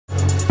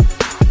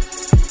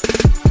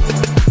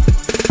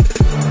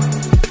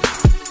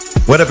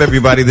What up,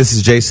 everybody? This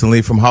is Jason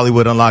Lee from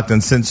Hollywood Unlocked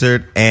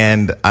Uncensored,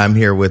 and I'm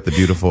here with the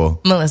beautiful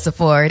Melissa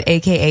Ford,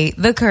 a.k.a.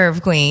 the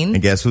Curve Queen.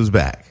 And guess who's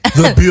back?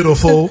 The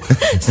beautiful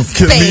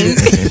Spank.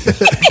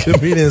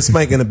 comedian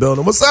Spank in the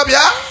building. What's up, y'all?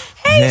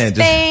 Hey, Man,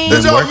 Spank.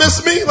 Did y'all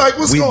miss me? Like,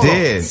 what's going on? We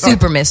did.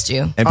 Super missed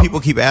you. And people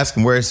keep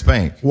asking, where's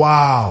Spank?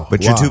 Wow.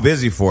 But you're too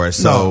busy for it,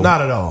 so... No, not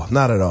at all.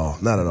 Not at all.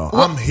 Not at all.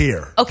 Well, I'm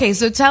here. Okay,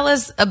 so tell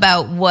us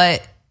about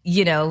what's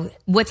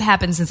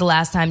happened since the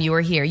last time you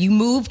were here. You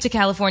moved to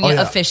California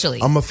officially.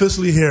 I'm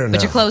officially here now.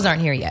 But your clothes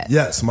aren't here yet.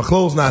 Yes, my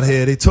clothes not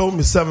here. They told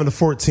me 7 to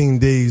 14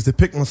 days. They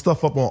picked my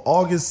stuff up on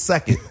August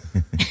 2nd.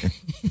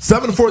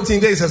 7 to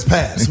 14 days has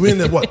passed. We're in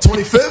the,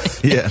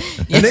 25th? Yeah.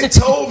 And they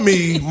told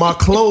me my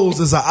clothes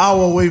is an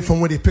hour away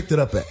from where they picked it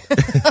up at.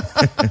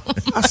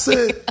 I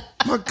said,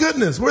 my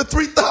goodness, we're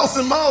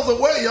 3,000 miles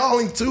away. Y'all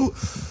ain't two.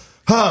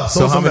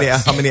 So how many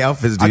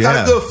outfits do you have? I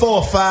got a good 4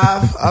 or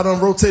 5. I done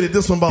rotated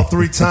this one about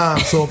 3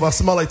 times. So if I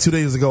smell like 2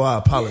 days ago, I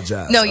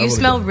apologize. No, you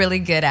smell really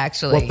good,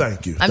 actually. Well,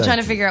 thank you. I'm trying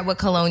to figure out what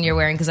cologne you're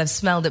wearing because I've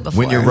smelled it before.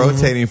 When you're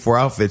rotating 4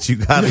 outfits, you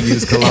gotta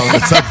use cologne to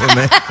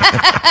supplement.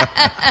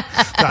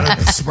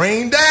 Gotta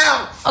sprain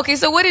down. Okay,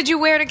 so what did you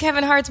wear to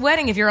Kevin Hart's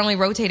wedding if you're only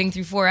rotating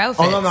through 4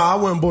 outfits? Oh, no, I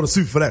went and bought a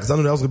suit for that because I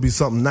knew that was going to be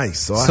something nice.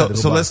 So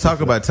let's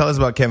talk about, tell us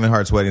about Kevin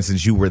Hart's wedding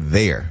since you were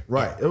there.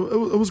 Right.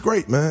 It was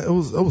great, man. It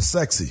was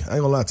sexy. I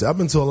ain't gonna lie to you. I've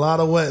been to a lot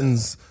of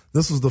weddings.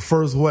 This was the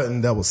first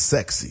wedding that was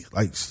sexy.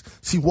 Like,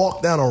 she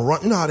walked down a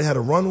run. You know how they had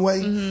a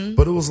runway?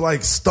 But it was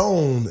like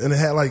stone and it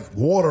had like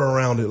water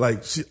around it. Like,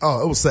 it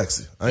was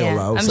sexy. I ain't gonna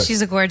lie. It was sexy.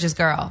 She's a gorgeous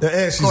girl. Yeah,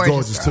 and she's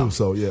gorgeous too,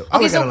 so yeah. I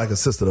look at her like a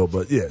sister though,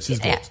 but yeah, she's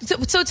gorgeous.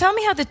 So tell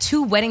me how the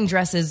 2 wedding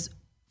dresses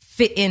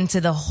fit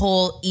into the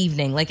whole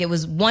evening. Like, it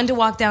was one to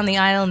walk down the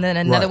aisle and then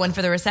another one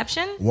for the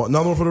reception?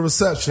 Another one for the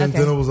reception. Okay.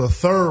 Then it was a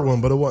third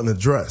one, but it wasn't a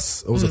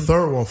dress. It was a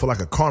third one for like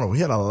a carnival. We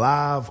had a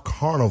live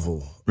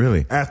carnival.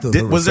 Really? After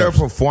the was there a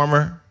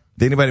performer?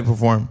 Did anybody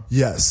perform?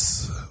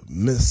 Yes.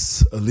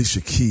 Miss Alicia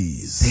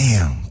Keys.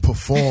 Damn.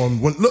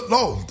 Performed.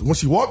 When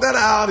she walked down the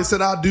aisle, they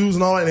said our dues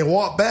and all that, and they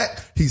walked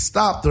back, he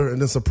stopped her, and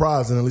then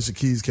surprised, and Alicia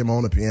Keys came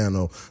on the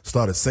piano,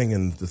 started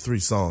singing the 3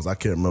 songs. I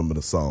can't remember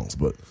the songs,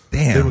 but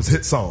it was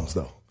hit songs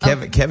though.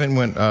 Kevin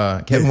went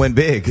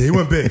big. Yeah, he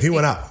went big. He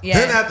went out. Yeah.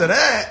 Then after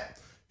that,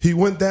 he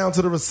went down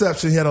to the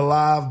reception. He had a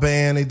live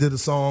band. They did the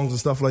songs and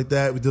stuff like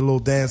that. We did a little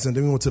dancing.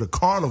 Then we went to the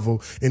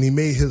carnival, and he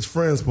made his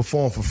friends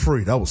perform for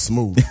free. That was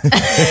smooth.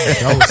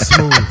 That was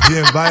smooth. He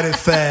invited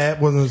Fab,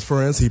 one of his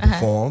friends. He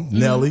performed.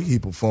 Nelly, he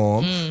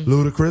performed.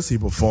 Ludacris, he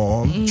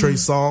performed. Trey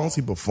Songz,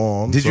 he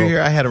performed. Did you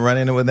hear I had a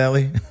run-in with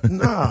Nelly?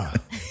 Nah.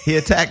 He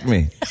attacked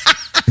me.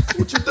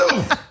 What you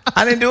do?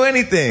 I didn't do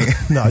anything.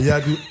 No, you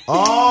gotta do.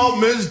 Oh,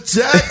 Miss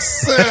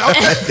Jackson.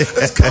 Okay,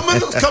 it's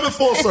coming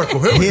full circle.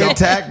 Here we go. He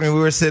attacked me. We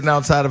were sitting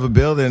outside of a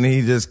building, and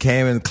he just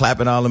came and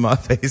clapping all in my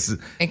face.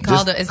 And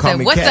called it and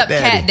said, "What's up,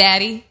 Cat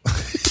Daddy?"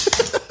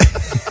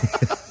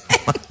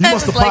 You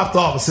must have popped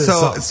off and said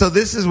something. So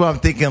this is what I'm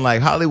thinking.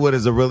 Like, Hollywood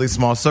is a really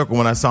small circle.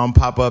 When I saw him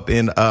pop up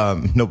in,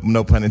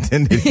 no pun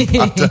intended, he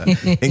popped up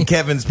in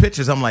Kevin's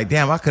pictures, I'm like,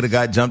 damn, I could have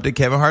got jumped at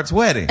Kevin Hart's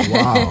wedding.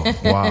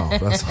 Wow,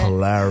 that's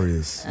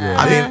hilarious.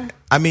 Yeah.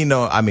 I mean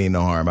no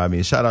harm. I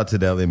mean, shout out to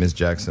Nelly and Miss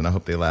Jackson. I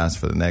hope they last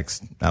for the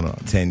next,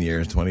 10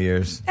 years, 20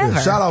 years.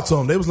 Yeah, shout out to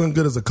them. They was looking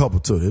good as a couple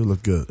too. They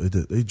looked good. They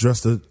did. They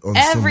dressed it on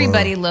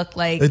Everybody looked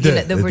like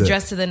they were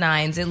dressed to the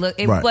nines. It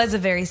was a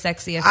very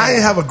sexy affair. I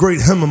didn't have a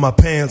great hem in my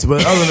pants,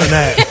 but other than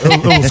that,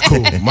 it was cool.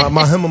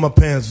 My hem in my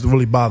pants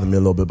really bothered me a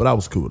little bit, but I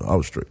was cool. I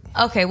was straight.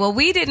 Okay, well,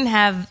 we didn't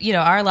have,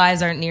 our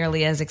lives aren't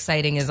nearly as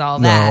exciting as all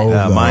that.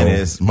 No. Mine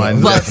is.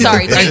 Well,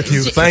 sorry.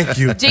 Thank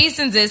you.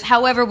 Jason's is.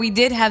 However, we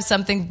did have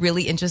something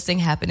really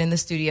interesting happen in the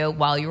studio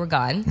while you were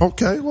gone.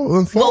 Okay, well,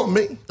 inform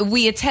me.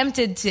 We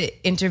attempted to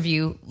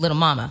interview Little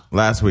Mama.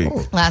 Last week.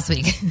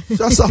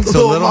 Shouts out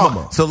to Little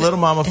Mama. So Little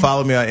Mama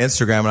followed me on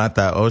Instagram, and I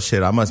thought, oh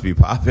shit, I must be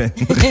popping.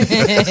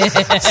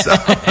 So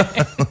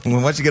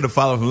once you get a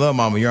follow from Little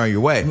Mama, you're on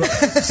your way.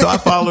 So I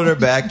followed her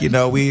back.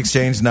 We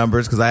exchanged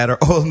numbers because I had her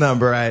old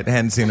number. I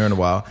hadn't seen her in a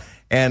while.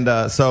 And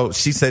so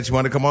she said she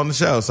wanted to come on the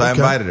show, so I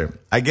invited her.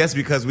 I guess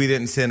because we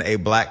didn't send a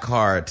black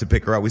car to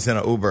pick her up, we sent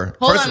an Uber.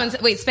 Hold on,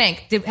 wait,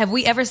 Spank, have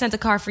we ever sent a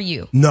car for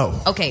you? No.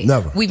 Okay.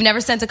 Never. We've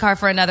never sent a car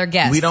for another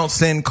guest. We don't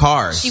send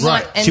cars. She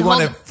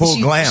wanted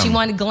full glam. She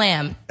wanted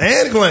glam.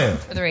 And glam.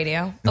 For the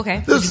radio.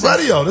 Okay. This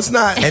radio, this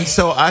not. And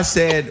so I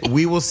said,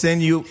 we will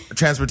send you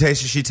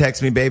transportation. She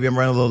texted me, baby, I'm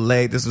running a little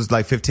late. This was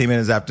like 15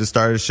 minutes after the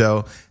start of the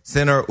show.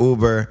 Send her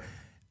Uber.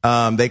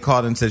 They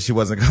called and said she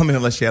wasn't coming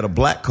unless she had a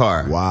black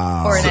car.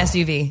 Wow. Or an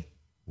SUV.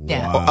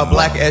 Yeah. A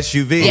black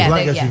SUV. Yeah,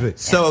 black SUV.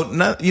 So,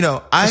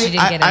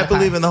 I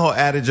believe in the whole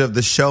adage of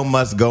the show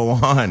must go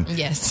on.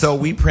 Yes. So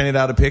we printed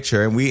out a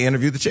picture and we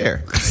interviewed the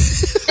chair.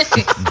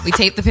 We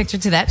taped the picture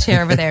to that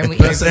chair over there. And we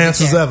Best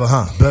answers ever,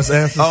 huh? Best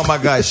answers. Oh my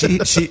God,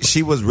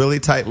 she was really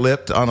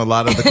tight-lipped on a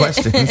lot of the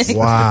questions.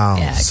 Wow.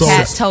 Yeah, So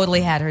Kat totally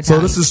had her time. So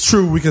this is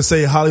true. We can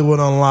say Hollywood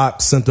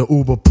Unlocked sent the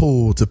Uber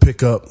pool to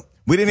pick up.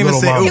 We didn't even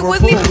Little say Mama. Uber It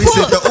wasn't pool. even We pool.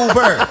 said the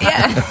Uber.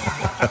 Yeah.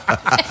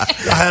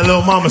 I had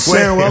Little Mama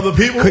sharing with other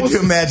people. Could you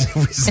imagine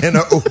if we sent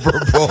an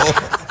Uber pool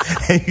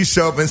and you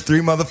show up and it's 3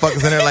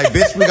 motherfuckers in there like,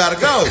 bitch, we gotta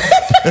go.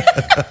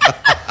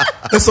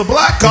 It's a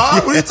black car.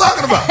 What are you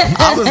talking about?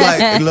 I was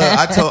like,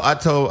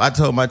 look, I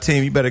told my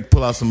team, you better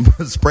pull out some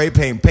spray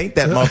paint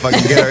that motherfucker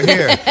and get her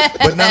here.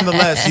 But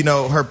nonetheless, you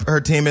know,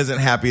 her team isn't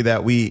happy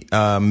that we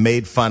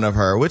made fun of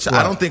her, which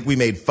I don't think we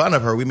made fun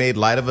of her. We made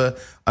light of a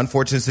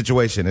unfortunate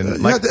situation.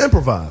 And you have to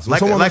improvise.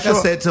 Like I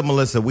said to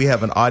Melissa, we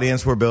have an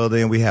audience we're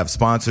building. We have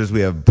sponsors.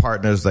 We have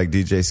partners like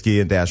DJ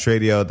Ski and Dash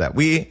Radio that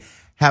we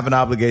have an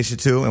obligation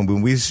to, and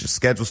when we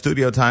schedule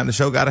studio time, the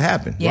show got to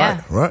happen.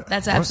 Yeah, right.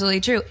 That's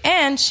absolutely true.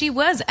 And she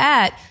was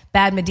at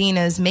Bad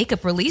Medina's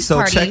makeup release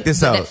party. So check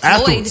this out.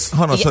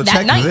 Hold on. So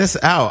check this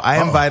out.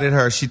 I invited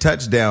her. She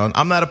touched down.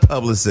 I'm not a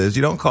publicist.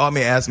 You don't call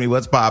me, ask me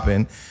what's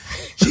popping.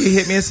 She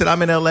hit me and said,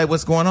 I'm in LA.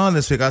 What's going on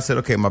this week? I said,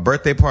 okay, my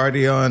birthday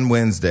party on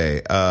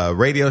Wednesday,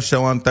 radio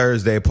show on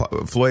Thursday.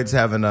 Floyd's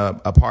having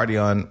a party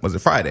on, was it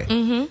Friday?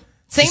 Mm-hmm.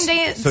 Same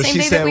day. So same she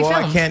day said, that we well,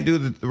 filmed. I can't do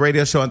the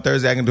radio show on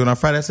Thursday. I can do it on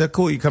Friday. I said,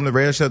 cool. You come to the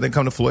radio show, then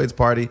come to Floyd's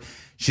party.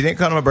 She didn't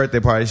come to my birthday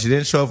party. She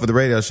didn't show up for the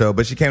radio show,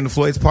 but she came to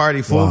Floyd's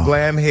party, full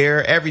glam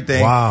hair,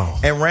 everything. Wow.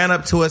 And ran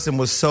up to us and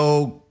was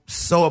so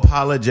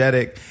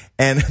apologetic.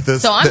 And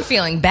so I'm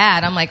feeling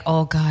bad. I'm like,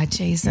 oh God,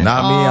 Jason.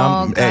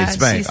 Not me. Hey,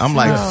 Spank. I'm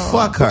like,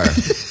 fuck her.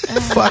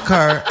 Fuck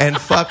her and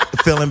fuck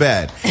feeling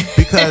bad.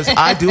 Because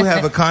I do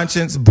have a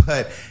conscience,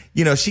 but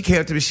you know, she came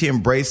up to me, she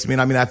embraced me,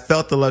 and I mean, I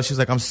felt the love. She was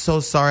like, I'm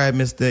so sorry I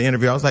missed the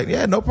interview. I was like,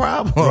 yeah, no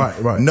problem.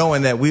 Right.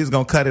 Knowing that we was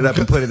going to cut it up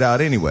and put it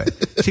out anyway.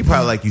 She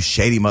probably like, you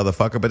shady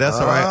motherfucker, but that's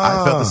all right.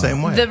 I felt the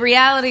same way. The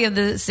reality of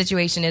the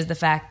situation is the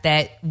fact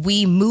that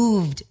we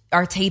moved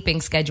our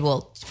taping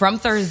schedule from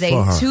Thursday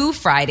to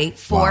Friday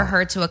for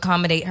her to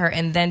accommodate her.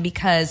 And then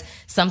because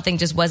something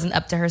just wasn't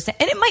up to her, and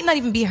it might not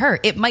even be her,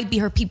 it might be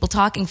her people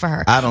talking for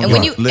her. I don't and know.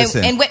 when you,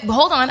 Listen. And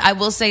hold on, I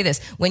will say this.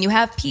 When you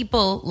have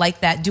people like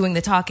that doing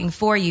the talking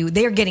for you,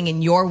 they're getting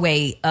in your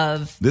way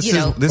of, This you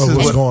know, is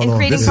what's going and on.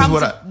 creating This is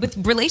problems what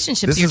with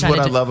relationships This you're is trying what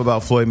to I do. love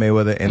about Floyd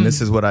Mayweather, and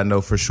this is what I know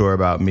for sure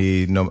about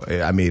me. No,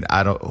 I mean,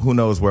 I don't. Who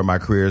knows where my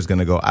career is going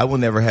to go? I will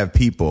never have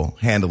people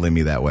handling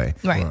me that way.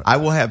 Right. I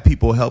will have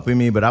people helping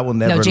me, but I will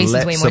never Jason's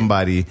let way more-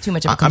 somebody. too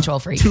much of a control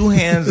freak. Too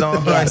hands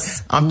on.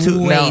 Yes. I'm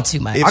too Way now, too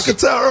much. if I could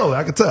tell earlier.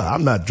 I could tell.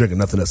 I'm not drinking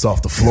nothing that's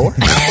off the floor.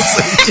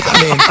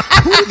 I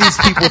mean, who do these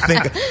people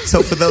think?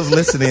 So for those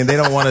listening, they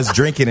don't want us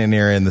drinking in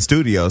there in the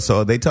studio.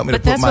 So they tell me But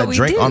to put that's my what we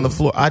drink do. on the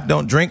floor. I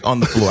don't drink on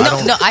the floor.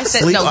 I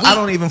said sleep. no. I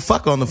don't even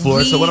fuck on the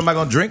floor. So what am I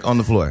going to drink on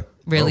the floor?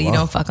 Really, you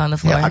don't fuck on the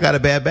floor? Yeah, I got a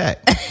bad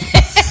back.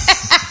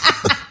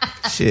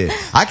 Shit,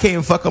 I can't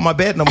even fuck on my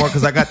bed no more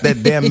because I got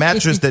that damn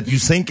mattress that you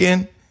sink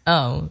in.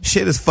 Oh.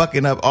 Shit is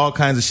fucking up all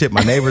kinds of shit.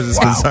 My neighbors is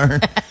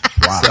concerned.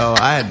 So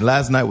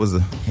last night was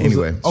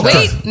anyway.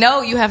 Wait,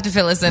 no, you have to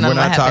fill us in We're on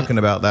not what talking happened.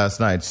 about last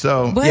night.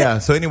 So What? yeah.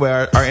 So anyway,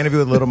 our interview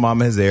with Little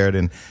Mama has aired,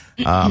 and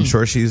I'm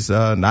sure she's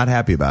not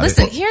happy about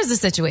Listen, it. here's the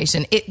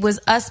situation. It was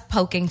us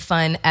poking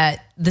fun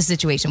at the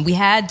situation.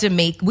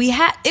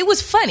 It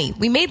was funny.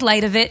 We made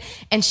light of it,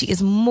 and she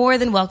is more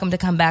than welcome to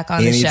come back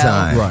on the show.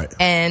 Anytime. Right.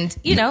 And,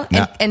 you know,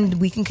 and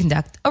we can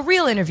conduct a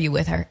real interview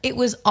with her. It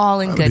was all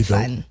in That'd good be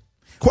dope. fun.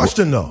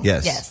 Question though.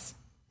 Yes. Yes.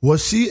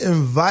 Was she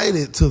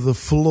invited to the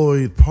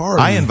Floyd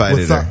party? I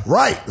invited her.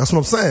 Right. That's what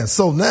I'm saying.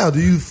 So now, do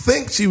you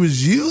think she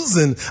was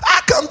using,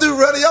 I come do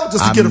radio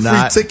just to get a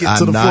free ticket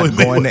to the Floyd I'm not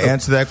going Mayweather? to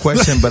answer that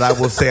question, but I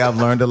will say I've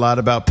learned a lot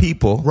about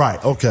people.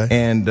 Right. Okay.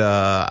 And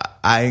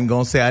I ain't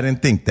going to say I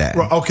didn't think that.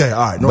 Right, okay. All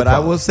right. No but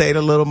problem. I will say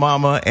to Little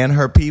Mama and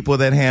her people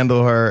that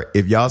handle her,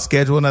 if y'all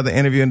schedule another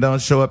interview and don't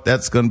show up,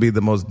 that's going to be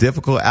the most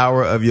difficult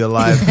hour of your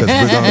life because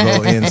we're going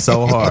to go in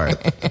so hard.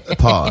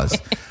 Pause.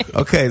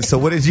 Okay, so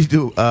what did you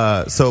do?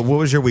 So what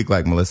was your week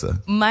like,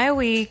 Melissa? My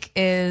week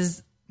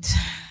is,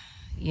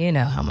 you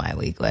know how my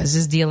week was,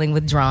 just dealing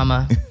with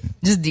drama.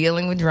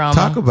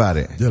 Talk about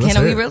it. Yeah, let's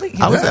Can we hear it. really?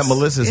 I was Yes. at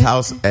Melissa's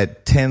house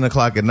at 10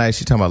 o'clock at night.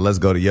 She talking about, let's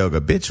go to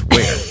yoga. Bitch,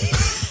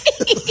 where?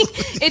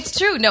 It's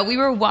true. No, we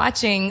were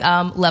watching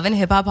Love and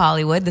Hip Hop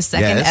Hollywood, the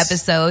second Yes.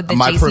 episode that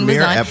My Jason premiere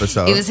was on.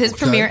 episode. It was his Okay.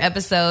 premiere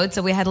episode,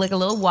 so we had like a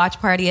little watch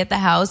party at the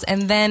house.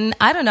 And then,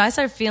 I don't know, I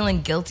started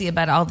feeling guilty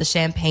about all the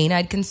champagne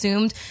I'd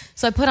consumed.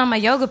 So I put on my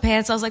yoga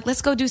pants. I was like,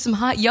 let's go do some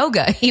hot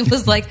yoga. He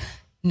was like,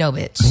 no,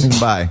 bitch.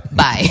 Bye.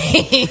 Bye.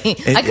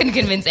 I couldn't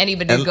convince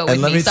anybody to go and with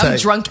let me. me So tell I'm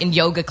you- drunk in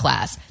yoga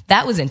class.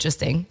 That was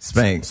interesting.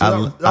 Spank.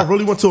 So I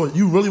really went to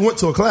you really went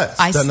to a class.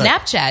 I that night.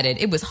 Snapchatted.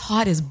 It was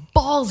hot as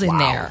balls in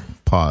there.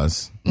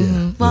 Pause.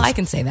 Well, I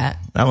can say that.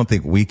 I don't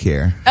think we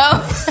care.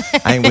 Oh.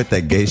 I ain't with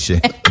that gay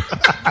shit.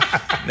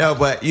 No,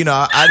 but you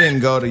know, I didn't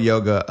go to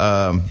yoga.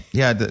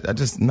 I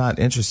just not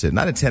interested.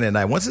 Not at 10 at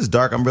night. Once it's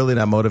dark, I'm really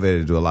not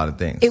motivated to do a lot of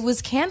things. It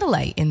was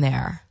candlelight in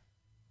there.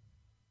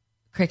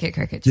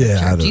 Cricket. Yeah,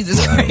 chirp.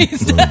 Jesus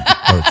Christ.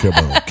 I don't care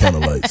about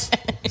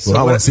candlelights. When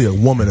I want to see a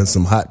woman in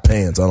some hot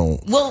pants, I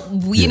don't. Well,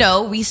 you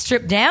know, we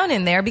stripped down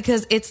in there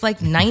because it's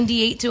like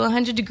 98 to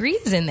 100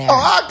 degrees in there. Oh,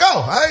 I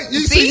go.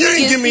 You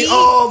didn't give me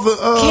all the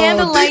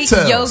candlelight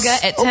details.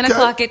 yoga at 10 Okay.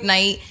 o'clock at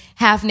night,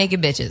 half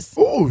naked bitches.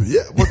 Oh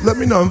yeah, well, let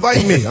me know.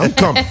 Invite me. I'm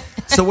coming.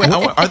 So wait,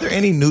 are there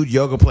any nude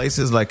yoga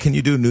places? Like, can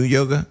you do nude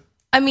yoga?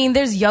 I mean,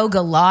 there's yoga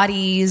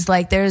lotties,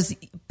 like there's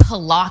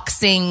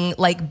Pilaxing,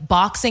 like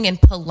boxing and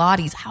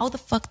Pilates. How the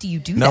fuck do you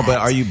do that? No, but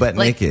are you butt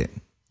naked?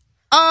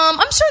 I'm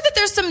sure that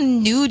there's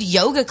some nude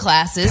yoga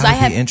classes. That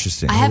would be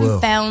interesting. I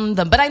haven't found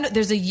them, but I know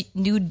there's a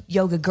nude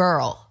yoga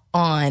girl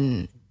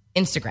on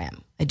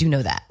Instagram. I do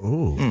know that.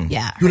 Ooh.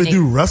 Yeah. Do they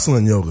do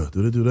wrestling yoga?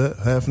 Do they do that?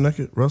 Half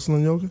naked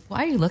wrestling yoga?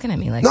 Why are you looking at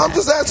me like No, that? I'm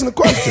just asking a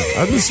question.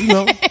 I just,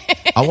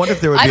 I wonder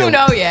if there would be I don't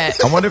know yet.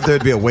 I wonder if there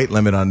would be a weight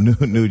limit on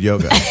nude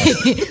yoga.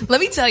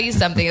 Let me tell you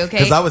something, okay?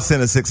 Because I would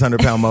send a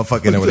 600-pound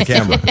motherfucker in there with a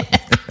camera.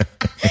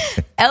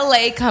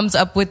 LA comes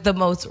up with the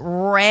most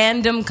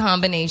random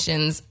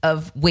combinations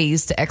of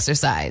ways to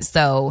exercise.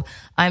 So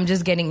I'm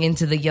just getting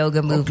into the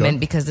yoga movement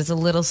because it's a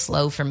little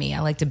slow for me. I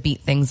like to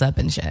beat things up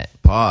and shit.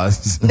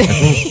 Pause.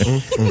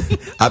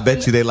 I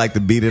bet you they like to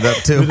beat it up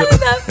too. I'm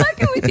not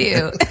fucking with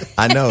you.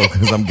 I know,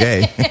 because I'm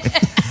gay.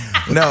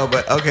 No,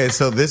 but okay,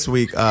 so this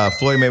week,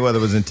 Floyd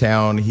Mayweather was in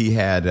town. He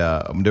had,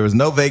 there was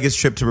no Vegas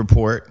trip to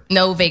report.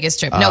 No Vegas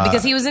trip. No,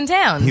 because he was in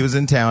town. He was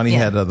in town. He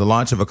had the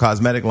launch of a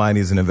cosmetic line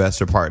he's an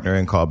investor partner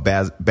in called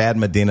Bad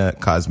Medina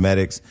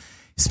Cosmetics.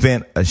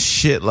 Spent a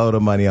shitload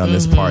of money on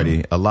this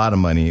party, a lot of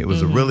money. It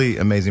was a really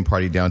amazing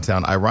party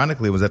downtown.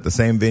 Ironically, it was at the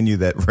same venue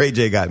that Ray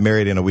J got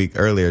married in a week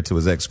earlier to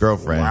his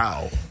ex-girlfriend.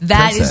 Wow.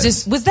 That Princess.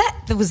 is just,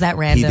 was that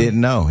random? He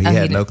didn't know. He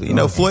had no. You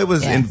know, Floyd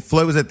was Yeah.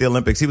 Floyd was at the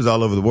Olympics. He was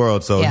all over the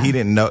world, so Yeah. he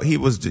didn't know. He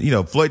was,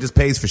 Floyd just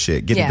pays for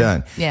shit, get it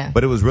done. Yeah.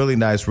 But it was really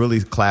nice,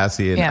 really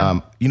classy,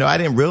 and I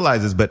didn't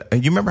realize this, but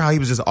you remember how he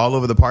was just all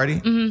over the party?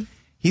 Mm-hmm.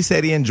 He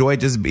said he enjoyed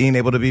just being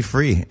able to be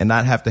free and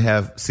not have to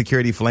have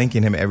security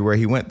flanking him everywhere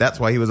he went. That's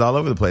why he was all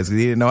over the place, because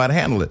he didn't know how to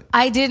handle it.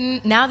 I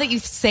didn't. Now that you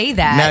say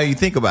that, Now you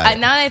think about it.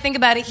 Now that I think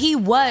about it, he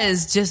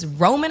was just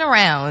roaming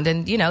around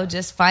and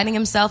just finding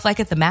himself like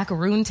at the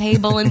macaroon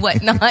table and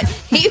whatnot.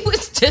 He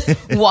was just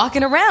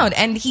walking around,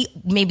 and he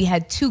maybe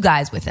had 2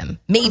 guys with him.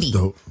 Maybe.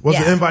 Dope. Was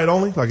it invite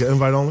only? Like an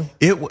invite only?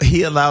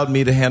 He allowed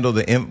me to handle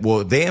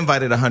they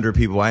invited 100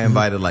 people. I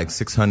invited like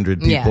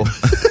 600 people.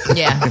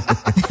 Yeah.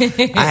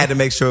 I had to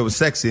make sure it was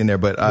sexy in there,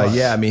 but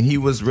I mean, he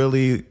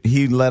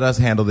let us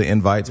handle the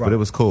invites, but it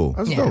was cool.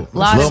 That's dope. A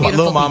lot of beautiful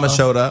Little mama people.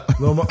 showed up.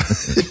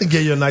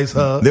 Give you a nice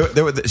hug.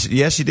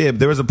 Yes, she did.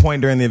 There was a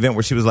point during the event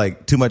where she was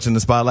like too much in the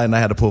spotlight, and I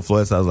had to pull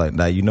Floyd. So I was like,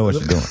 "Nah, you know what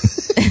you're doing."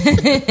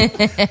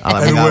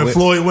 Everywhere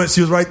Floyd went,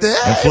 she was right there.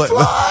 And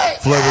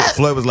Hey,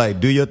 Floyd was like,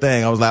 "Do your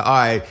thing." I was like, "All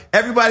right,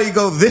 everybody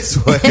go this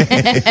way."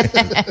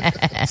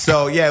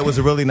 So yeah, it was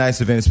a really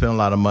nice event. It spent a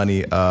lot of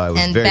money. It was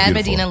And very Bad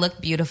beautiful. Medina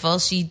looked beautiful.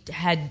 She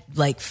had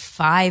like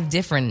 5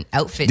 different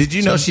outfits. Did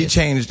you know she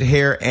changed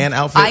hair and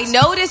outfits? I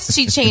noticed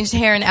she changed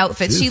hair and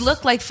outfits. She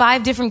looked like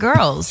 5 different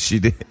girls. She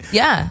did.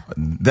 Yeah.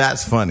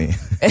 That's funny.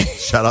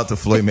 Shout out to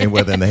Floyd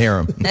Mayweather and the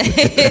harem.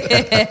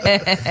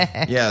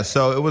 Yeah,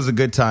 so it was a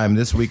good time.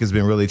 This week has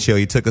been really chill.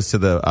 He took us to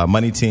the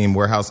Money Team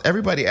warehouse.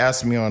 Everybody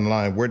asked me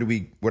online, where do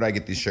I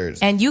get these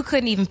shirts? And you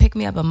couldn't even pick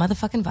me up a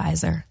motherfucking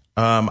visor.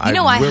 I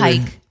really-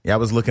 hike. Yeah, I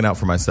was looking out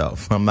for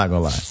myself. I'm not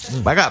gonna lie.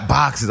 But I got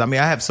boxes. I mean,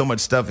 I have so much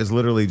stuff. It's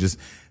literally just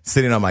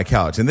sitting on my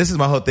couch. And this is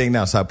my whole thing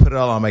now. So I put it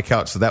all on my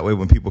couch. So that way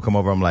when people come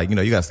over, I'm like, you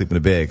gotta sleep in the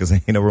bed because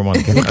ain't no room on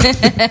the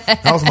couch.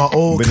 That was my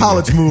old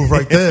college move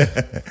right there.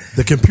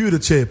 The computer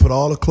chair. Put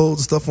all the clothes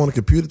and stuff on the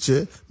computer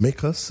chair.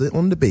 Make her sit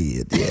on the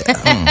bed.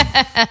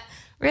 Yeah.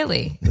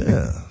 Really?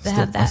 Yeah. To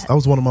have that. That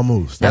was one of my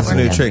moves. That's a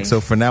worked new out trick. for So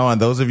for now on,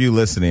 those of you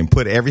listening,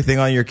 put everything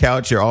on your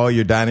couch, all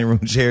your dining room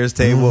chairs,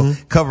 table,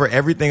 cover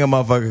everything a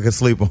motherfucker can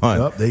sleep on.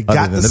 Yep, they other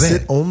got than to the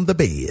bed. sit on the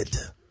bed.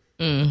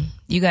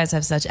 You guys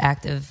have such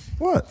active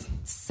What?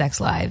 sex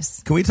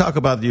lives. Can we talk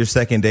about your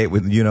second date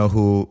with you know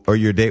who, or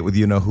your date with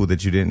you know who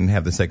that you didn't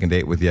have the second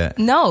date with yet?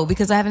 No,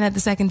 because I haven't had the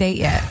second date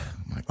yet.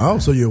 Oh,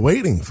 so you're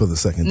waiting for the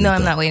second date? No, I'm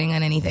then. not waiting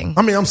on anything.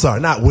 I mean, I'm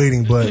sorry, not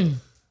waiting, but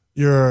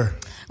you're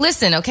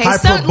Listen, okay?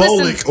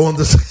 hyperbolic on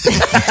the.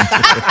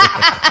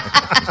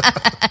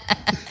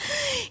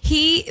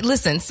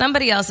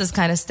 Somebody else has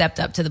kind of stepped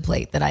up to the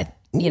plate that I,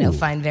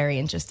 find very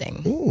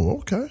interesting. Ooh,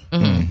 okay.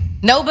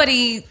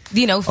 Nobody,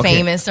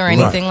 famous or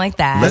anything like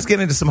that. Let's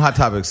get into some hot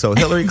topics. So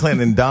Hillary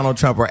Clinton and Donald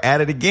Trump are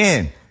at it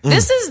again.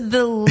 This is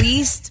the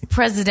least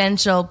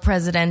presidential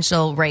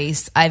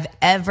race I've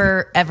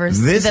ever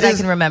that I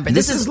can remember.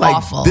 This is like,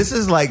 awful. This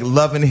is like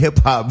Love and Hip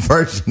Hop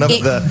version of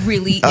It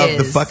really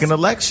the is. fucking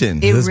election.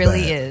 It It's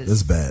really bad. is.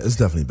 It's bad. It's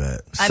definitely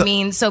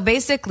bad. So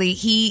basically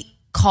he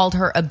called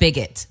her a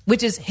bigot,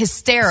 which is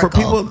hysterical. For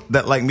people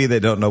that like me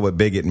that don't know what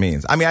bigot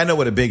means. I mean, I know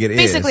what a bigot is.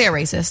 Basically a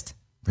racist.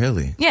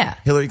 Really? Yeah.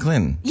 Hillary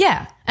Clinton.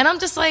 Yeah. And I'm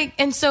just like,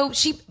 and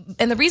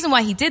the reason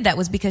why he did that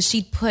was because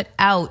she put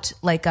out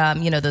like,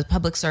 the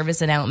public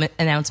service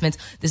announcements.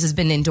 This has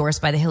been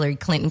endorsed by the Hillary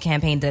Clinton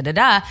campaign,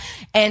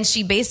 And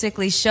she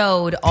basically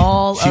showed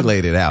She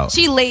laid it out.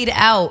 She laid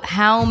out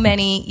how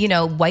many,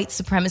 white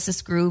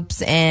supremacist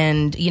groups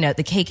and, the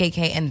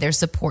KKK and their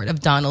support of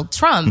Donald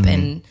Trump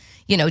and,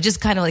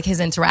 just kind of like his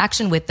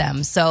interaction with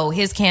them. So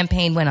his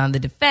campaign went on the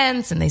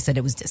defense and they said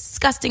it was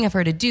disgusting of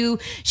her to do.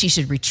 She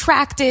should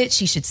retract it.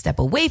 She should step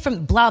away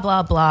from blah,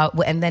 blah, blah.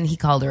 And then he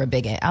called her a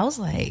bigot. I was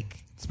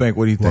like, Spank,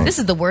 what do you think? This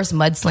is the worst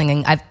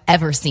mudslinging I've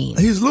ever seen.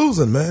 He's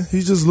losing, man.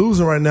 He's just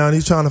losing right now, and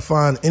he's trying to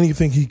find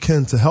anything he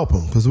can to help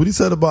him. Because what he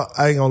said about,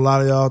 I ain't gonna lie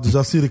to y'all, did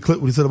y'all see the clip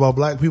what he said about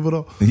black people,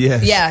 though?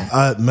 Yes.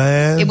 Yeah.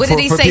 Man. What did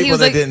he For say? people He was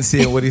that like, didn't see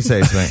it, what did he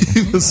say, Spank?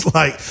 He was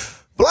like,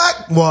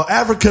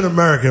 African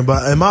American,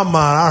 but in my mind,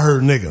 I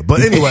heard nigga.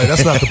 But anyway,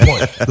 that's not the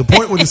point. The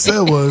point what he said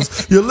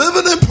was, you're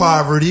living in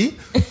poverty,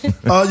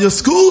 your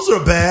schools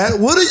are bad,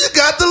 what do you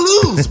got to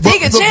lose?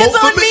 Take a chance vote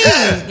for on me.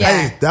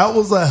 Yeah. Hey, that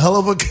was a hell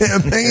of a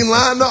campaign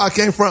line. No, I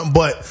can't front,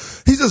 but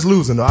he's just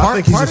losing, though.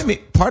 I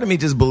think Part of me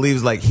just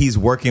believes like he's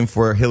working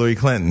for Hillary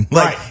Clinton.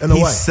 Like Right, in a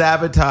he's way.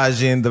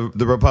 sabotaging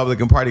the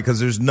Republican Party because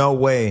there's no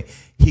way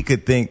he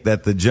could think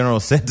that the general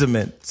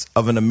sentiments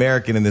of an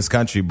American in this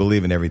country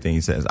believe in everything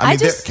he says. I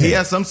mean, he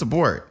has some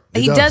support.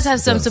 He does have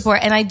some support,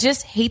 and I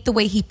just hate the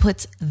way he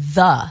puts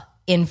 "the"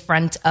 in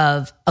front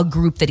of a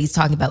group that he's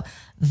talking about.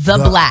 The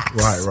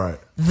blacks. Right.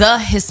 The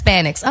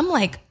Hispanics. I'm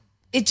like,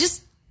 it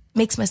just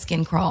makes my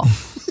skin crawl.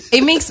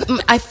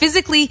 I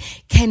physically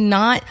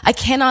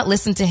cannot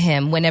listen to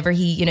him whenever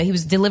he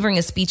was delivering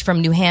a speech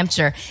from New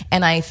Hampshire,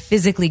 and I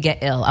physically get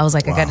ill. I was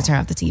like, I got to turn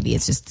off the TV.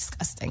 It's just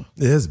disgusting.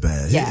 It is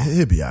bad. Yeah.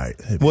 He'll be all right.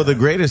 Well, the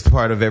greatest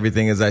part of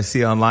everything is I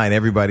see online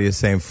everybody is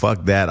saying,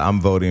 fuck that,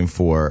 I'm voting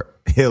for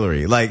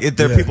Hillary. Like,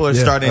 people are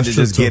starting to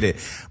just get it.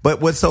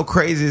 But what's so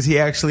crazy is he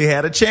actually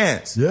had a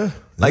chance. Yeah.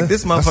 Like,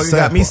 this motherfucker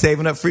got me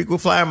saving up frequent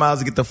flyer miles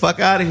to get the fuck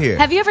out of here.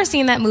 Have you ever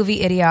seen that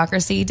movie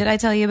Idiocracy? Did I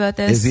tell you about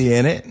this? Is he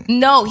in it?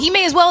 No, he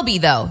may as well be,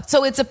 though.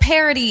 So it's a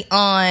parody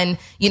on,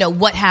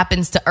 what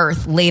happens to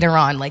Earth later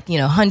on, like,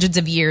 hundreds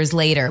of years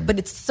later. But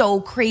it's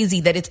so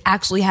crazy that it's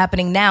actually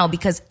happening now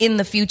because in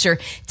the future,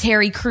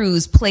 Terry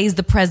Crews plays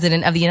the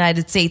president of the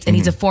United States and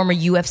he's a former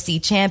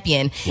UFC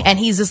champion. Wow. And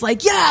he's just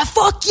like, yeah,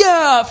 fuck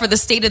yeah, for the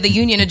State of the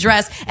Union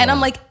address. And I'm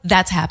like,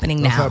 that's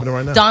happening now. Happening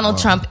right now. Donald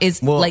Trump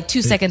is like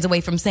 2 seconds away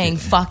from saying,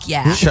 fuck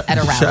yeah, at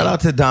a rally. Shout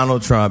out to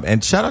Donald Trump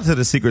and shout out to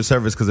the Secret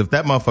Service because if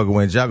that motherfucker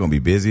wins, y'all gonna be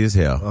busy as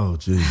hell. Oh,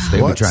 jeez.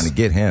 They were trying to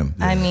get him.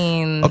 I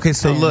mean. Okay,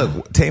 so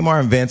look, Tamar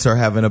and Vince are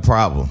having a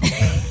problem.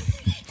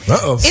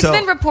 Uh-oh. It's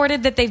been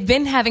reported that they've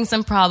been having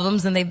some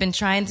problems and they've been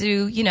trying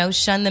to,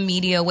 shun the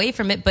media away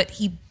from it, but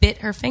he bit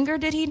her finger,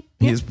 did he?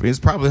 He's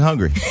probably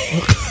hungry.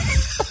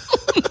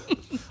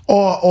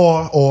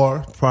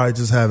 Or probably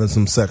just having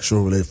some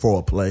sexual related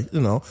foreplay.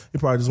 He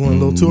probably just went a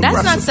little too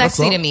aggressive. That's not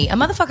sexy all. to me. A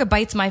motherfucker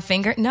bites my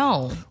finger.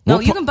 No,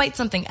 you can bite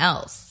something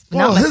else.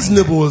 Well, his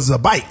nibble was a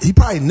bite. He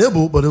probably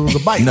nibbled, but it was a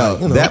bite. No,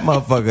 that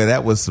motherfucker,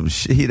 that was some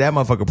shit. That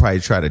motherfucker probably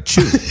tried to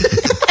chew.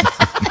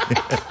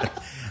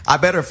 I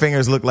bet her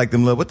fingers look like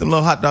them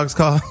little hot dogs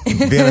called?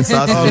 Vienna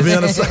sausages. Oh,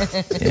 Vienna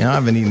sausage. Yeah, I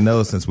haven't eaten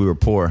those since we were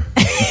poor.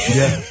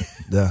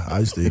 Yeah, I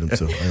used to eat them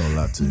too. I ain't gonna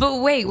lie to you.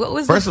 But wait, what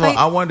was First the of all,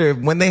 fight? I wonder if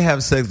when they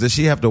have sex, does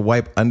she have to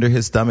wipe under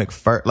his stomach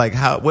first? Like,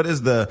 what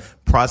is the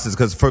process?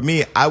 Because for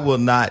me, I will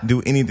not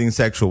do anything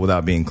sexual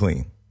without being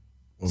clean.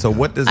 Okay. So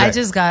what does that? I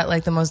just got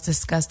like the most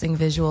disgusting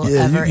visual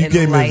Yeah, ever you in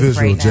gave me life a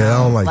visual, right Jay. now.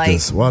 I don't like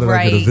this. Why did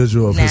I get a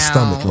visual of his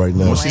stomach right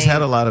now? Well, she's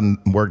had a lot of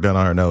work done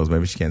on her nose.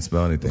 Maybe she can't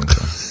smell anything.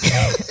 So.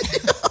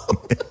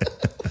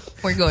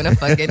 We're going to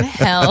fucking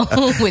hell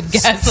with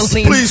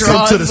gasoline. Please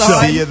come to the draws show.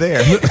 on. See you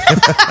there.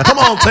 Come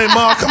on,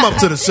 Tamar. Come up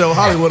to the show.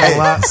 Hollywood Hey,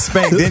 Online.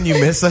 Spank, didn't you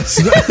miss us?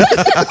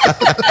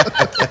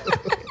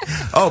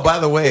 Oh, by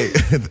the way,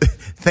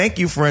 thank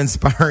you for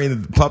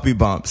inspiring puppy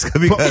bumps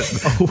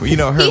because her.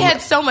 He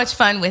had so much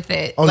fun with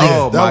it. Oh, Like,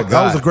 yeah. my That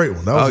God. was a great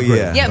one. That was a great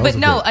one. Yeah, That but was a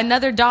no, great one.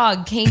 another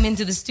dog came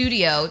into the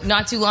studio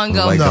not too long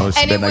ago, Like, no, and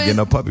better it not was get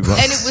no puppy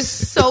bumps. and it was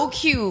so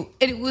cute.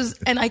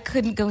 And I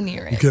couldn't go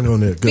near it. You couldn't go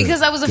near it. Good.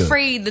 Because I was Good.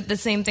 afraid that the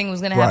same thing was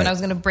going to happen. Right. I was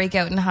going to break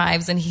out in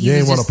hives, and he You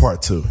ain't was want just, a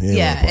part two.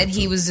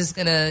 he was just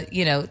going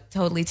to,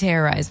 totally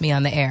terrorize me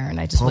on the air, and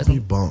I just Puppy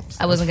wasn't. bumps.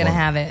 I wasn't That's going to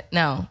funny. have it.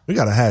 No. We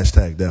got a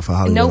hashtag there for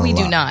Hollywood No, we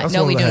do Online. not. That's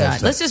No, one we of do the not.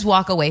 hashtags. Let's just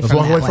walk away Let's from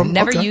walk that away one. from-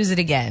 Never okay. use it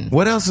again.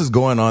 What else is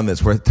going on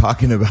that's worth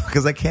talking about?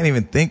 Because I can't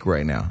even think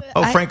right now.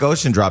 Oh, Frank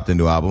Ocean dropped a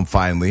new album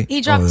finally.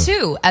 He dropped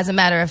two, as a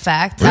matter of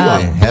fact. Really?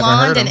 Haven't heard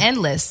Blonde and him.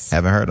 Endless.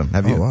 Haven't heard him.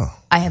 Have you? Oh, wow.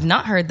 I have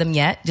not heard them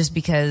yet, just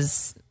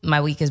because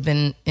my week has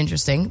been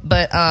interesting.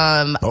 But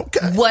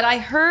Okay. what I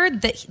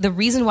heard, that the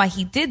reason why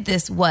he did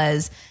this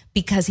was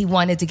because he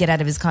wanted to get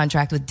out of his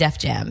contract with Def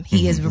Jam.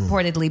 He has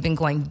reportedly been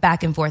going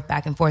back and forth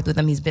with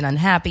them. He's been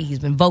unhappy. He's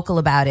been vocal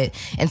about it.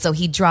 And so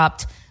he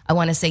dropped, I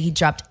want to say he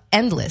dropped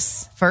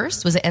Endless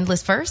first. Was it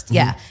Endless first?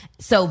 Yeah.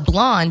 So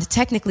Blonde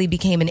technically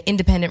became an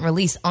independent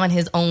release on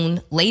his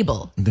own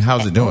label.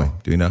 How's it doing?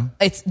 Do you know?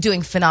 It's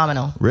doing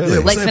phenomenal. Really? Yeah,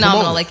 Like same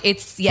phenomenal. promoter. Like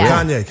it's,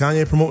 yeah.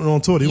 Kanye promoting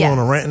on tour. He Yeah. went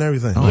on a rant and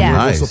everything. Oh, Yeah.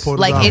 nice. We'll support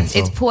his Like album, it's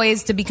so.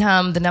 poised to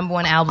become the number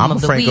one album I'm a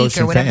of the Frank week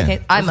Ocean or whatever.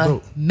 fan. I'm a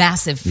dope.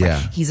 massive fan. Yeah.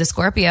 He's a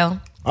Scorpio.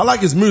 I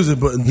like his music,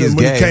 but then He's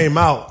when gay. he came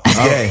out,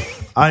 gay.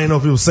 I didn't know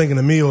if he was singing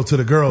to me or to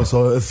the girl,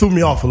 so it threw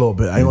me off a little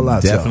bit. I ain't gonna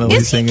lie to Definitely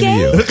Is he singing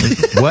gay? to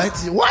you. What?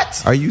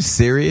 What? Are you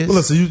serious? Well,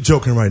 listen, you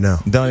joking right now.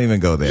 Don't even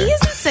go there. He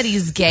hasn't said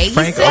he's gay.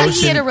 Frank he said he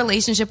Ocean- had a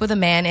relationship with a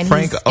man and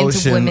Frank he's into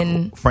Ocean.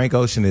 women. Frank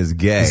Ocean is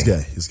gay. He's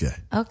gay. He's gay.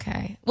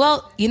 Okay.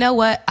 Well, you know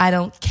what? I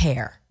don't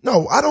care.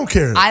 No, I don't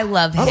care. I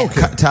love him. I don't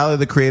care. Tyler,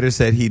 the Creator,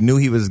 said he knew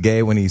he was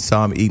gay when he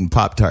saw him eating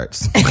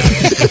Pop-Tarts.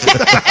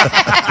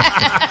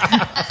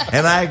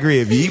 And I agree.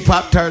 If you eat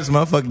Pop-Tarts,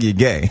 motherfucker, you're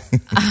gay.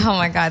 Oh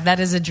my God, that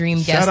is a dream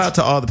guest. Shout out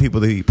to all the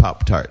people that eat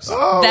Pop-Tarts.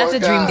 Oh, That's my a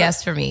dream God.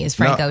 guest for me, is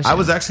Frank Ocean. I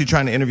was actually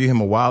trying to interview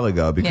him a while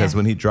ago because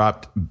when he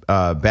dropped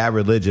Bad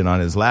Religion on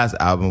his last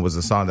album was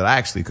a song that I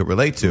actually could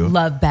relate to.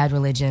 Love Bad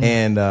Religion.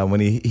 And when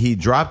he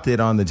dropped it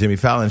on the Jimmy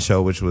Fallon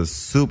show, which was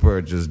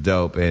super just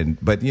dope.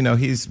 But you know,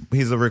 he's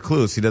a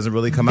recluse. He doesn't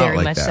really come Very out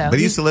like much that. so. But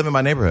he used to live in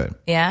my neighborhood.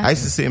 Yeah? I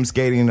used to see him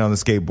skating on the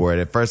skateboard.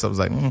 At first I was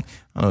like, I don't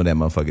know who that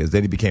motherfucker is.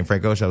 Then he became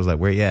Frank Ocean. I was like,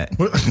 where you at?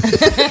 You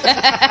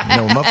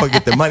know, when motherfucker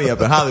get the money up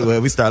in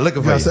Hollywood, we start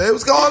looking for I you. say,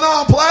 what's going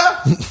on,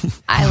 player?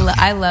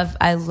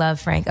 I love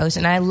Frank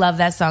Ocean. I love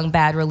that song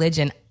Bad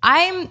Religion.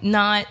 I'm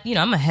not,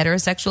 I'm a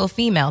heterosexual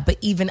female, but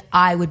even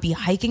I would be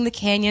hiking the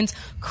canyons,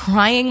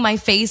 crying my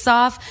face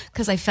off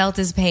because I felt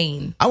his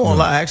pain. I won't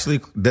lie.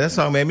 Actually, that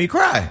song made me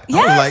cry. Yeah,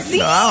 I was like,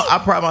 see?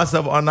 I pride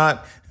myself on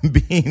not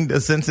being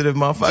the sensitive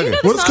motherfucker. Do you know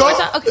the What it's song we're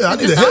called? talking- Yeah, I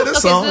need to hear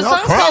this song. The Y'all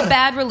song's crying. called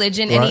Bad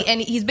Religion, Right.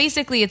 and he's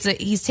basically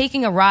he's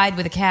taking a ride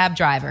with a cab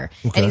driver,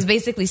 and he's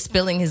basically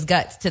spilling his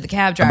guts to the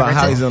cab driver. About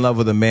how to- he's in love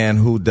with a man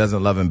who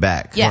doesn't love him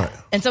back. Yeah, Right.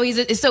 and so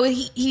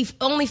he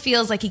only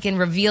feels like he can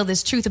reveal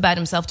this truth about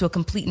himself to a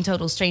complete and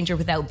total stranger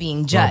without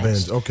being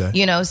judged. Okay.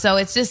 So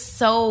it's just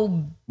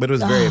so. But it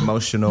was very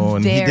emotional,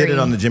 and he did very. it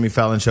on the Jimmy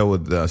Fallon show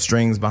with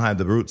strings behind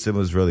the roots. It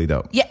was really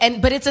dope. Yeah,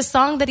 but it's a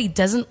song that he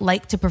doesn't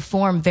like to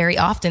perform very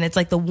often. It's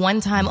like the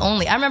one time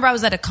only. I remember I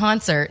was at a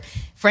concert.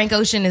 Frank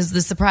Ocean is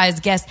the surprise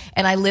guest,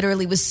 and I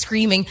literally was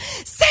screaming,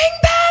 "Sing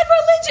Bad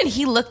Religion!"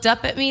 He looked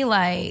up at me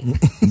like,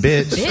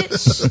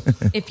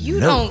 "Bitch, if you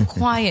don't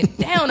quiet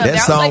down up That there,"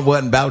 song I was like,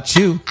 wasn't about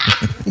you.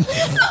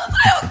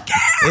 I don't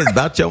care. It's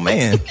about your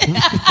man.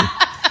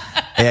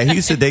 Yeah, he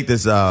used to date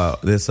this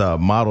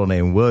model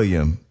named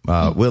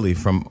Willie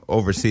from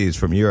overseas,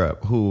 from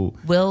Europe, who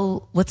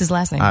What's his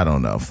last name? I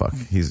don't know. Fuck,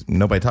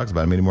 nobody talks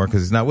about him anymore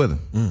because he's not with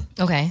him.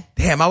 Okay.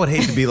 Damn, I would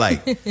hate to be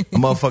like a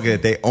motherfucker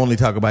that they only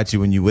talk about you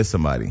when you with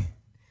somebody.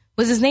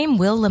 Was his name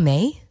Will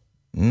LeMay?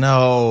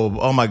 No,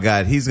 oh my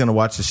God, he's gonna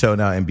watch the show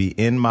now and be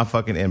in my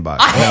fucking inbox.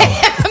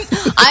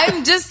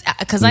 I'm just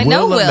because I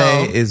know Will Will.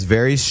 LeMay is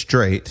very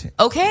straight.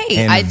 Okay,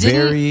 And I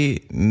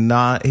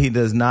didn't. he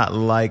does not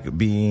like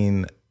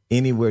being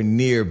anywhere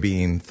near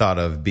being thought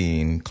of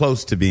being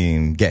close to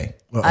being gay.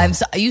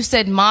 You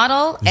said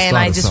model, and I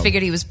started just something.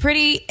 figured he was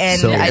pretty, and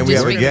So, I and we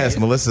just have a figured, guest.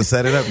 Melissa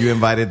set it up. You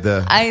invited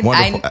the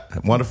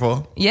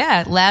wonderful.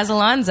 yeah, Laz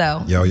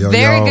Alonso, Yo, yo,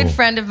 very yo. good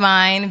friend of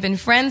mine, been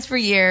friends for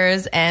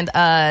years, and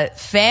a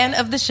fan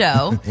of the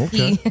show.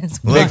 He is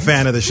Big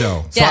fan of the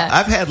show. So Yeah.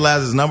 I've had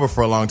Laz's number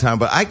for a long time,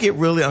 but I get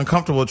really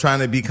uncomfortable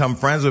trying to become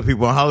friends with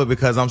people in Hollywood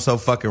because I'm so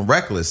fucking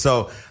reckless.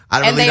 So I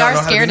really And they don't are know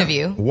how to scared be- of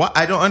you. What?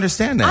 I don't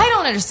understand that. I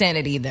don't understand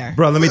it either.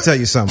 Bro, let me tell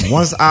you something.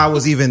 Once I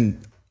was even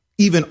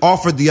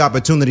offered the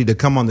opportunity to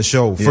come on the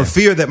show for Yeah.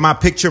 fear that my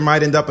picture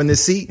might end up in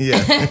this seat, Yeah.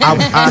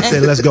 I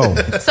said, let's go.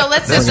 So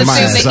let's Bring just your assume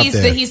minds up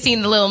there. that he's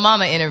seen the Little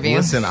Mama interview.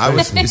 Listen, I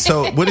was.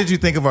 So, what did you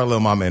think of our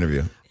Little Mama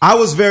interview? I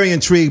was very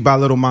intrigued by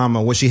Little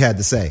Mama, what she had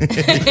to say.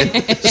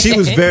 She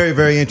was very,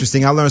 very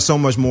interesting. I learned so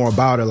much more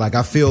about her. Like,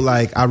 I feel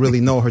like I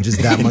really know her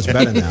just that much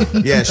better now.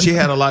 Yeah, she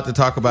had a lot to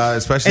talk about,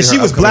 especially. And her she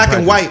was upcoming black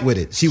and project. white with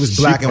it. She was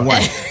black and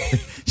white.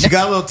 She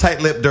got a little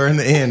tight lipped during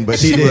the end, but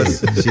she did. was.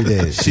 She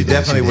did. She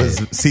definitely was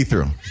see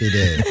through. She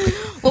did.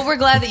 Well, we're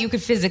glad that you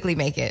could physically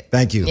make it.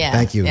 Thank you. Yeah,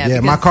 Thank you. yeah, Yeah,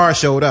 my because- car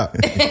showed up.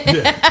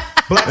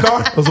 Black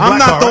car? It was a I'm black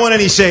not car, throwing right?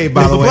 any shade,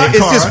 by It was the a way. black It's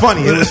car, just right?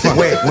 funny. It was funny.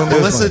 Wait, when It was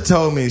Melissa funny.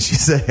 told me, she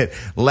said,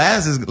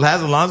 Laz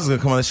Alonso's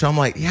gonna come on the show. I'm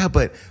like, yeah,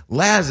 but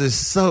Laz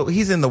is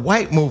he's in the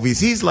white movies.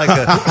 He's like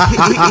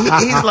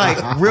he's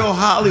like real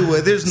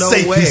Hollywood. There's no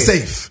Safe, way. he's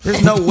safe.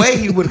 There's no way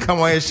he would come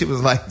on here. She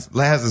was like,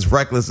 Laz is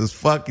reckless as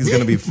fuck. He's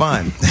gonna be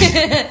fun.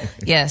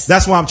 Yes.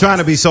 That's why I'm trying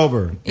to be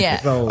sober.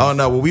 Yeah. So, Oh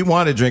no, well we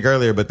wanted to drink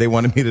earlier, but they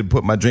wanted me to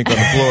put my drink on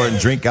the floor and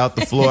drink out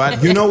the floor.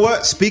 you know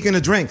what? Speaking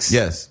of drinks,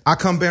 Yes. I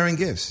come bearing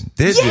gifts.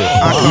 Did you?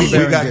 I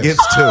We got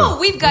gifts too. Oh,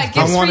 we've got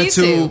gifts I wanted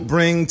for you to too.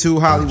 bring to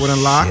Hollywood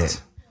Unlocked.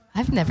 shit.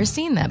 I've never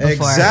seen that before.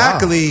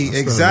 Exactly, Wow.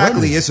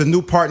 exactly. It's a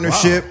new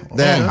partnership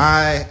that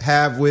I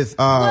have with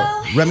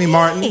Remy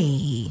Martin.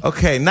 Hey.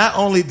 Okay, not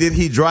only did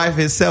he drive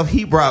himself,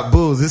 he brought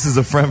booze. This is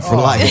a friend for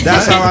life.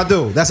 That's how I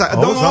do. That's how.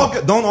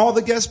 Oh, Don't all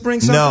the guests bring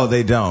something? No,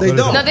 they don't. They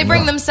don't. No, they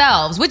bring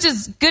themselves, which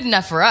is good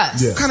enough for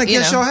us. Yeah. What kind of you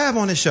guests know? y'all have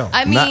on this show?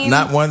 I mean,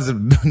 Not ones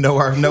that know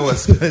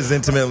us as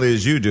intimately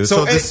as you do.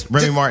 So this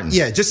Remy Martin.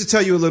 Yeah, just to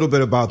tell you a little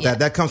bit about that.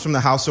 That comes from the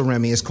House of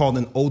Remy. It's called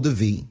an Eau de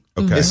Vie.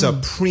 Okay. It's a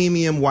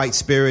premium white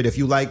spirit. If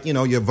you like, your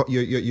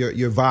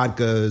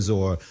vodkas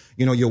or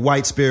your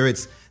white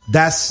spirits,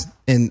 that's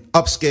an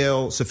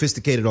upscale,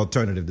 sophisticated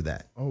alternative to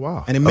that. Oh,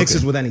 wow. And it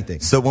mixes with anything.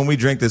 So when we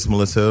drink this,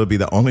 Melissa, it'll be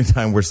the only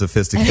time we're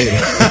sophisticated.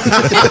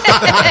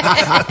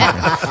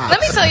 Let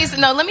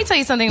me tell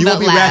you something You about won't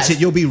be Laz. ratchet,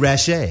 you'll be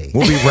Rache.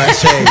 We'll be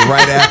Rache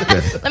right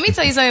after. Let me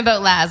tell you something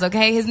about Laz,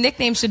 okay? His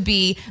nickname should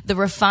be the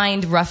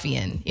Refined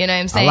Ruffian. You know what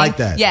I'm saying? like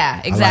that.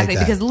 Yeah, I exactly. like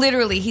that. Because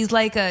literally, he's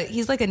like a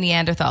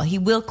Neanderthal. He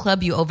will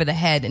club you over the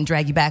head and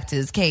drag you back to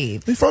his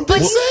cave. He's from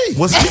But DC.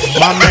 What's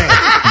My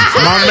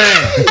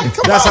man.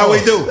 That's how we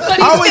do. But he's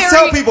I always very-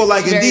 tell people,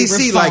 like in very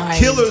DC, like refined.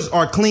 killers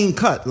are clean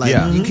cut. Like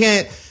Yeah. you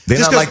can't. They're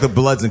just not 'cause- like the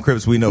Bloods and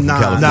Crips we know from Nah,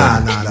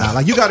 California. nah.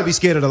 Like you got to be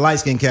scared of the light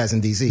skinned cats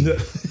in DC.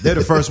 They're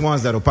the first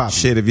ones that'll pop.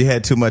 Shit, if you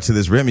had too much of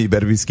this Remy, you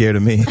better be scared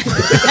of me. No,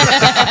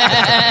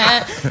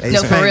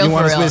 for real, You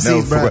want for to real. switch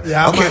seats, bro? Okay,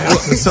 well,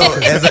 so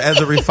as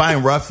a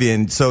refined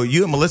ruffian, so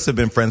you and Melissa have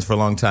been friends for a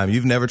long time.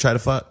 You've never tried to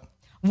fuck?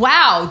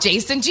 Wow,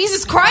 Jason,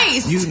 Jesus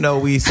Christ. You know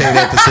we say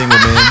that to single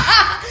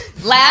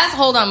men. Laz,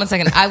 hold on one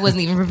second. I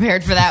wasn't even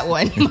prepared for that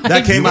one.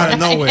 That came out of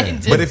nowhere.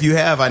 But if you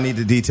have, I need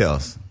the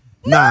details.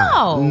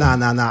 No. Nah.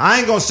 I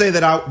ain't gonna say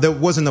that there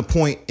wasn't a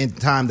point in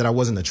time that I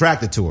wasn't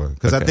attracted to her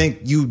because I Okay. think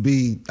you'd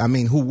be. I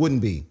mean, who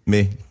wouldn't be?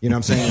 Me. You know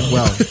what I'm saying?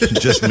 Well,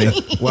 Just me.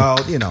 well,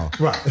 you know,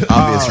 Right.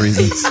 Obvious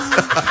reasons.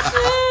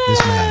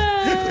 this man.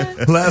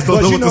 Last don't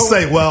But know you what know- to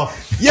say. Well,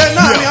 Yeah,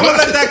 no, I mean, I'm gonna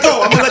let that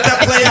go. I'm gonna let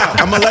that play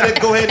out. I'm gonna let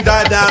it go ahead and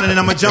die down, and then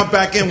I'm gonna jump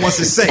back in once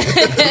it's safe.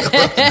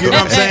 You know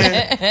what I'm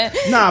saying?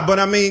 Nah, but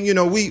I mean, you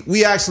know, we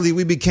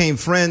became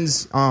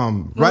friends right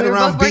we were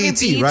around both working BET,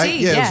 BET, right?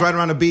 Yeah, it was yeah. right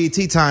around the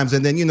BET times,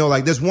 and then you know,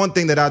 like there's one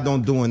thing that I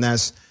don't do, and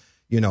that's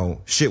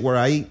shit where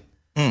I eat.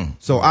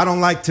 So I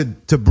don't like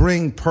to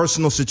bring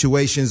personal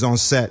situations on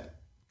set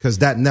because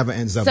that never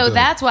ends up. So good.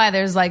 that's why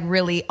there's like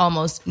really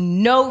almost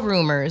no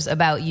rumors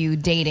about you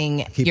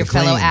dating Keep your it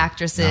clean. fellow Nah,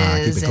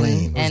 actresses keep it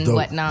clean. and dope.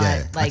 whatnot.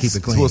 Yeah, I like keep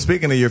it clean. Well,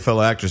 speaking of your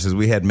fellow actresses,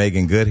 we had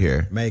Megan Good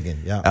here.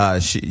 Megan, yeah.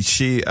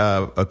 She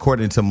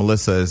according to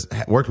Melissa, has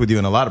worked with you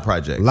in a lot of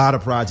projects. A lot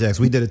of projects.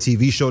 We did a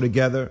TV show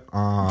together.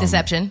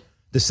 Deception.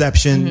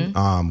 Deception.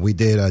 We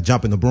did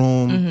Jump in the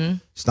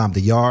Broom, Stomp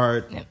the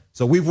Yard. Yep.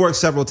 So we've worked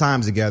several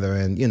times together,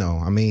 and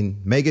I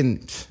mean,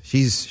 Megan,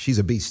 she's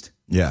a beast.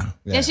 Yeah.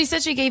 Yeah, she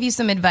said she gave you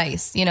some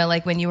advice,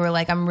 like when you were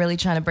like, I'm really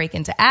trying to break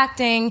into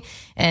acting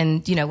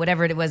and,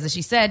 whatever it was that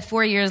she said.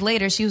 4 years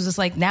later, she was just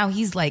like, now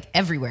he's like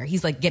everywhere.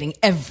 He's like getting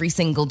every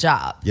single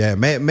job. Yeah,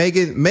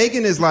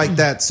 Megan is like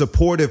that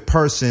supportive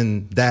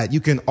person that you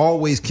can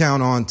always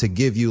count on to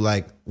give you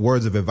like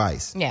words of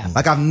advice. Yeah.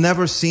 Like I've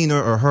never seen her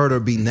or heard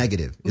her be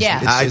negative. Yeah.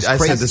 I it's said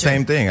crazy. the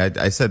same thing.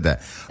 I said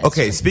that.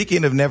 Okay,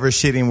 speaking of never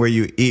shitting where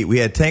you eat, we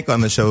had Tank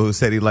on the show who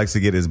said he likes to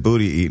get his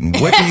booty eaten.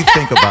 What do you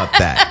think about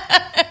that?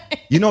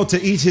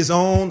 To each his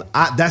own.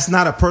 That's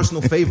not a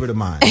personal favorite of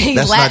mine.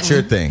 That's not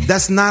your thing.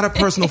 That's not a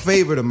personal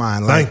favorite of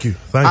mine. Like, Thank you.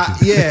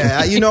 Thank you.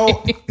 Yeah,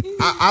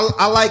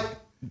 I like,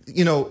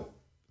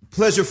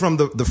 pleasure from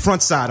the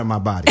front side of my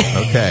body.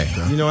 Okay.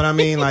 You know what I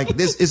mean? Like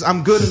this is,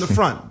 I'm good in the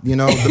front.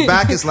 The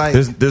back is like,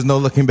 There's no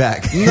looking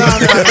back. no.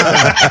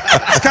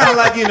 It's kind of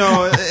like,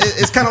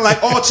 it's kind of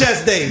like all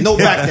chest day, no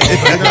back day.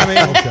 You know what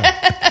I mean?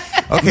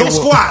 Okay, No well,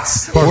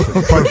 squats.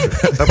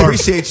 Perfect.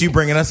 appreciate you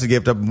bringing us a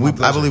gift. I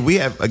believe we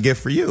have a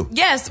gift for you.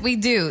 Yes, we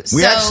do.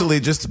 We So- actually,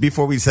 just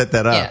before we set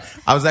that up, Yeah.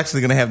 I was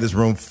actually going to have this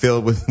room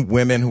filled with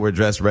women who were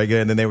dressed regular,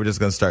 and then they were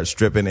just going to start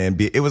stripping, and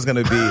it was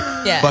going to be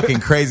Yeah. fucking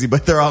crazy,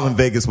 but they're all in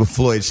Vegas with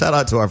Floyd. Shout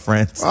out to our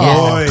friends.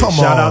 Oh, come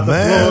Shout on, out to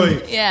man.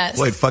 Floyd. Yes.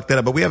 Floyd, fuck that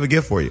up, but we have a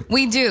gift for you.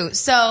 We do.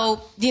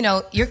 So,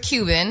 you're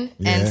Cuban.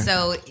 Yeah. And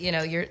so,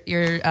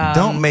 you're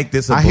Don't make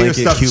this a I hear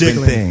blanket stuff Cuban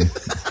jiggling. thing.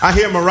 I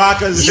hear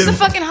maracas. He's a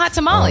fucking hot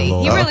tamale.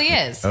 Oh, he Lord. really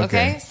is. Okay.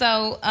 Okay.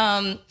 So,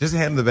 Just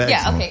hand him the bag.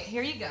 yeah. to him. Okay.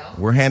 Here you go.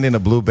 We're handing a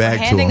blue bag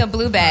to Handing him. a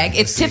blue bag.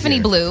 It's Tiffany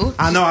blue.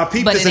 I know. I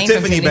peeped But it's it a ain't from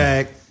Tiffany Tiffany.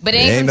 bag. But it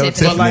Ain't ain't no from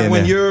Tiffany. Tiffany. But like in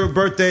when there. your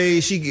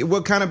birthday,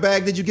 what kind of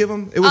bag did you give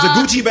him? It was a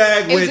Gucci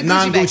bag it was with a Gucci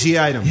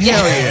non-Gucci items.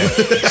 Hell yeah.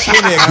 She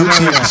gave me a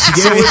Gucci.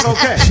 So it's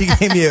okay. She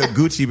gave me a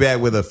Gucci bag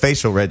with a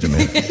facial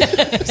regimen.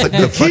 It's like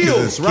The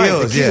Kiehl's, right?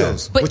 The yeah.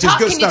 Kiehl's. But which talk-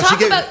 is good can you stuff. talk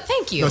She gave, about-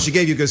 thank you. No, she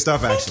gave you good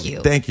stuff, actually. Thank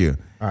you. Thank you.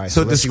 All right,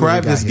 so so let's see what we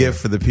describe got this here. gift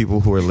for the people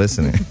who are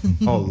listening.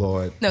 Oh,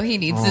 Lord. No, he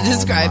needs to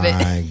describe it. Oh,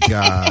 my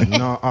God.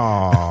 No.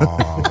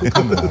 Oh,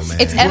 come on, man.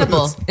 It's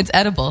edible. It's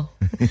edible.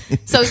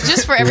 So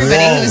just for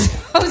everybody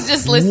who's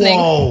just listening,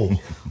 Whoa.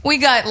 we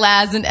got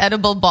Laz an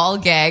edible ball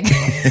gag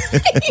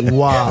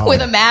Wow.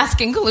 with a mask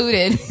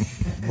included.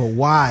 But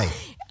why?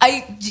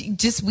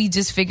 We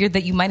just figured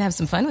that you might have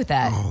some fun with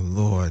that. Oh,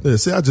 Lord. Yeah,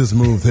 see, I just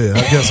moved here.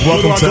 I guess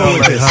Where do welcome I to go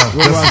with LA, this? huh?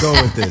 Where do I go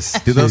with this?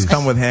 Do those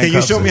come with Can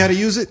handcuffs? you show me how to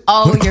use it?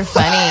 Oh, you're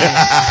funny.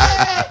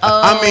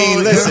 Oh, I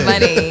mean, listen.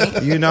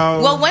 you're funny.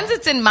 Well, Once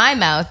it's in my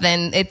mouth,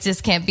 then it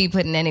just can't be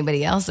put in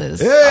anybody else's.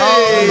 Hey!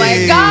 Oh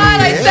my God,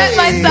 I set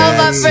myself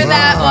up for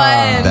that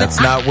one. That's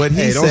not what he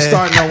hey, said. don't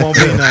start no won't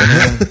be none,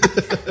 man.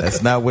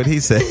 That's not what he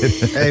said.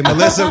 Hey,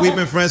 Melissa, we've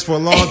been friends for a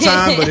long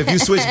time, but if you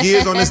switch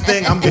gears on this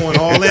thing, I'm going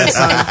all in,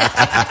 son.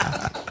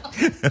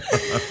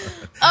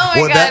 Oh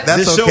my Well, God.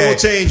 that's This show okay. will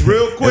change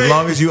real quick. As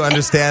long as you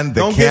understand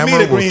the Don't give me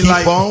camera the will green keep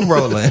light. on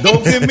rolling.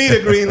 Don't give me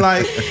the green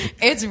light.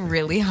 It's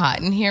really hot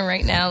in here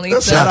right now,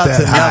 Lisa. Shout out Not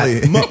to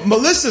that Nelly.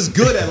 Melissa's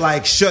good at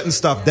like shutting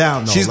stuff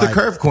down. Though. She's the Like,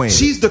 curve queen.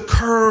 She's the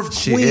curve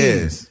She queen.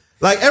 is.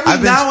 Like every I've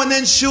been- now and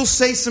then she'll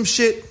say some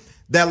shit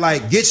that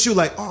like gets you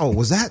like, oh,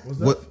 was that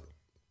what?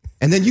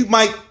 And then you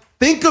might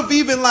think of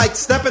even like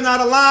stepping out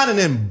of line, and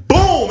then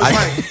boom,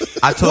 it's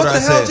like, I told what her,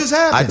 the hell I just said,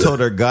 happened? I told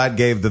her God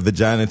gave the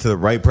vagina to the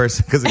right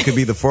person because it could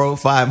be the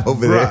 405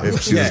 over there Right.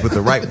 if she was Yeah. with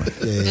the right one.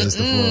 Yeah, it's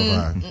the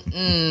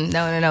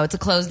 405. No. It's a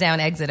closed down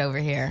exit over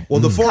here. Well,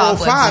 the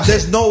Cobwebs 405, and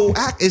there's no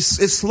act.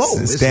 It's slow.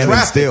 It's It's standing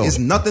traffic. still. It's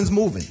nothing's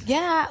moving.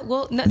 Yeah,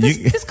 well, no,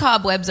 You- there's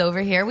cobwebs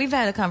over here. We've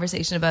had a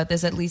conversation about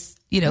this at least,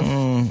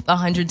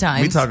 100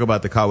 times. We talk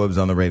about the cobwebs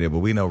on the radio, but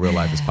we know real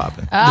life is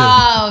popping.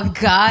 Oh,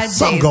 God,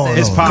 Something Jason. going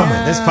It's on. popping. Come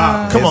on. It's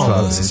popping. Come on, It's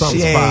Melissa.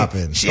 Something's she ain't, popping.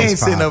 She ain't Something's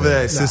sitting over popping.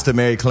 there, Sister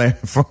Mary Claire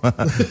from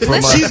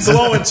She's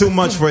glowing too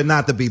much for it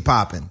not to be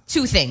popping.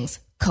 Two things.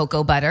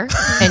 Cocoa butter,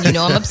 and you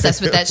know I'm obsessed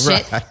with that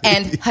shit,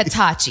 and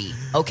Hitachi,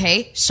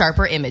 okay?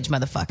 Sharper image,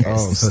 motherfuckers.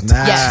 Oh,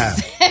 snap.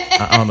 Yes.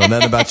 I don't know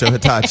nothing about your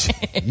Hitachi.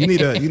 You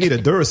need a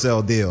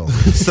Duracell deal.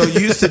 So you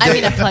used to I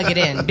date. mean to plug it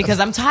in because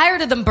I'm tired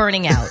of them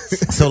burning out.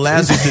 So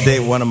Laz used to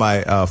date one of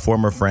my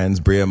former friends,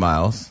 Bria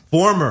Miles.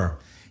 Former.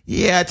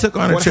 Yeah, I took her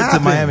on a What trip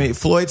happened? to Miami.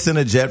 Floyd sent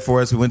a jet for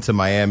us. We went to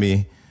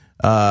Miami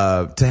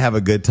to have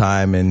a good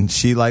time, and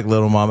she, like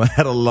Little Mama,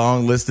 had a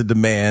long list of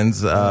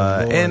demands.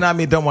 And I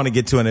mean, don't want to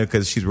get too into it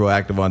because she's real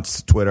active on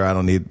Twitter. I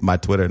don't need my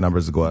Twitter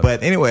numbers to go up.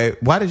 But anyway,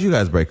 why did you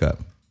guys break up?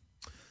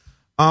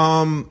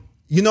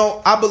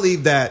 I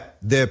believe that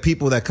there are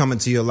people that come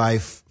into your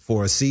life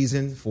for a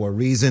season, for a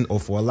reason, or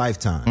for a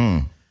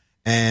lifetime.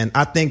 And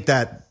I think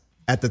that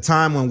at the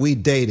time when we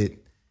dated,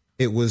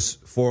 it was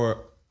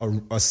for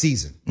a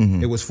season.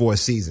 It was for a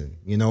season.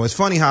 It's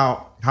funny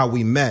how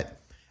we met.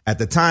 At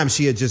the time,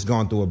 she had just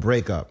gone through a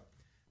breakup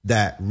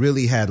that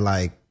really had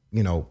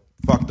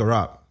fucked her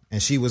up.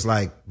 And she was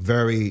like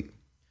very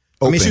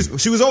Open. I mean,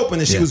 she was open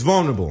and she Yeah. was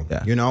vulnerable,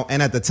 Yeah.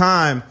 And at the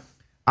time,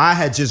 I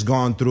had just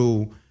gone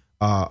through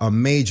a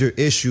major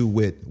issue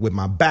with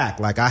my back.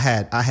 Like I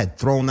had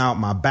thrown out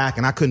my back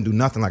and I couldn't do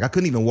nothing. Like I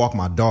couldn't even walk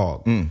my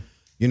dog.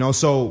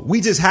 So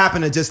we just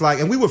happened to just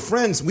and we were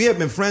friends. We had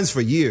been friends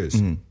for years,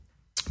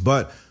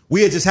 but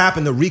we had just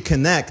happened to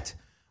reconnect.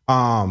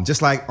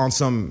 Just like on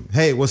some,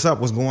 hey, what's up?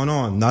 What's going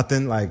on?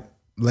 Nothing. Like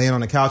laying on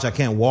the couch, I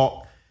can't walk.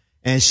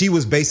 And she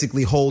was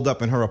basically holed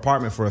up in her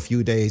apartment for a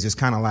few days, just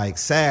kind of like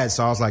sad.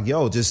 So I was like,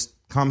 yo, just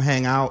come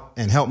hang out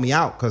and help me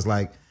out. Cause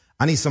like,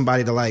 I need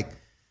somebody to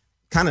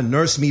kind of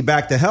nurse me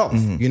back to health,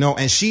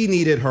 and she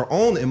needed her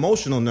own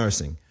emotional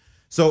nursing.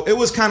 So it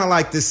was kind of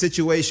like this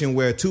situation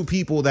where two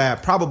people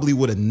that probably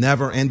would have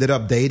never ended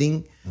up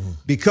dating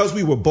because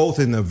we were both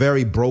in a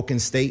very broken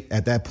state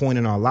at that point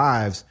in our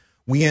lives.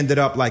 We ended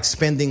up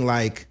spending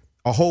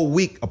a whole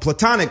week, a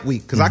platonic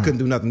week, because I couldn't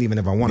do nothing even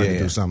if I wanted to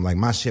do something. Like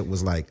my shit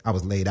was I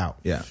was laid out.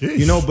 Yeah.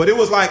 But it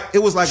was like a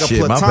Shit,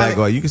 my platonic. bad,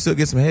 girl. You can still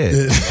get some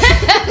head.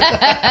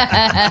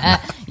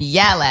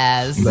 Yeah,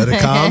 Laz. Let it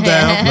calm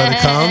down. Let it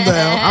calm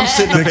down. I'm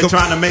sitting up here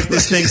trying to make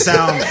this thing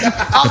sound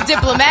All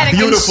diplomatic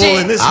beautiful, and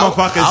shit. and this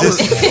motherfucker's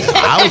just.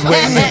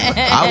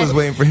 I was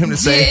waiting for him to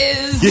say.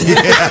 Jizz.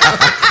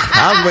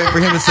 I was waiting for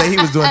him to say he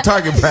was doing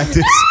target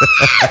practice.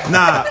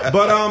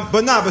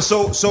 But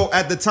so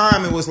at the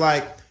time it was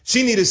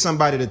she needed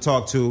somebody to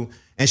talk to,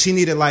 and she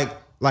needed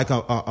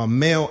a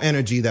male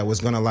energy that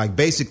was gonna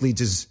basically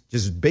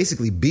just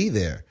basically be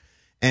there.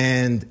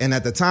 And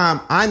at the time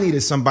I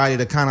needed somebody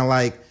to kind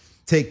of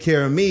take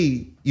care of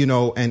me,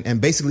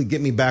 and basically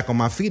get me back on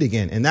my feet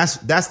again. And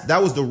that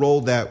was the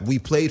role that we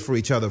played for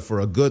each other for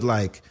a good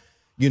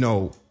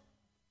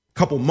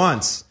couple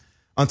months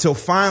until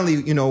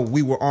finally,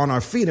 we were on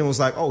our feet and it was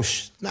like, oh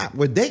snap,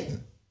 we're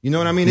dating. You know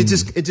what I mean? It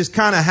just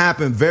kind of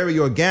happened very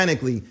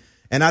organically.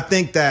 And I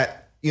think that,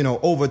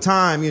 over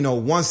time,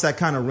 once that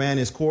kind of ran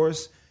its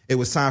course, it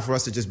was time for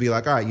us to just be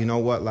like, all right, you know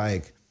what?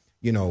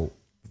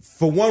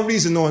 For one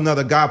reason or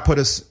another, God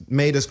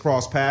made us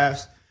cross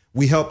paths.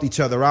 We helped each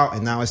other out,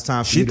 and now it's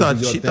time for She you to thought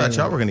do your she thing. thought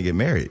y'all were gonna get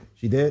married.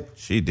 She did?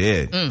 She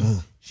did.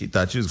 She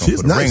thought you was gonna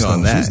She's put a nice. ring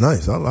on though. that. She's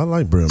nice. I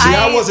like Brim. See,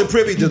 I wasn't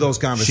privy to those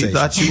She conversations.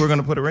 thought you were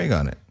gonna put a ring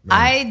on it.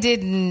 I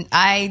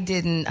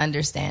didn't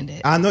understand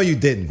it. I know you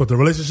didn't. But the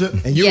relationship?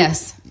 And you,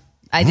 Yes.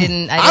 I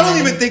didn't. I don't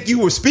even think you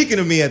were speaking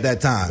to me at that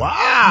time.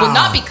 Well,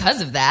 not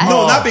because of that.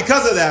 No, not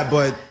because of that,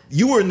 but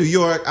you were in New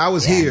York. I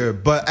was here.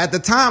 But at the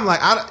time,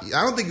 I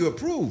don't think you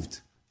approved.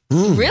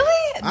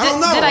 Really? I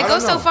don't know. Did I I go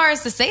don't so know. far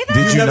as to say that?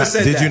 Did you never not-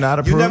 said did that. you not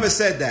approve? You never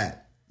said that.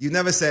 You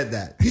never said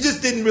that. You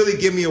just didn't really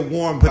give me a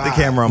warm Put vibe.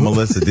 the camera on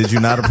Melissa. Did you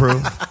not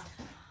approve?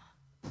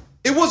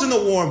 It wasn't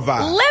a warm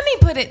vibe. Let me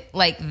put it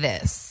like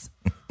this.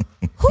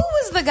 Who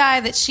was the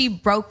guy that she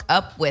broke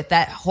up with,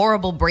 that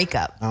horrible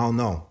breakup? I don't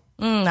know.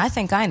 I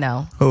think I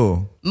know.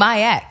 Who?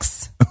 My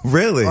ex.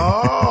 Really?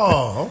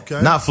 Oh,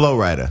 okay. Not Flow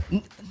Rider.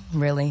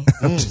 Really?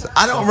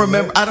 I don't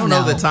remember. I don't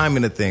know No. the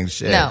timing of things.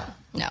 Shit. No.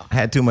 No. I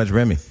had too much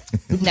Remy.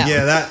 No.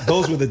 Yeah,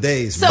 those were the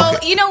days. So man.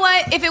 you know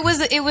what? If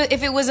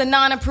it was a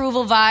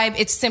non-approval vibe,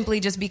 it's simply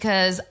just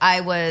because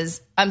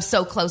I'm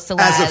so close to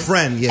Laz As a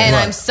friend, yeah. and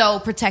Right. I'm so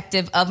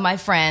protective of my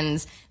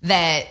friends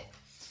that.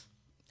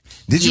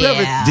 Did you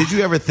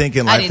ever think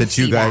in I life didn't that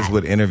you see guys that.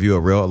 would interview a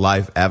real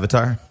life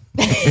Avatar?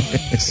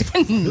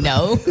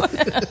 No.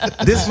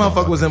 This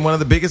motherfucker was in one of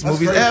the biggest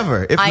movies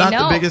ever, if I not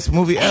know. the biggest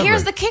movie ever.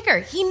 Here's the kicker.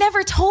 He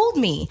never told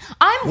me.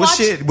 I'm Well,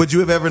 watching. shit, would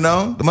you have ever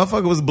known? The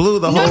motherfucker was blue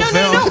the whole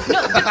film.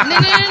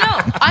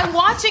 No. I'm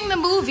watching the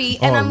movie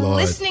and Oh, I'm Lord.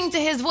 listening to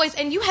his voice,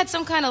 and you had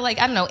some kind of like,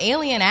 I don't know,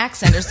 alien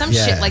accent or some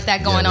Yeah. shit like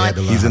that going Yeah, we had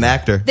on. to He's an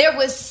actor. There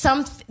was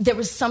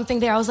something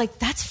there. I was like,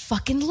 that's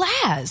fucking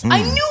Laz.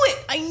 I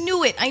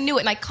knew it.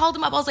 And I called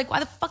him up. I was like, why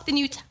the fuck didn't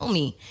you tell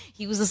me?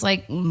 He was just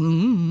like,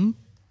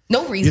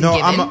 no reason You know,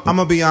 given. I'm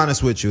gonna be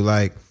honest with you.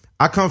 Like,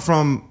 I come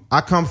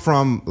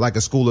from like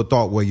a school of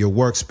thought where your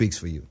work speaks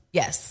for you.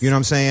 Yes. You know what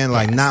I'm saying?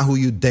 Like, Yes. not who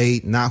you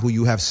date, not who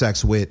you have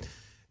sex with.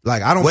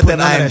 Like, I don't. What put that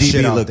none of that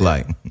shit IMDb out look there.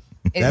 like?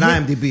 That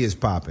IMDb is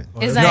popping.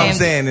 Is No, I'm IMDb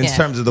saying in yeah.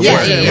 terms of the Yeah,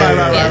 work. yeah,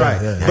 yeah.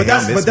 Right. Yeah, But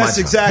y'all missed that's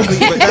my exactly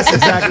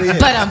it.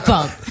 But I'm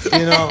pumped.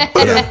 You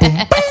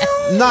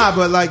know, nah,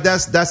 but like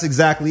that's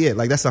exactly it.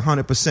 Like, that's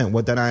 100%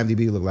 what that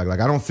IMDb look like. Like,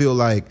 I don't feel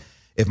like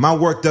if my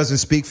work doesn't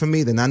speak for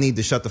me, then I need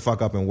to shut the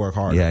fuck up and work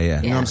harder. Yeah.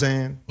 You know what I'm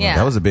saying? Yeah.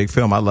 That was a big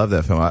film. I love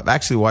that film. I've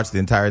actually watched the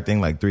entire thing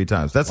like 3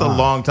 times. That's a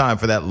long time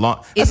for that long.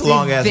 That's It's a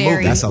long ass very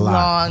movie. That's a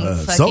lot. long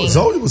fucking.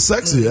 Zoe was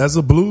sexy as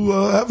a blue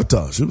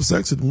Avatar. She was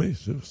sexy to me.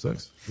 She was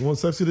sexy. You want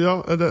sexy to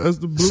y'all as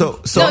the blue? So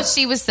No,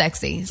 she was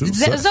sexy. She was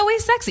sexy.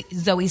 Zoe's sexy.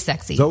 Zoe's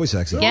sexy. Zoe's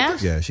sexy. Yeah?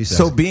 Yeah, she's sexy.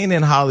 So being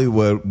in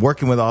Hollywood,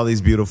 working with all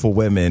these beautiful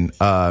women,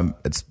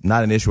 it's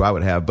not an issue I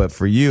would have. But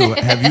for you,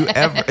 have you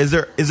ever?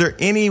 Is there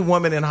any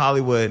woman in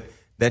Hollywood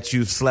that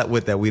you've slept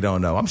with that we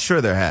don't know? I'm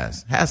sure there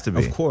has to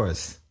be. Of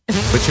course.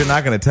 But you're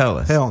not going to tell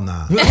us. Hell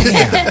nah.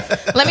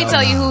 Let me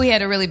tell you who he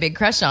had a really big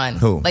crush on.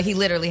 Who? Like, he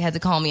literally had to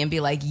call me and be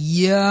like,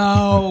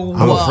 yo.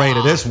 I'm afraid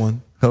of this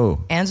one.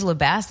 Who? Angela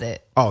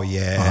Bassett. Oh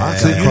yeah.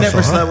 So you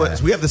never slept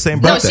with? We have the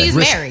same No, birthday. she's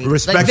married.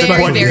 respect like, to very,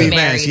 Courtney very Evans,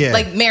 married. yeah.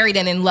 Like, married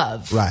and in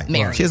love. Right.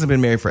 Married. She hasn't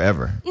been married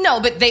forever. No,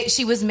 but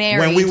she was married.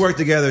 When we worked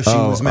together, she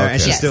was married, and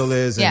okay. she Yes. still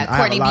is. And Yeah, I have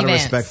Courtney a lot B. of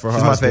Vance. respect for her.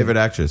 She's my husband. favorite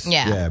actress.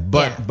 Yeah. Yeah,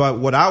 but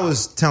what I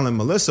was telling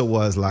Melissa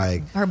was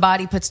like, Her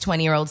body puts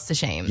 20-year-olds to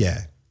shame.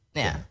 yeah.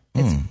 Yeah.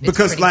 It's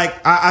Because pretty-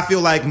 like I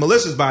feel like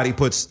Melissa's body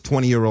puts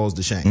 20-year-olds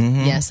to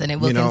shame. Yes, and it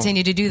will You know.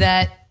 continue to do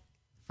that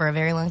for a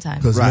very long time.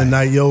 Because Right.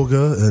 midnight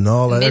yoga and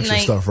all that extra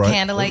Midnight stuff, right?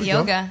 candlelight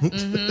yoga.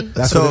 Mm-hmm.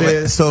 That's So what it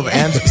is. so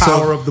if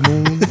Power of the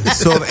moon.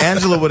 so if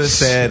Angela would have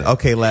said,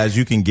 "Okay, Laz,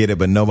 you can get it,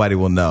 but nobody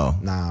will know."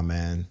 Nah,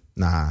 man.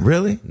 Nah.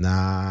 Really?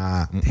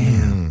 Nah.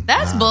 Damn.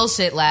 That's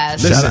bullshit,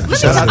 Laz. Listen,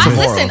 shout out to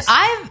Listen,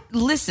 Morals.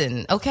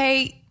 listen,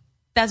 okay?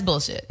 That's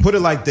bullshit. Put it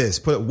like this.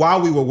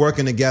 While we were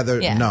working together,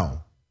 Yeah. no.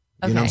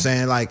 You know what I'm Okay.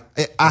 saying? Like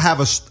I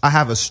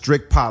have a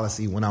strict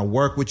policy when I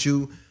work with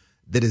you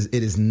that it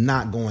is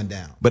not going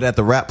down. But at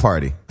the rap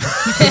party,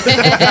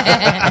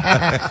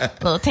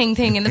 Little ting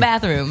ting in the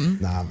bathroom.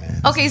 Nah,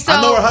 man. Okay, so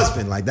I know her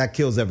husband. Like that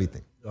kills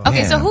everything.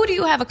 okay, so Damn. who do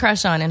you have a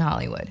crush on in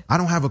Hollywood? I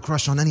don't have a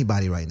crush on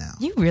anybody right now.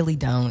 You really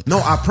don't. No,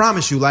 I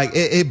promise you. Like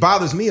it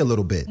bothers me a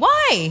little bit.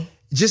 Why?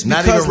 Just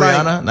not because even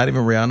like, Rihanna, not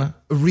even Rihanna.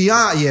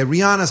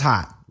 Rihanna's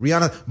hot.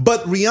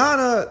 But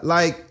Rihanna,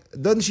 like,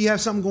 doesn't she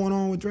have something going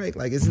on with Drake?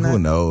 Like, isn't that? Who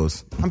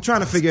knows? I'm trying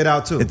to figure it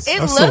out too. It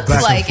I'm so looks back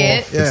and like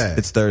forth. it. yeah,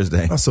 It's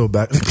Thursday. I'm so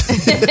back.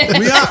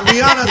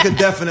 Rihanna could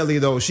definitely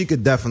though. She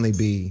could definitely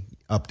be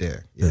up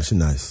there. Yeah. Yeah, she's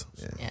nice.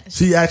 Yeah.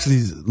 She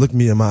actually looked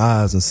me in my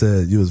eyes and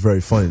said, "You was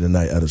very funny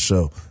tonight at a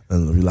show."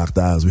 And we locked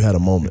eyes. We had a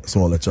moment. So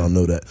I want to let y'all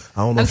know that.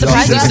 I don't know I'm if y'all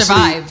surprised you see-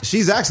 survived.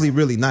 She's actually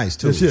really nice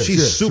too. Yeah, she is, She's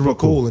she is. super real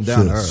cool and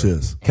down to earth. She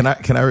is. Can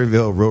I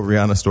reveal a real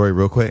Rihanna story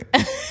real quick?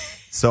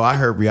 So I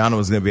heard Rihanna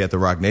was going to be at the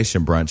Rock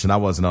Nation brunch, and I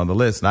wasn't on the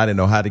list, and I didn't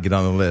know how to get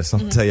on the list. I'm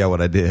gonna tell y'all what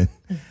I did.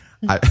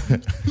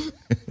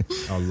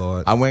 Oh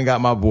Lord. I went and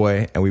got my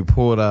boy, and we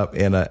pulled up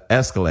in a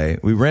Escalade.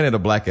 We rented a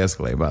black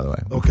Escalade, by the way.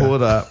 We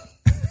pulled up.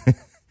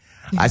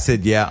 I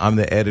said, "Yeah, I'm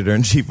the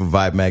editor-in-chief of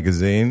Vibe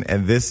magazine,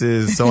 and this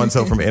is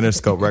so-and-so from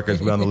Interscope Records.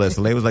 We're on the list."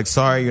 The lady was like,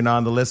 "Sorry, you're not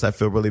on the list. I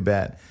feel really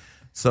bad."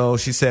 So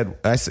she said,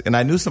 and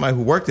I knew somebody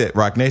who worked at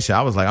Rock Nation.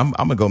 I was like, I'm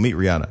going to go meet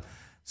Rihanna.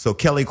 So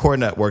Kelly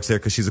Cornett works there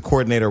because she's a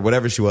coordinator or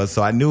whatever she was.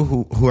 So I knew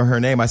who her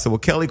name. I said, "Well,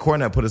 Kelly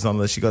Cornett put us on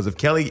the list." She goes, "If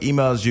Kelly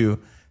emails you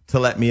to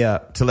let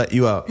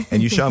you up,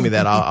 and you show me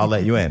that, I'll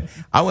let you in."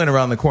 I went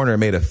around the corner and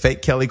made a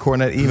fake Kelly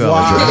Cornett email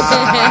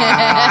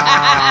address.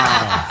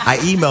 I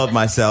emailed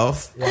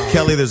myself,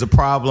 "Kelly, there's a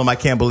problem. I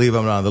can't believe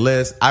I'm not on the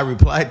list." I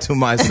replied to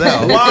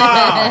myself.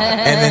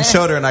 And then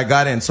showed her, and I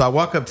got in. So I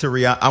walk up to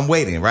Rihanna. I'm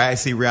waiting, right? I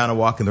see Rihanna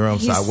walk in the room,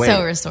 He's so I wait.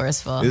 so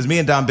resourceful. It was me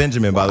and Don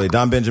Benjamin, by the way.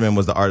 Don Benjamin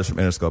was the artist from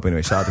Interscope.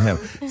 Anyway, shout out to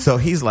him. So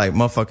he's like,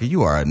 "Motherfucker,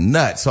 you are a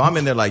nut." So I'm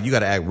in there like, you got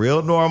to act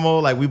real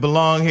normal. Like, we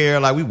belong here.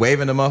 Like, we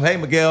waving them up. "Hey,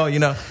 Miguel," you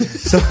know.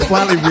 So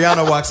finally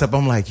Rihanna walks up.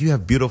 I'm like, "You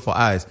have beautiful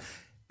eyes."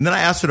 And then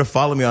I asked her to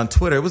follow me on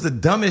Twitter. It was the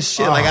dumbest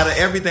shit. Like, out of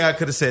everything I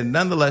could have said.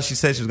 Nonetheless, she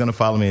said she was going to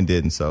follow me and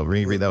didn't. So,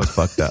 Reed, that was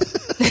fucked up.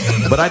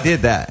 But I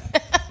did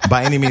that.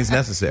 by any means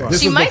necessary.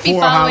 This She was might be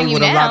before following you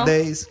Hollywood now. Unlocked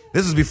days.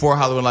 This was before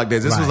Hollywood Unlocked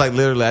days. This was Right. like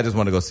literally, I just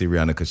want to go see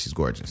Rihanna because she's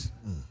gorgeous.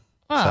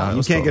 Oh.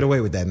 You can't get away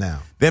with that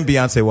now. Then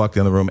Beyonce walked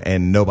in the room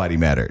and nobody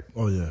mattered.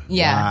 Oh yeah.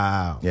 Yeah.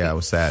 Wow. Yeah, it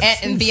was sad.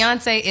 And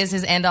Beyonce is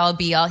his end all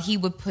be all. He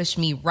would push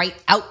me right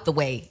out the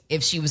way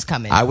if she was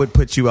coming. I would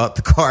put you out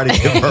the car to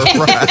give her a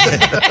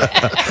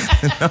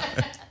ride.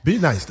 Be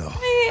nice though.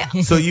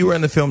 So you were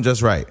in the film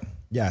Just Right.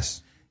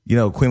 Yes. You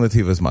know, Queen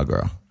Latifah's my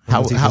girl.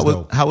 Latifah's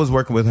dope. How was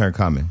working with her in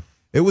Common?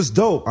 It was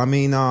dope. I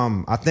mean,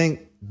 I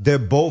think they're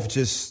both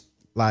just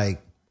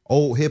like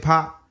old hip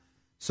hop.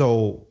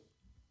 So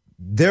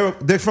they're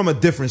from a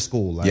different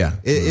school. Like, Yeah.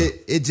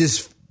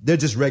 they're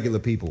just regular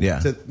people. Yeah.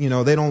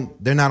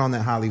 They're not on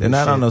that Hollywood They're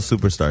not shit. on no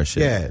superstar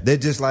shit. Yeah, they're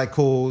just like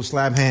cool,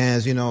 slap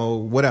hands,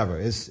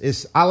 whatever.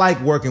 I like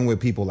working with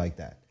people like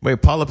that. Wait,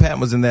 Paula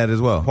Patton was in that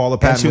as well. Paula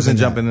And Patton she was in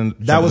that. Jumping in.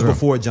 That was the Room.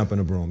 before Jumping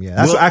the Broom. Yeah,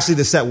 that's Will- actually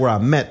the set where I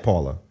met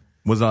Paula.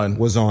 Was on.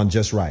 Was on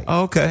Just Right.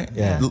 Oh, okay.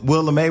 Yeah.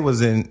 Will LeMay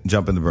was in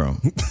Jumping the Broom.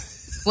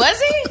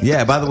 Was he?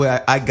 Yeah. By the way,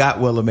 I got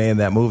Will LeMay in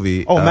that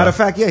movie. Oh, matter of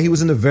fact, yeah, he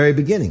was in the very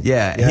beginning.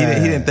 Yeah, He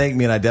didn't thank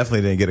me, and I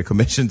definitely didn't get a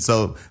commission.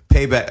 So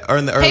payback or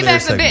in the earlier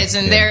Payback's a segment. bitch,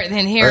 and Yeah.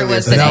 and here it Earlier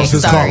was segment. today. That was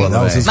his Sorry, call.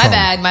 That was his my call.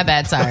 bad. My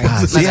bad. Sorry.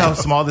 See My how bad.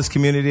 small this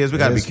community is? We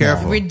got to be It is small.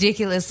 careful.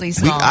 Ridiculously We,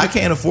 small. I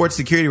can't afford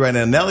security right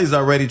now. Nelly's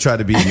already tried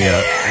to beat me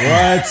up.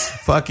 What?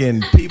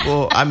 Fucking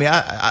people. I mean,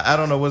 I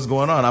don't know what's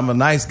going on. I'm a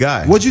nice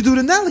guy. What'd you do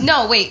to Nelly?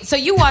 No, wait. So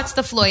you watched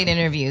the Floyd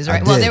interviews,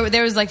 right? I Well, did.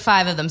 there was like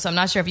 5 of them, so I'm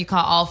not sure if you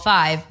caught all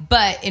 5.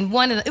 But in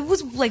one of them, it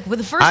was like with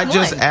the first I one.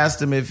 just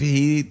asked him if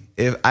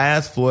I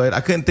asked Floyd,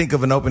 I couldn't think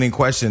of an opening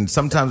question.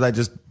 Sometimes I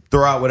just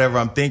throw out whatever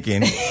I'm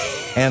thinking.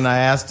 And I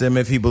asked him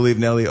if he believed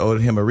Nelly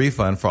owed him a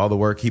refund for all the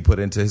work he put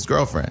into his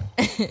girlfriend.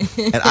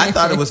 And I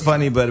thought it was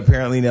funny, but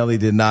apparently Nelly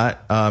did not.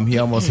 He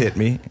almost hit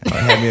me,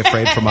 had me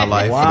afraid for my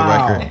life,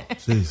 Wow. for the record.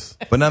 Jeez.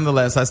 But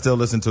nonetheless, I still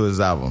listen to his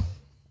album.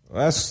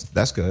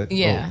 That's good.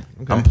 Yeah.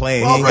 Oh, I'm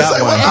playing. He I'm ain't gonna got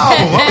say one. what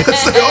album? I'm gonna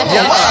say, hold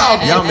on, what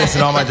album? Y'all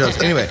missing all my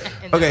jokes. Anyway,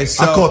 okay,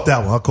 so I caught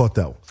that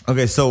one.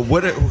 okay, so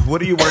what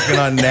are you working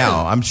on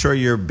now? I'm sure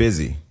you're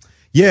busy.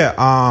 Yeah,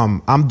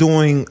 I'm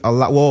doing a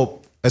lot. Well,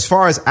 as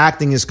far as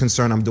acting is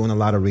concerned, I'm doing a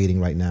lot of reading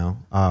right now.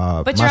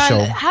 But my you're show,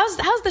 on.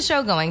 How's the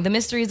show going? The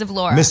Mysteries of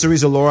Laura.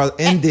 Mysteries of Laura,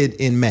 ended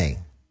in May.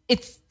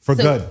 It's For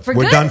so- good. For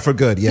We're good? done for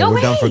good. Yeah, No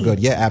we're done for way. good.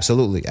 Yeah,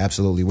 absolutely.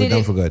 We're Did done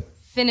it for good.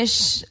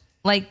 Finish.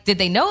 Like, did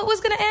they know it was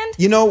going to end?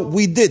 You know,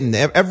 we didn't.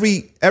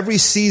 Every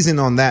season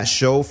on that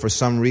show, for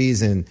some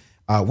reason,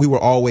 we were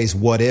always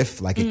what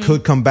if. Like, it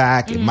could come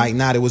back, it might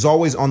not. It was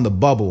always on the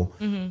bubble.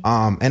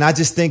 And I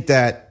just think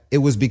that it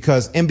was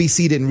because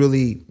NBC didn't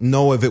really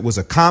know if it was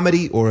a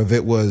comedy or if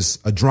it was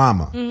a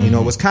drama. You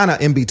know, it was kind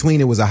of in between.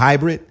 It was a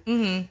hybrid.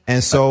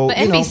 And so, But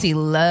you know, NBC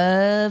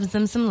loves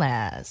them some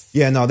laughs.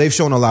 yeah, no, they've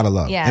shown a lot of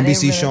love. Yeah, they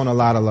NBC's really- shown a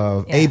lot of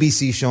love. Yeah.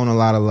 ABC's shown a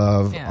lot of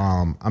love.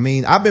 Yeah. I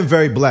mean, I've been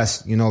very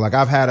blessed. You know, like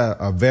I've had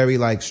a very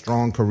like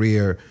strong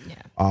career.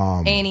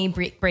 Annie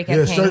Breakout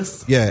Yeah,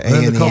 Kings. Yeah, And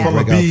then to come A&E, from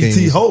a Breakout BET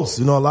Kings. host,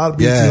 a lot of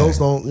BET Yeah. hosts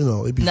don't,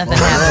 it be Nothing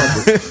fun.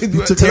 happens.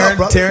 You took it out,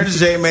 brother. Terrence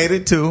J made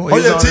it too. Oh,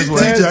 He's yeah, on his way.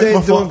 TJ, Thursday my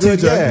doing fault, good.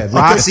 TJ. Yeah, Okay.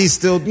 Roxy's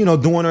still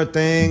doing her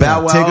thing.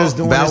 Bow Wow, Tigger's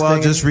doing Bow his Wow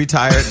thing. just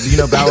retired. You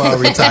know, Bow Wow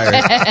retired.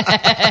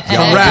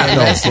 Y'all rap, being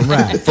though, messy. from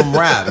rap. From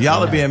rap.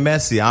 Y'all are being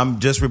messy. I'm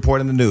just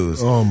reporting the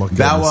news. Oh, my Bow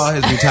goodness. Wow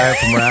has retired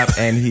from rap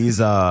and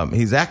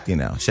he's acting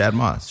now. Shad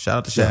Moss. Shout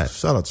out to Shad.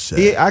 Shout out to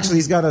Shad.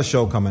 He's got a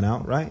show coming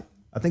out, right?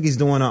 I think he's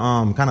doing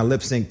a kind of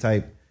lip sync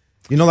type.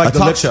 Like A the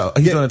talk lip- show.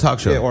 He's doing a talk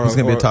show. or He's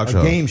gonna be a talk show.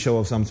 A game show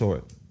of some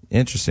sort.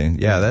 Interesting.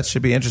 Yeah, that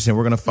should be interesting.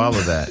 We're gonna follow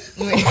that.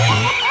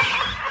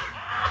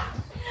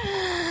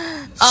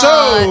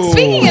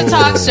 Speaking of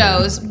talk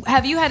shows,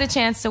 have you had a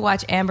chance to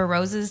watch Amber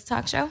Rose's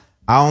talk show?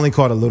 I only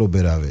caught a little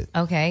bit of it.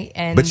 Okay,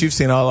 and But you've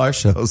seen all our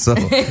shows, so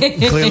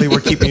clearly we're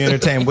keeping you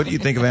entertained. What do you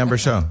think of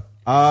Amber's show?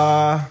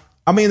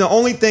 I mean, the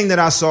only thing that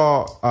I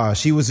saw,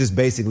 she was just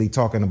basically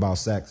talking about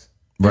sex,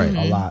 Right.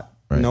 A lot,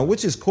 Right.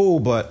 which is cool.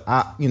 But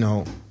I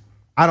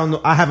don't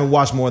know. I haven't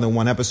watched more than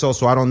one episode,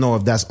 so I don't know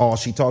if that's all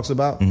she talks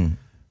about.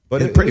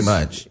 But Yeah, it pretty was-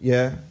 much.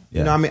 yeah.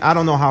 Yeah. I mean, I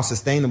don't know how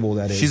sustainable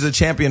that is. She's a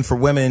champion for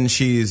women.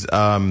 She's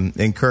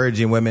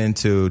encouraging women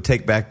to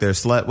take back their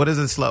slut. What is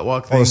it, slut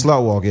walk thing? Oh, the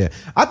slut walk, yeah.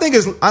 I think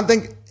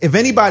if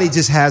anybody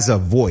just has a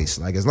voice,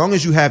 like as long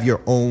as you have your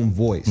own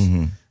voice,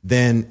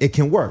 then it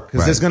can work because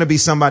Right. there's going to be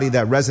somebody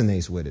that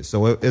resonates with it.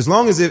 So as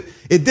long as it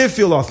did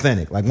feel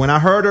authentic. Like when I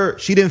heard her,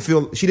 she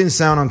didn't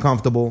sound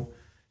uncomfortable.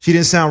 She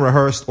didn't sound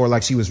rehearsed or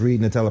like she was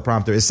reading a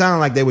teleprompter. It sounded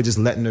like they were just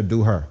letting her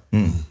do her.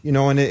 And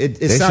it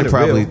They sounded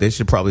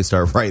should probably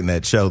start writing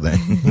that show then.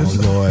 Oh,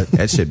 Lord.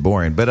 That shit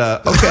boring. But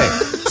okay.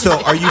 So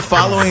are you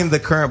following the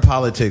current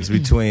politics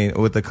with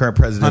the current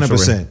presidential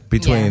 100%.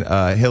 between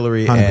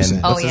Hillary 100%.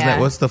 and Oh, what's his yeah. name?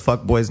 What's the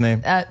fuck boy's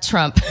name?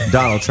 Trump.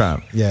 Donald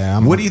Trump. Yeah,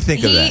 what do you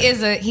think of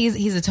that?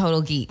 He's a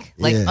total geek,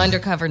 like Yeah.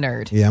 undercover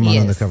nerd. Yeah, I'm He an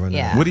is. undercover nerd.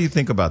 Yeah. What do you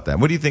think about that?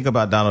 What do you think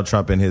about Donald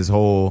Trump and his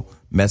whole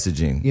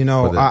messaging?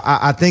 for the-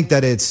 I think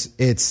that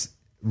it's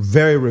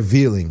very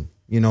revealing,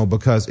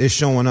 because it's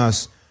showing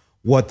us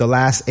what the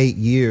last 8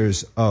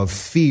 years of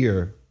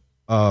fear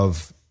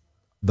of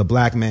the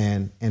black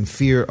man and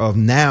fear of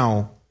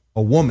now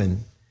a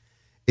woman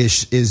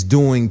is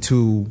doing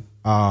to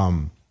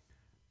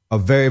a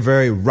very,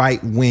 very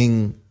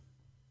right-wing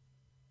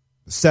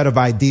set of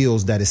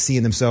ideals that is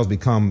seeing themselves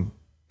become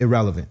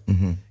irrelevant.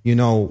 You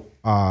know,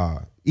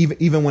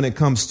 even when it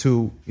comes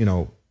to, you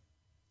know,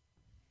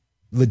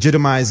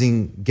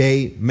 legitimizing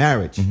gay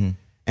marriage.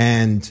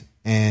 And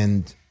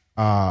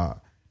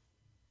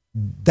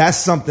that's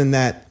something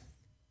that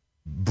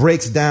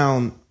breaks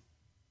down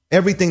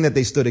everything that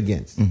they stood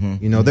against.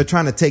 You know, they're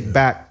trying to take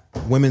back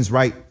women's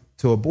right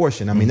to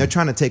abortion. I mean, they're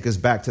trying to take us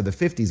back to the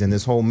 50s and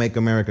this whole Make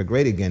America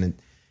Great Again. And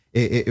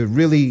it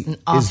really It's an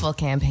awful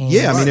campaign.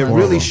 Yeah, I mean, it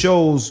really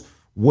shows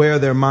where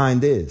their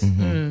mind is.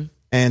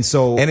 And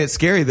so, And it's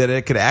scary that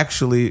it could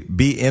actually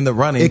be in the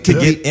running to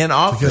get in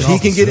office. He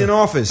can get in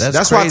office.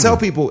 That's why I crazy. tell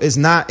people it's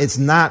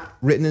not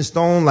written in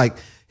stone. Like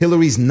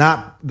Hillary's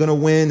not gonna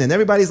win, and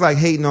everybody's like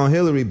hating on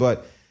Hillary.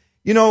 But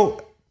you know,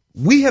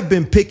 we have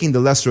been picking the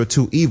lesser of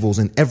two evils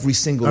in every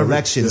single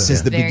election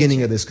since the Very beginning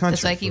true. of this country.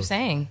 That's what I keep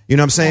saying. You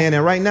know what I'm saying?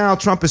 And right now,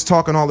 Trump is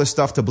talking all this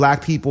stuff to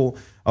black people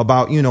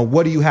about, you know,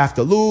 what do you have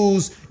to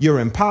lose? You're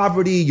in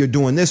poverty. You're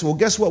doing this. Well,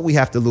 guess what we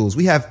have to lose?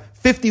 We have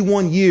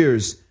 51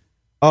 years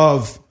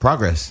of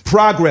Progress.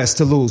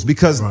 to lose,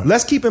 because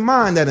let's keep in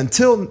mind that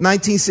until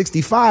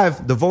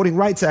 1965, the Voting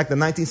Rights Act of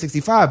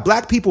 1965,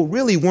 black people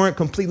really weren't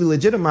completely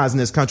legitimized in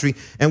this country,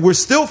 and we're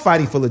still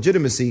fighting for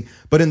legitimacy.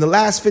 But in the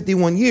last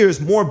 51 years,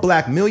 more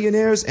black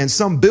millionaires and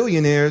some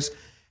billionaires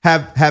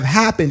have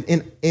happened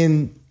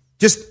in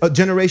just a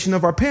generation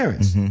of our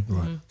parents.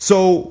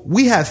 So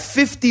we have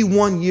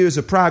 51 years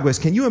of progress.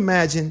 Can you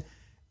imagine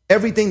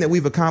everything that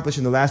we've accomplished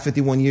in the last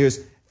 51 years?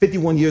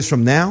 51 years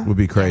from now Would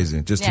be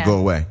crazy just to go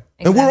away.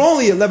 and we're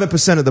only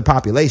 11% of the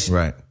population.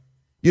 Right.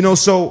 You know,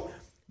 so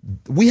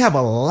we have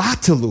a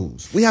lot to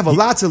lose. We have a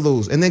lot to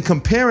lose. And then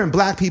comparing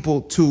black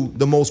people to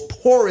the most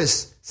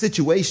poorest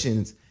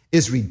situations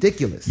is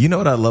ridiculous. You know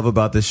what I love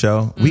about this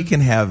show? We can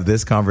have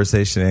this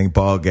conversation and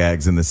ball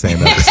gags in the same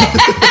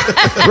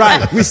episode.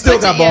 Right. We still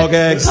got ball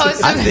gags.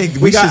 I think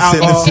we should got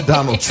send alcohol. this to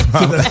Donald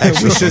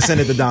Trump. We should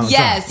send it to Donald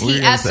Yes, Trump.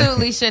 he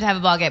absolutely should have a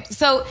ball game.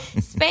 So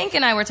Spank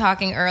and I were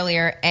talking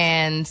earlier,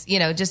 and you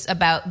know, just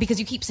about, because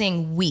you keep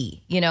saying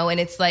we, you know, and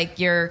it's like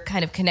your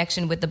kind of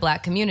connection with the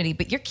black community,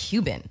 but you're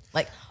Cuban.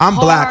 Like I'm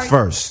black hard-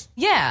 first.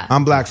 Yeah,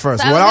 I'm black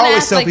first. So I What was I gonna always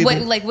ask, tell like,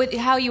 people- what,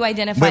 how you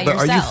identify Wait, but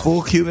yourself. are you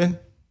full Cuban?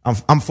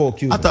 I'm full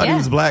Cuban. I thought he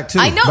was black too.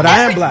 I know, But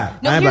I am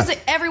black. No, I am here's black.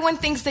 it. Everyone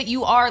thinks that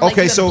you are like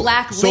you have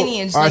black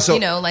lineage. all right, Like, so you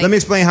know, like let me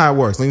explain how it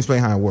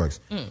works.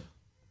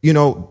 You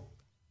know,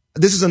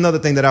 this is another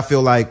thing that I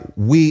feel like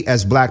we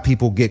as black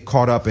people get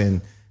caught up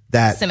in,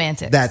 that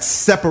Semantics. that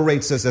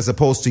separates us as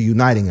opposed to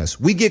uniting us.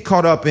 We get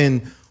caught up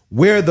in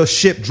where the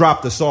ship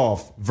dropped us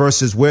off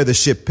versus where the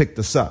ship picked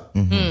us up.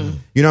 You know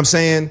what I'm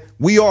saying?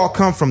 We all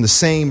come from the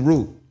same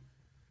root.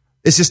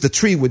 It's just a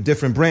tree with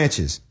different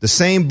branches. The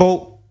same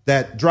boat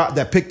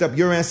that picked up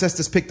your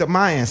ancestors picked up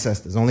my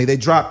ancestors. Only they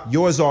dropped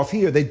yours off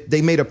here.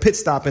 They made a pit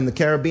stop in the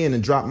Caribbean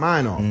and dropped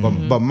mine off.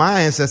 But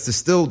my ancestors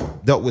still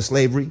dealt with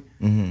slavery.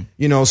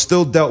 You know,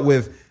 still dealt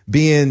with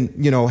being,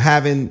 you know,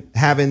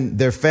 having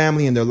their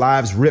family and their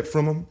lives ripped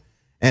from them,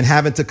 and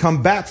having to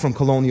come back from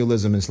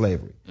colonialism and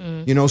slavery.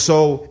 You know,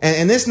 so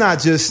and it's not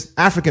just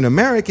African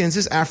Americans,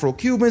 it's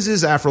Afro-Cubans,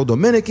 it's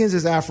Afro-Dominicans,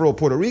 it's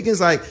Afro-Puerto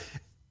Ricans. Like,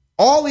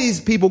 all these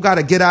people got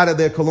to get out of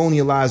their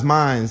colonialized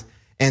minds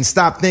and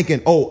stop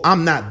thinking, oh,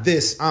 I'm not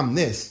this, I'm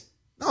this.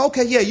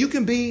 Okay, yeah, you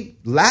can be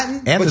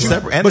Latin,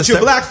 but you're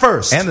black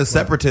first. And the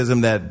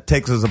separatism that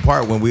takes us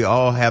apart when we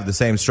all have the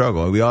same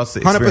struggle. We all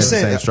experience the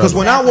same 100%. struggle. Because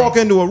when I walk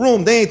into a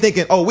room, they ain't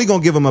thinking, oh, we're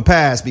going to give him a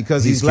pass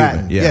because he's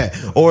Latin. Cuban,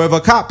 yeah. Or if a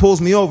cop pulls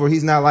me over,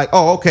 he's not like,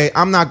 oh, okay,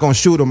 I'm not going to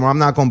shoot him or I'm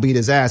not going to beat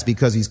his ass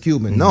because he's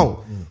Cuban.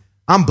 No,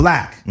 I'm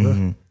black. You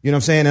know what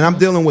I'm saying? And I'm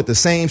dealing with the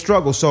same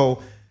struggle.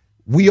 So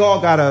we all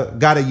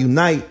gotta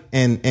unite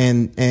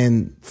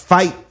and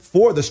fight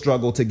for the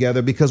struggle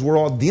together, because we're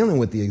all dealing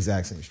with the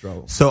exact same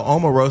struggle. So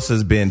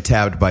Omarosa's been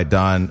tabbed by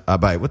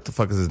by what the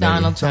fuck is his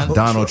Donald name? Trump.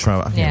 Donald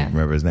Trump. I can't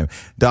remember his name.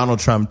 Donald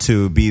Trump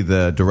to be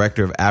the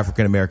director of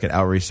African American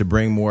outreach, to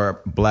bring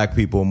more black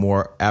people,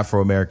 more Afro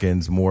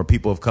Americans, more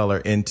people of color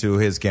into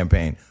his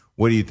campaign.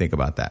 What do you think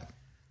about that?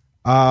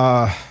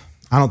 I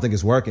don't think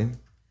it's working.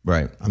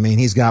 Right. I mean,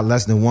 he's got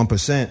less than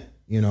 1%.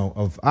 You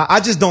know, I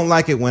just don't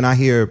like it when I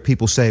hear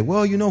people say,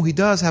 well, you know, he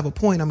does have a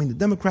point. I mean, the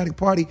Democratic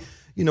Party,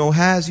 you know,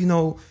 has, you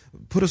know,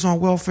 put us on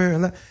welfare.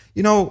 And,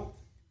 you know,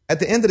 at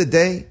the end of the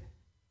day,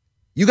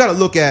 you got to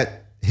look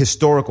at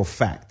historical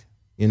fact.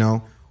 You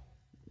know,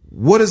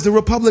 what has the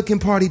Republican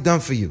Party done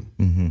for you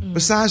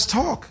besides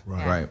talk?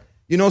 Right.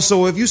 You know,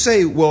 so if you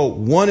say, well,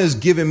 one is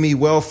giving me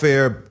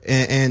welfare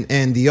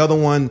and the other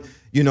one,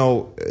 you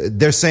know,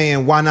 they're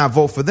saying, why not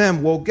vote for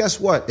them? Well, guess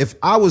what? If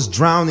I was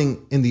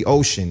drowning in the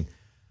ocean,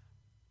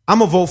 I'm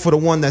going to vote for the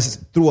one that's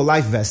threw a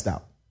life vest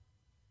out.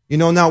 You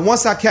know, now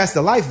once I cast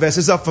the life vest,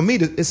 it's up to me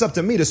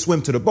to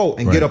swim to the boat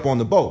and get up on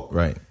the boat.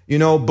 Right. You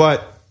know,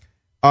 but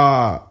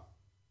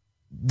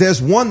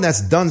there's one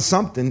that's done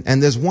something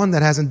and there's one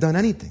that hasn't done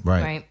anything.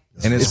 Right.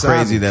 And it's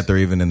crazy that they're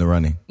even in the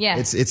running. Yeah.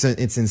 It's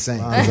insane.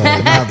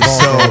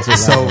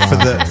 So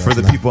for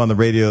the people on the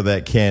radio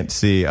that can't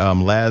see,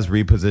 Laz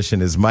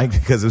repositioned his mic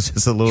because it was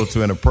just a little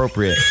too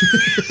inappropriate.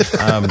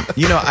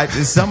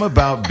 It's something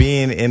about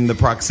being in the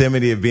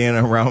proximity of being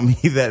around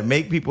me that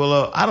make people,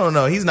 I don't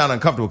know, he's not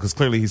uncomfortable because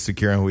clearly he's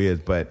secure in who he is,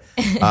 but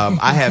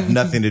I have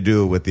nothing to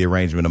do with the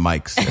arrangement of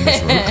mics in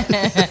this room.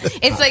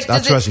 It's like, I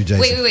trust you,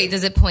 Jason. Wait.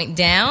 Does it point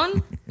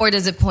down or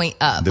does it point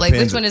up? Like,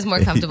 which one is more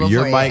comfortable for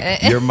you?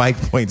 Your mic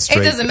points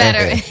straight. It doesn't matter.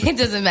 It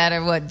doesn't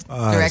matter what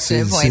direction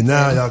it points. See,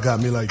 now y'all got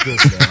me like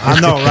this. I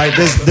know, right?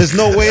 There's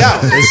no way out.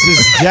 It's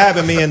just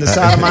jabbing me in the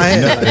side of my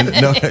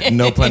head.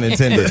 No pun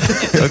intended.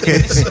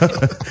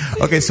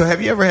 So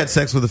have you ever had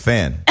sex with a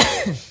fan?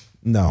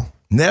 No.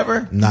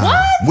 Never? Nah.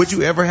 What? Would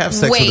you ever have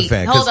sex with a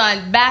fan? Hold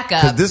on, back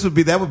up. Because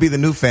that would be the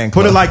new fan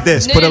club. Put it like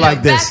this. No,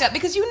 back up,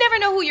 because you never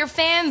know who your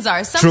fans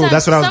are. True,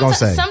 that's what I was going to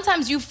say.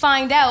 Sometimes you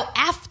find out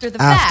after the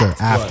fact.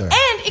 After.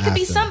 And it could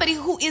be somebody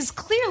who is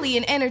clearly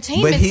in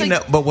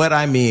entertainment. But what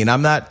I mean,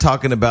 I'm not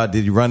talking about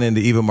did you run into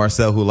Eva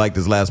Marcel who liked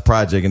his last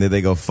project and did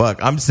they go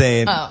fuck? I'm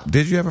saying,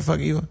 did you ever fuck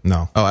Eva?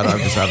 No. Oh, I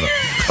don't.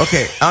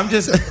 Okay, I'm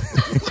just...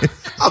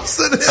 I'm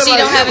sitting here She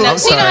don't have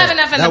enough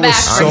in the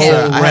back for him.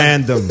 So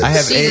random. She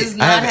does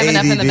not have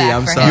enough in the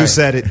back for him. You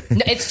said it.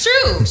 No, it's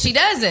true. She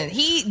doesn't.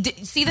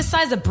 See the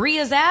size of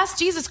Bria's ass?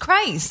 Jesus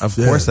Christ. Of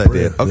course I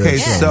did. Okay,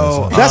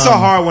 so that's a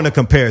hard one to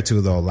compare to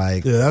though.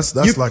 Like, yeah,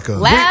 that's like a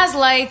Laz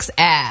likes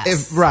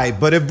ass. Right,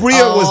 but if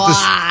Bria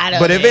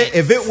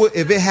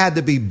if it had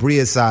to be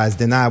Bria size,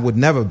 then I would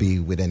never be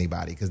with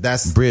anybody because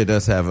that's Bria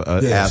does have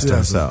an ass to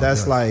herself.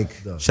 That's like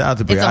shout out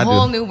to Bria. It's a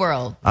whole new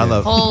world. I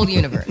love whole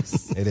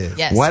universe. It is.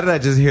 Yes. Why did I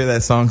just hear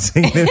that song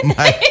singing in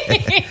my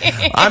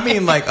head? I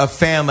mean, like a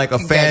fan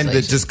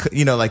that just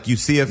like you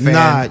see a fan.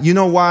 Nah, you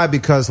know why?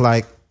 Because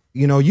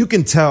you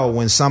can tell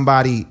when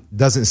somebody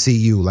doesn't see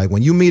you. Like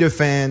when you meet a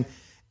fan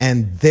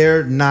and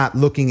they're not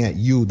looking at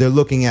you, they're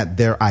looking at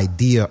their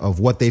idea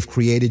of what they've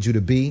created you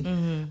to be.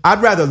 Mm-hmm.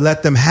 I'd rather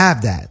let them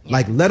have that. Yeah.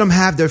 Like let them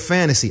have their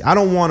fantasy. I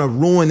don't want to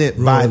ruin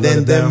it by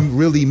them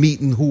really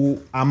meeting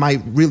who I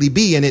might really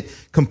be, and it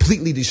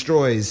completely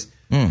destroys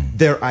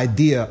their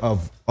idea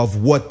of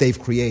what they've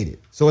created.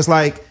 So it's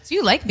like, so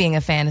you like being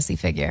a fantasy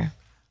figure.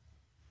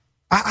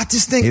 I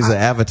just think he's an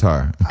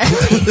avatar.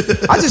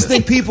 I just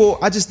think people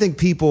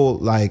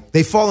like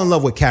they fall in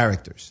love with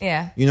characters.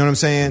 Yeah. You know what I'm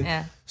saying?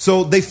 Yeah.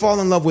 So they fall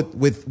in love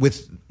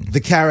with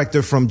the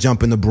character from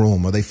Jumping the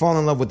Broom, or they fall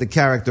in love with the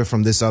character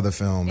from this other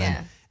film.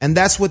 Yeah. And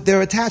that's what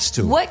they're attached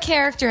to. What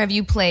character have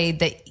you played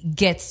that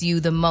gets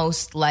you the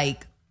most,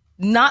 like,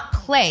 not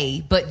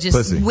play, but just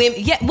pussy.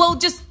 Women? Yeah, well,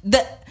 just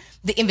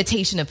the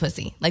invitation of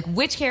pussy. Like,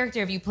 which character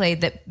have you played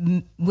that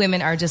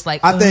women are just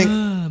like,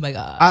 oh my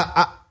God.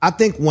 I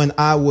think when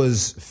I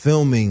was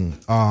filming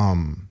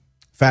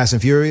Fast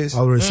and Furious, I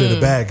already said the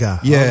bad guy.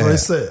 Yeah,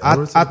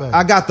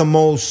 I got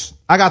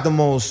the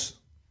most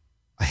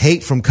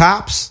hate from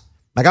cops.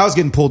 Like I was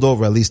getting pulled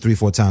over at least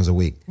 3-4 times a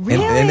week.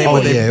 Really?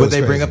 And would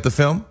they bring up the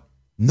film?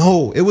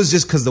 No, it was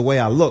just because the way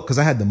I looked, because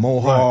I had the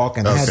mohawk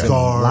and I had the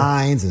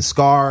lines and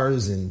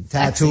scars and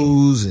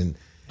tattoos and.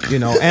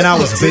 And I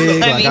was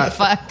big. I mean,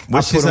 fuck.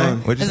 What'd she say?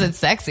 Is it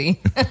sexy?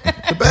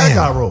 The bad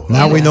guy role.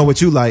 Now we know what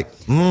you like.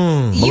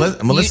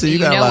 Melissa, you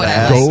got a lot of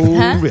ass.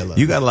 Gorilla.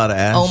 You got a lot of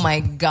ass. Oh my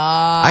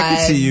God. I can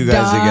see you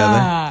guys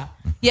together.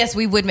 Yes,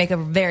 we would make a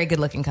very good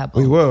looking couple.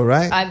 We will,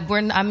 right?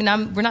 We're not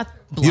blind.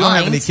 You don't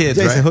have any kids,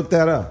 Jason, right? hook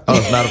that up. Oh,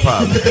 it's not a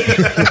problem.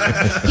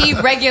 He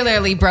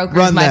regularly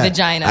brokers my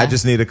vagina. I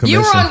just need a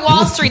commission. You were on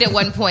Wall Street at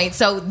one point,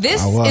 so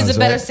this is a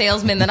better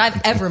salesman than I've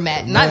ever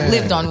met, and I've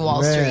lived on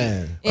Wall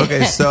Street.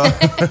 Okay, so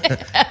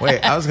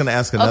wait, I was going to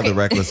ask another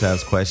reckless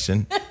ass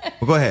question.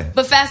 Well, go ahead.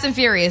 But Fast and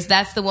Furious,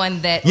 that's the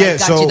one that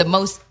got you the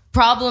most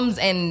problems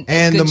and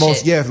good the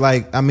most shit.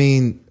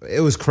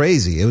 It was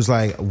crazy. It was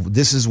like,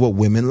 this is what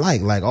women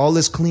like all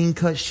this clean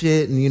cut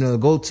shit and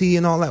goatee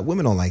and all that.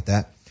 Women don't like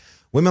that.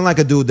 Women like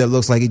a dude that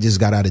looks like he just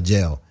got out of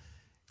jail,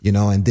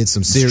 and did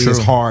some serious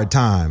hard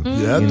time.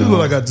 Yeah, I do look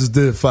like I just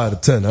did 5 to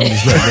 10. I'm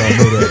just letting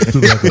y'all know that. I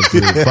do look like I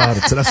did 5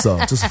 to 10. That's all,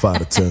 just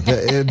 5 to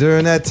 10.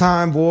 During that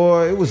time,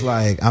 boy, it was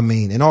like,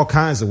 and all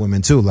kinds of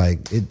women too.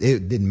 Like it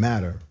didn't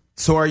matter.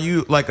 So are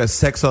you like a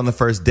sex on the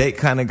first date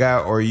kind of guy,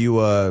 or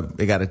you'll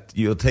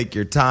take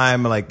your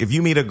time? Like if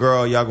you meet a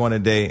girl, y'all go on a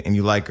date and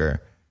you like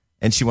her,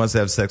 and she wants to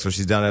have sex, or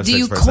she's down to have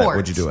sex first night,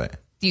 would you do it?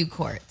 Do you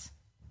court?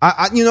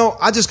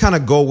 I just kind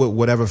of go with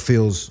whatever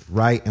feels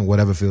right and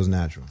whatever feels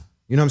natural.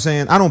 You know what I'm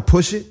saying? I don't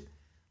push it.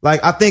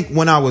 Like I think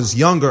when I was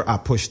younger, I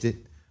pushed it,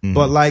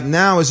 but like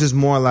now it's just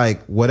more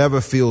like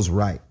whatever feels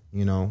right.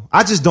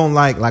 I just don't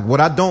like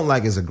what I don't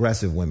like is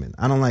aggressive women.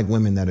 I don't like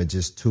women that are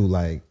just too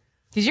like.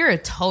 Because you're a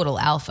total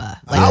alpha.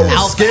 I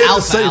was scared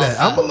to say that.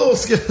 I'm a little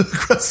scared of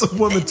aggressive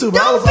women too. But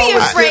don't be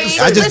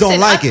afraid. I just don't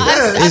like it.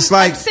 It's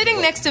like I'm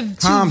sitting next to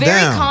two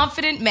very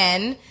confident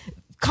men,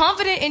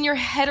 confident in your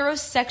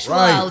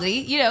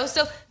heterosexuality.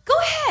 So Go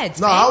ahead.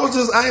 No,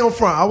 I ain't on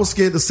front. I was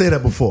scared to say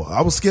that before.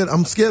 I'm scared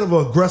of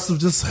aggressive,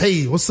 just,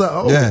 hey, what's up?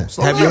 Oh, Yeah.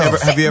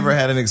 Have you ever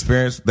had an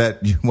experience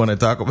that you want to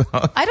talk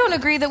about? I don't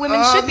agree that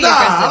women should be Nah,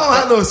 aggressive. I don't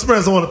have no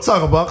experience I want to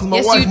talk about because my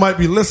Yes, wife you- might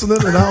be listening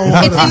and I don't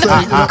want It's to in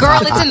say. the,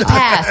 girl, it's in the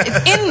past.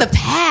 It's in the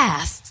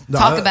past. No,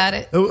 Talk about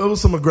it. It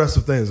was some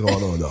aggressive things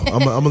going on, though.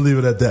 I'm going to leave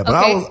it at that. But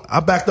Okay. I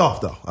backed off,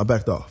 though. I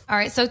backed off. All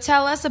right, so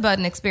tell us about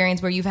an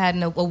experience where you've had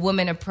a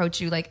woman approach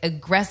you like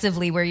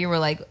aggressively, where you were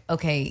like,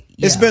 okay,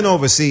 yeah. It's been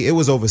overseas. It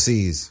was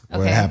overseas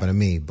where Okay. it happened to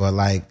me. But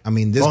like, I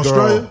mean, this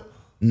Australia? girl.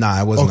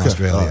 Nah, it wasn't Okay,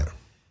 Australia. all right.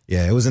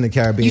 Yeah, it was in the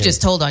Caribbean. You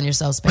just told on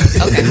yourself, Spain.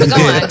 Okay, but go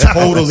on.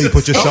 totally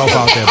put yourself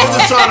out there, I'm bro.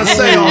 just trying to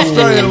say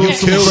Australia was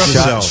some killed aggressive.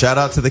 yourself. Shout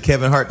out to the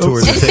Kevin Hart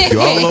tours that take you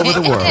all over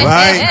the world.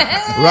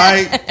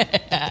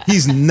 Right.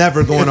 He's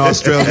never going to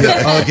Australia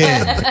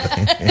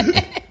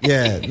again.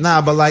 Yeah,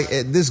 nah, but like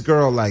this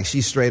girl, like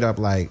she straight up,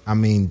 like I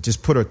mean,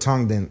 just put her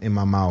tongue in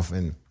my mouth,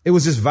 and it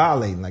was just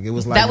violating. Like it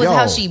was like That was yo,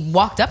 how she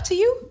walked up to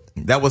you?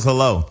 That was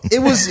hello. It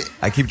was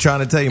I keep trying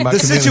to tell you my the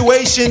community.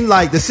 situation.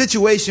 Like the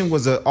situation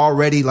was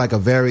already like a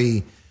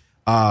very.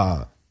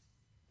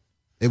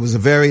 It was a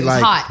very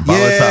like hot. yeah,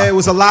 Volatile. it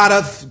was a lot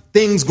of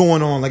things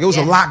going on. Like it was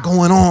a lot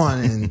going on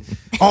and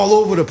all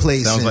over the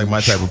place. Sounds and- like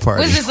my type of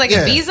party. Was this like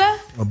Yeah.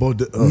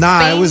 Ibiza? Nah,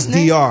 Spain? it was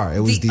DR.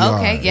 It was DR.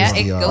 Okay, It yeah, was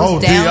it DR. goes Oh,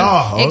 down.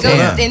 DR, It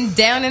okay. goes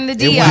down in the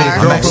DR.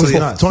 I'm actually-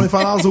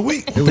 $25 a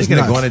week. It I'm was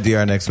thinking of nuts. going to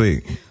DR next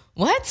week.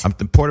 What? I'm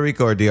to Puerto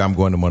Rico or DR. I'm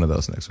going to one of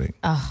those next week.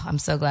 Oh, I'm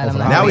so glad I'm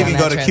not. Now we going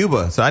can on go that to trip.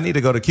 Cuba. So I need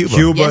to go to Cuba.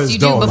 Cuba Yes, is you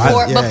do. dope.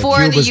 Before Yeah, before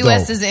the Cuba's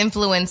U.S.'s dope.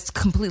 influence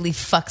completely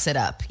fucks it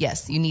up.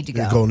 Yes, you need to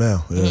go. Go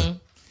now. Yeah.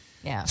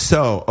 Yeah.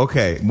 So,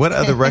 okay, what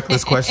other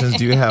reckless questions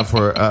do you have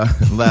for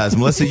Laz?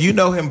 Melissa, you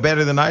know him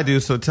better than I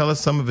do, so tell us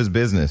some of his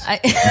business.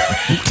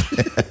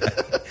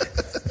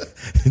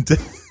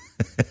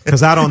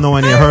 Because I don't know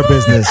any of her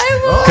business.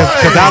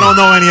 Because I don't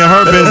know any of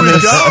her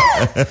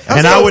business.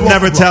 And I would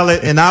never tell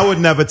it. And I would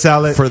never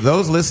tell it. For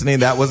those listening,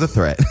 that was a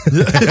threat.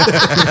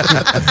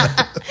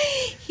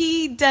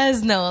 He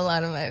does know a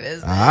lot of my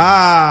business.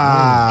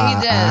 Ah.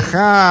 He does.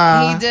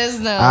 Aha. He does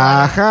know. A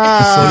lot.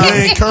 Aha. So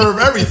you ain't curve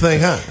everything,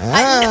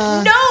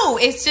 huh? No,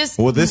 it's just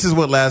Well, this is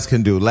what Laz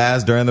can do.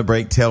 Laz, during the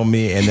break, tell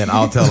me, and then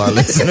I'll tell our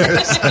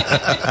listeners.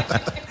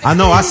 I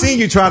know. I seen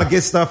you try to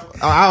get stuff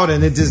out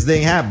and it just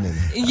ain't happening.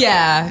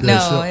 yeah. No,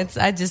 sure. it's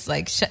I just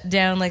like shut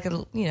down like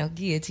a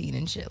guillotine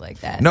and shit like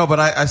that. No, but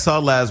I saw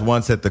Laz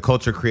once at the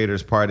Culture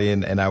Creators Party,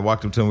 and I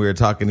walked up to him. We were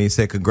talking. And he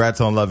said,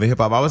 "Congrats on Love and Hip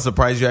Hop." I was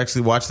surprised you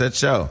actually watched that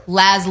show.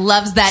 Laz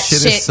loves that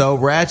Shit shit. is so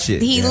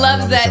ratchet. He I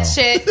loves love that the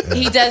show. shit.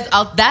 He does.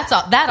 I'll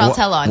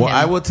tell on well, him.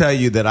 I will tell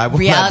you that I will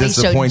Reality not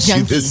show disappoint you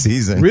junkie. this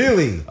season.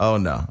 Really? Oh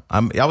no, I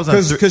was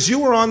on. Because you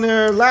were on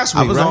there last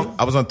week, right?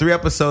 I was on 3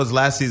 episodes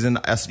last season.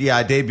 I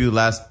debuted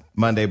last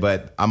Monday,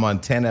 but I'm on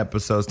 10 or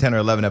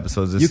 11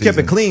 episodes this You season.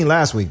 kept it clean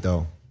last week,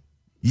 though.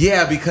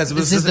 Yeah, because it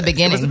was This is the It was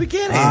beginning. the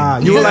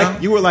beginning.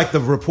 You were like the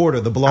reporter,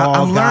 the blog.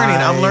 I'm learning.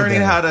 guy I'm learning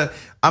that- how to.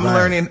 I'm Right.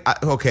 learning.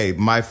 Okay,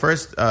 my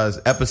first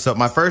episode,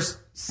 my first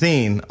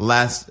scene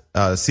last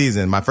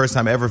season, my first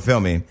time ever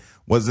filming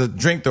was a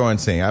drink throwing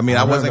scene. I mean,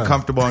 I wasn't remember.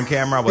 comfortable on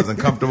camera. I wasn't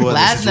comfortable in the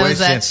Laz situation. knows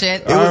that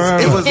shit.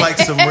 It was like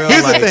some real.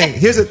 Here's like, the thing.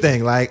 Here's the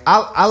thing. Like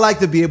I like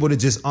to be able to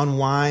just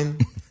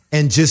unwind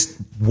and just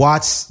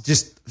watch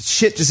just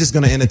shit. Just is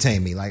gonna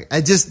entertain me. Like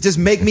I just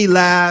make me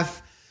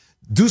laugh,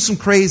 do some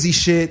crazy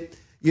shit,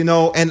 you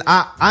know. And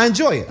I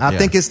enjoy it. I Yeah.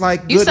 think it's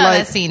like you good. saw like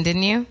that scene,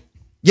 didn't you?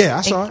 yeah,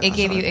 I saw it. It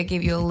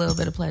gave you a little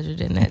bit of pleasure,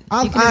 didn't it?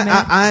 I, You can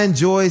admit. I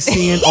enjoy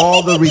seeing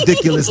all the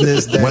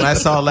ridiculousness. That, when I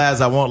saw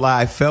Laz, I won't lie,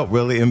 I felt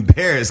really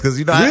embarrassed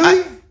because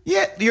Really?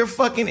 yeah, you're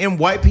fucking in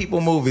white people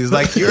movies,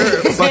 like you're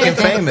fucking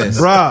famous,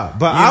 Bruh,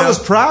 but You I know? was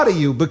proud of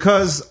you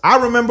because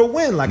I remember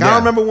when. Like, Yeah. I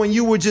remember when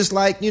you were just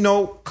like,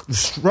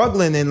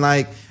 struggling and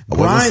like I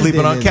wasn't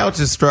sleeping on and-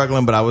 couches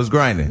struggling, but I was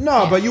grinding.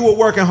 No, but you were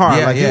working hard.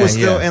 Yeah, like you yeah, were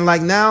still, yeah. and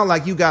like now,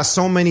 like you got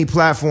so many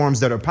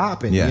platforms that are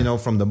popping. Yeah. You know,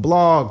 from the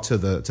blog to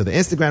the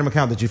Instagram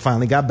account that you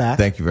finally got back.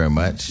 Thank you very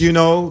much. You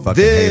know,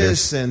 Fucking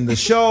this haters. and the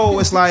show.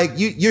 It's like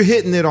you're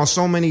hitting it on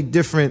so many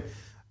different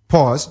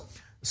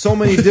so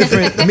many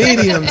different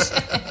mediums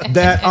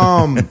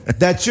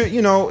that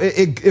you're,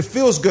 it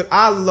feels good.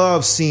 I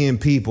love seeing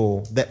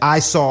people that I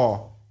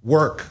saw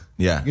work.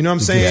 Yeah. You know what I'm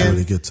It's saying?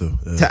 really good too.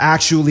 Yeah. To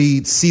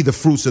actually see the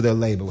fruits of their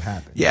labor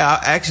happen. Yeah,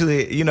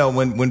 actually,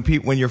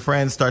 when your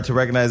friends start to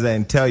recognize that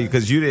and tell you,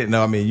 because you didn't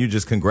know, I mean, you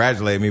just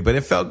congratulated me, but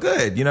it felt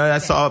good. You know, I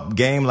saw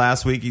Game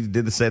last week. He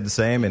said the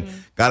same, and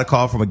got a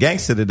call from a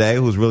gangster today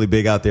who's really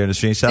big out there in the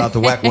street. Shout out to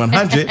Whack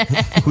 100,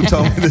 who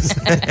told me this.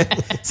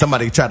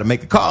 Somebody tried to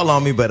make a call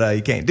on me, but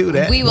you can't do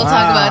that. We will talk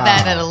about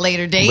that at a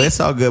later date. But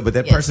it's all good. But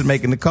that Yes. person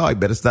making the call, you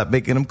better stop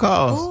making them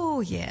calls. Oh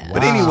yeah.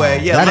 But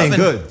anyway, yeah, That ain't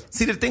loving- good.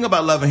 See, the thing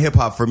about Love and Hip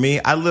Hop for me,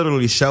 I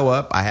literally show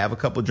up, I have a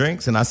couple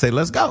drinks, and I say,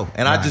 "Let's go,"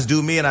 and I just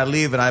do me, and I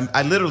leave, and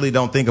I literally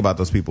don't think about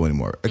those people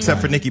anymore, except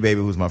for Nikki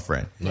Baby, who's my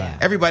friend. Yeah.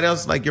 Everybody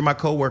else, like, you're my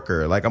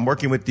coworker, like I'm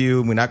working with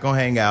you, we're not gonna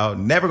hang out,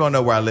 never gonna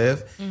know where I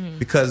live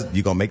because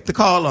you're gonna make the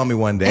call on me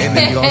one day, and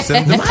then you're gonna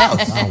send them to my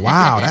house. Oh,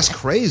 wow, that's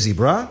crazy,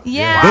 bro.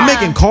 Yeah. They're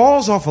making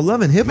calls off of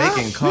Love and Hip Hop.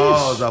 Making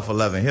calls off of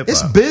Love and Hip Hop.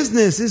 It's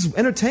business. It's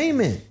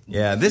entertainment.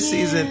 Yeah, this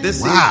season,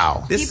 this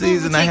Wow.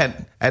 season, I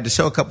had to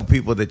show a couple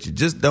people that you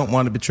just don't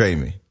want to betray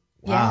me.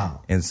 Yeah.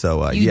 And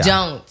so, You yeah.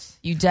 don't.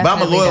 You But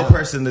definitely I'm a loyal don't.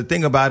 person. The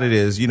thing about it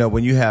is,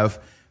 when you have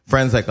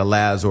friends like a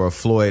Laz or a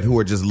Floyd who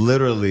are just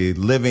literally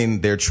living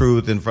their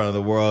truth in front of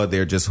the world,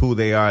 they're just who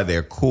they are.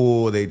 They're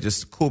cool. They're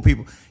just cool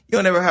people. You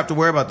don't ever have to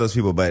worry about those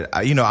people. But,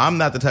 I'm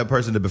not the type of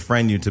person to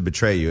befriend you, to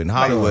betray you. In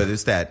Hollywood,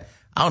 it's that,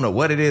 I don't know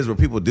what it is where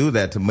people do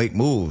that to make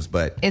moves,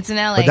 but It's an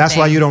LA But that's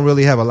thing. why you don't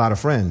really have a lot of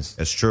friends.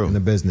 That's true. In the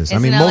business. It's I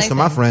mean, an LA most of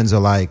my thing. friends are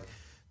like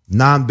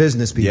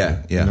non-business people.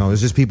 Yeah.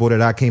 It's just people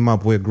that I came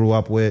up with, grew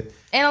up with.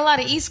 And a lot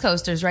of East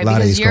Coasters, right? A lot of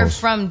Because East you're Coast.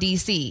 from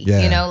DC, Yeah.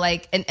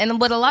 and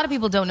what a lot of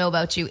people don't know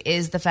about you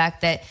is the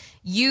fact that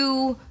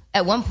you,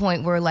 at one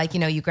point, were like,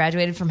 you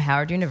graduated from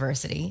Howard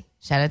University.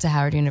 Shout out to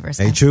Howard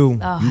University. HU,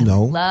 Oh, you I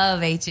know.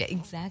 love HU.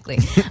 Exactly.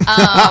 And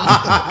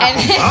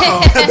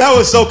That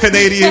was so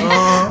Canadian.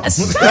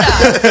 shut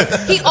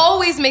up. He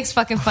always makes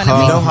fucking fun of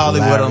me.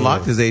 Hollywood Hilarious.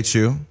 Unlocked is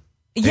HU.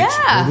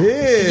 Yeah. It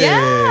is.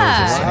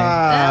 Yeah.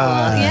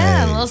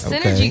 Right. A little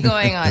synergy Okay.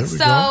 going on. There we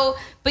So, go.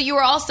 but you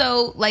were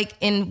also like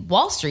in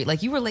Wall Street,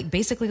 like you were like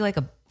basically like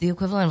the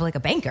equivalent of like a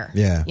banker.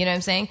 Yeah. You know what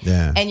I'm saying?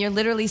 Yeah. And you're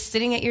literally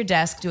sitting at your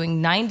desk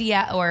doing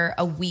 90-hour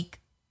a week,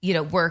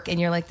 work, and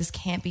you're like, this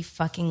can't be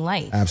fucking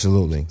life.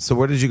 Absolutely. So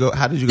where did you go?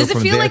 How did you go Does it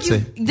from feel there like to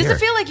does here? it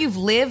feel like you've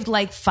lived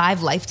like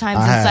 5 lifetimes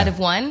I inside have. of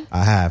one?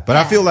 I have. But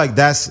Yeah. I feel like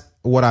that's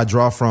what I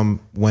draw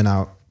from when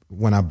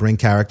I bring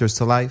characters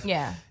to life.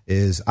 Yeah.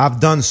 Is I've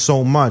done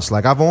so much.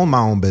 Like I've owned my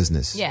own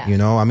business. Yeah.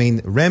 I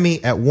mean,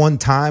 Remy at one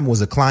time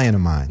was a client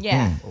of mine.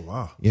 Yeah. Oh,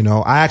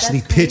 wow. I actually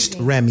That's pitched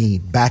crazy. Remy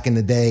back in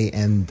the day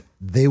and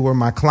they were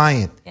my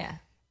client. Yeah.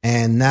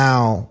 And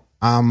now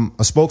I'm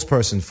a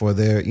spokesperson for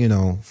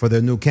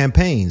their new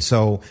campaign.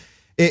 So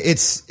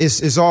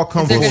it's all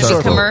come They're full going to do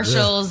circle.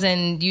 commercials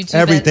and YouTube.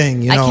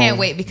 Everything, I can't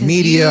wait because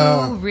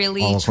media, you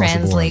really all across the board.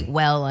 translate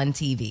well on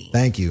TV.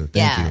 Thank you.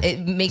 Yeah, you. it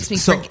makes me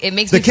So, forget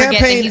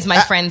that he's my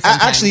friend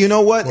sometimes. Actually, you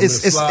know what? Want me to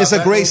It's slide a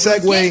back great over?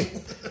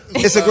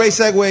 segue. It's a great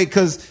segue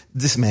because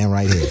this man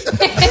right here.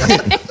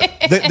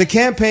 the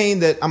campaign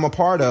that I'm a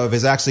part of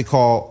is actually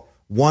called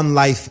One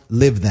Life,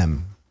 Live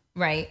Them.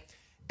 Right.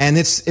 And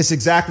it's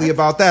exactly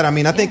about that. I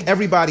mean, I think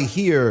everybody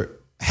here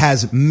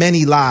has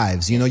many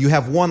lives. You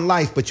have one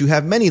life, but you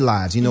have many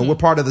lives. We're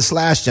part of the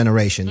Slash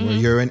generation where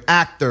you're an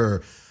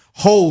actor,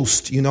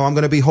 host. I'm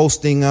going to be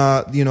hosting,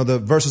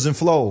 the Versus and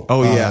Flow.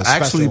 Oh yeah, I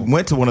actually special.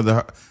 went to one of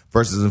the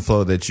Versus and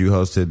Flow that you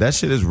hosted. That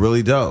shit is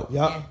really dope.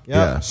 Yep.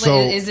 Yeah. So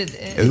Wait, is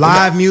it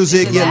live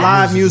music, is it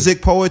live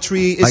music,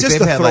 poetry. It's Like just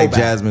they've a had throwback. like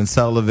Jasmine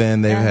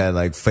Sullivan, they've had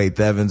like Faith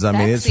Evans. I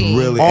mean, it's Sexy.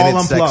 really all and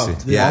it's unplugged.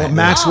 sexy. Yeah,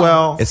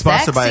 Maxwell, it's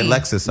sponsored by Sexy.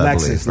 Lexus, I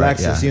believe. Right?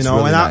 Lexus. Yeah, And it's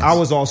really I nice.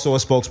 was also a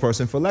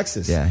spokesperson for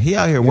Lexus. Yeah, he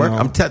out here working.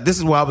 know. This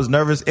is why I was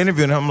nervous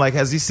interviewing him. I'm like,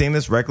 has he seen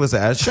this reckless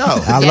ass show?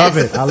 I love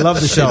it. I love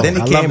the show. Then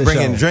he I came love the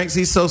bringing show. drinks.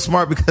 He's so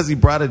smart because he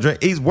brought a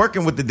drink. He's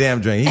working with the damn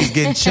drink. He's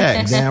getting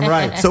checks. Damn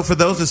right. So for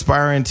those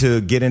aspiring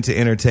to get into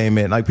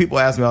entertainment, like people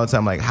ask me all the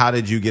time, like, how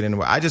did you get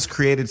into it? I just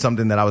created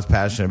something that I was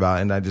passionate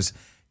about, and I just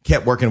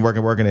kept working,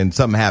 and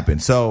something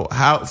happened. So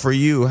how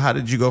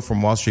did you go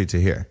from Wall Street to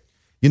here?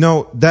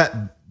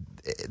 That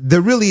there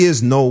really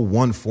is no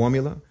one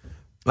formula.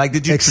 Like,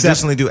 did you Except-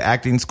 traditionally do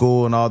acting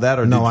school and all that,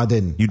 or No, I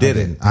didn't. You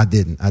didn't. I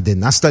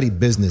didn't. I studied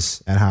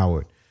business at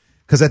Howard.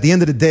 Because at the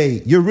end of the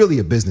day, you're really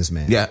a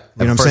businessman. Yeah, You know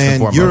what I'm first and saying?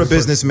 foremost. You're a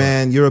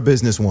businessman. You're a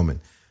businesswoman.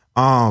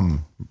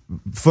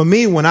 For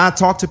me, when I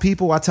talk to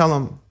people, I tell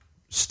them,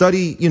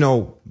 study,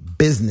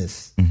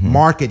 business,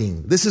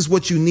 marketing. This is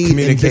what you need in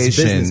this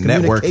Communication, business.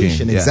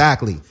 Communication, networking, yeah.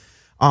 exactly.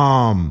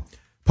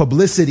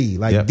 Publicity.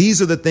 Like Yep.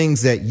 these are the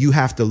things that you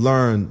have to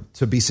learn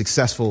to be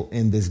successful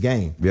in this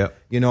game. Yep.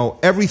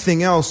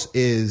 Everything else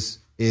is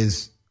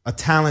a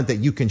talent that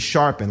you can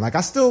sharpen. Like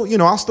I'll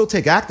still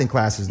take acting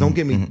classes. Don't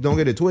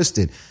get it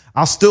twisted.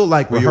 I'll still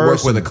like Or you work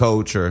rehearse with a and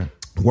coach, or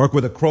work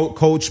with a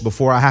coach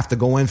before I have to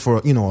go in for,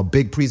 a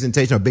big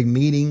presentation, a big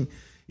meeting,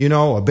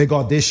 a big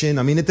audition.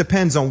 I mean, it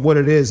depends on what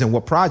it is and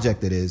what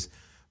project it is.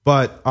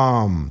 But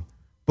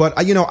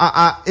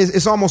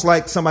it's almost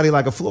like somebody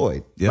like a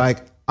Floyd. Yep.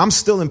 Like I'm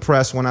still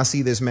impressed when I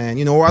see this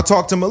man, or I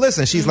talk to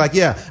Melissa and she's like,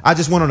 yeah, I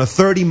just went on a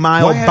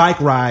 30-mile bike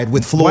ride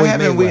with Floyd why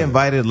haven't we Mayweather.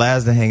 invited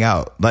Laz to hang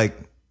out? Like,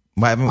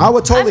 why haven't we? I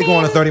would totally I go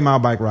on a mean, 30-mile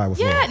bike ride with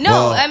Yeah, Floyd. no,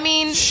 Well, I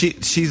mean,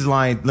 she's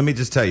lying. Let me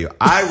just tell you.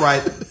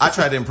 I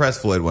tried to impress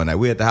Floyd one night.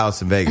 We at the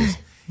house in Vegas.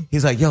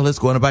 He's like, yo, let's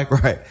go on a bike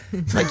ride.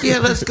 I'm like, yeah,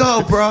 let's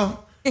go, bro.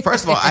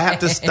 First of all, I have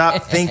to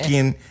stop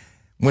thinking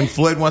when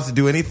Floyd wants to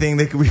do anything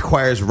that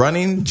requires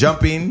running,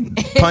 jumping,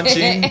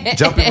 punching,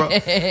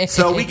 jumping.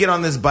 So we get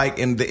on this bike,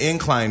 and the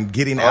incline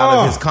getting out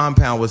of his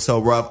compound was so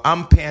rough.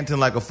 I'm panting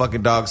like a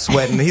fucking dog,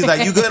 sweating. He's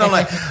like, you good? I'm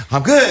like,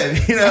 I'm good.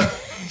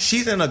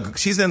 She's in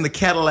the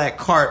Cadillac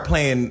cart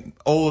playing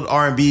old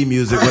R&B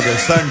music with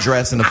her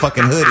sundress and a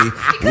fucking hoodie,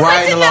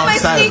 riding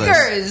alongside of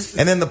us.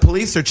 And then the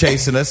police are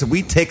chasing us, and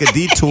we take a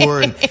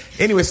detour. And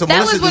anyway, so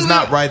Melissa does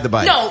not ride the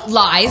bike. No,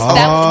 lies.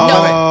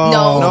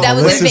 That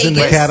was in Vegas. In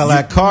the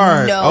Cadillac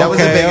cart. No, that was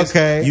in Vegas.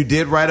 Okay. You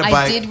did ride a bike.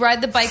 I did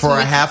ride the bike for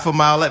a half a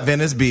mile at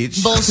Venice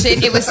Beach.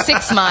 Bullshit. It was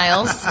 6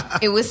 miles.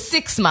 It was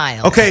 6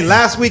 miles. Okay,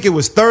 last week it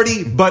was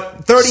 30,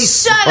 but 30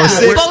 Shut or up,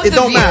 6, both it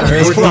don't of you. matter.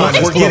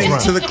 We're getting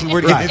to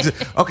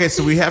the. Okay,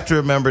 so we have to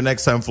remember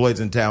next time Floyd's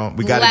in town,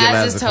 we got to get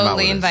Laz is to come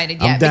totally out with invited.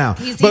 us. Yeah, I'm down.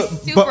 He's but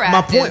super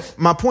active.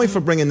 my point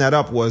for bringing that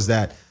up was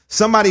that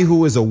somebody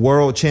who is a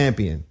world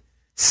champion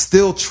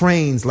still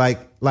trains like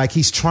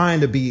he's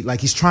trying to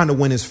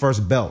win his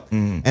first belt.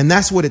 And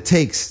that's what it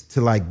takes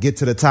to like get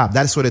to the top.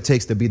 That's what it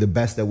takes to be the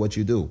best at what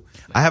you do.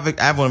 I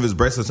have one of his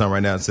bracelets on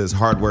right now that says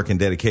hard work and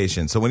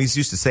dedication. So when he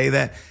used to say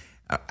that,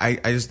 I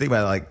just think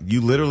about it, like,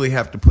 you literally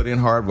have to put in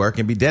hard work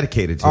and be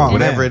dedicated to it,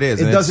 whatever it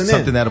is. It doesn't it's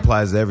something that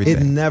applies to everything.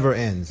 It never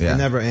ends. Yeah. It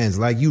never ends.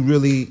 Like you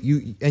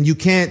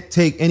can't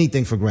take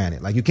anything for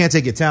granted. Like you can't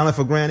take your talent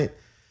for granted,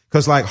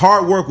 because like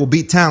hard work will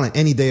beat talent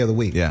any day of the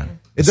week. Yeah,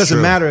 it doesn't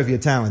matter if you're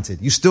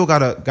talented. You still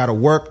gotta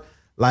work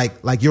like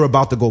you're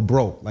about to go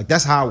broke. Like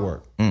that's how I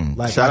work.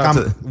 Like I'm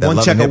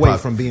one check away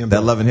from being broke.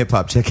 That Love and Hip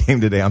Hop check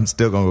came today. I'm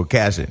still gonna go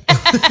cash it,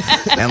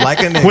 and like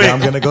a nigga, I'm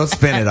gonna go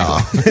spend it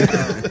all.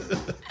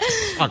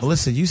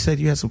 Melissa, you said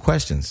you had some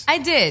questions. I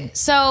did.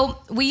 So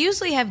we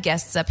usually have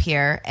guests up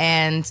here,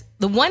 and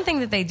the one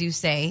thing that they do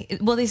say,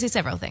 well, they say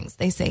several things.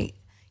 They say,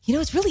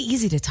 it's really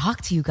easy to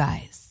talk to you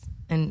guys.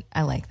 And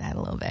I like that a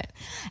little bit.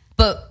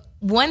 But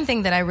one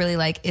thing that I really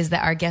like is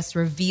that our guests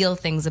reveal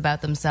things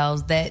about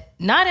themselves that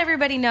not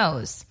everybody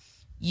knows.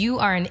 You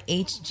are an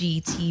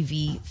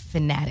HGTV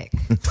fanatic.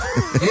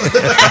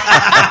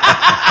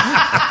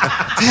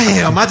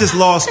 Damn, I just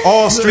lost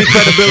all street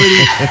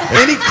credibility.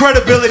 Any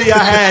credibility I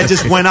had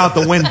just went out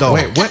the window.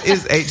 Wait, what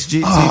is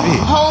HGTV?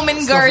 Home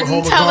and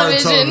Garden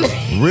Television.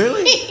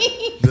 Really?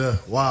 Yeah,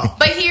 wow.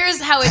 But here's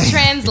how it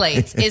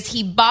translates: is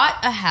he bought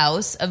a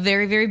house, a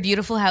very, very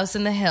beautiful house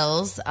in the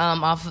hills,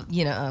 off,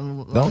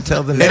 Don't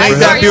tell the It neighborhood. ain't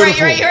that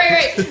beautiful. You're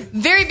right.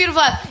 Very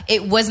beautiful house.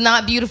 It was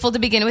not beautiful to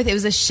begin with. It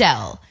was a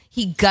shell.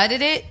 He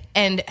gutted it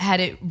and had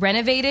it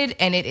renovated,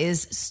 and it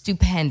is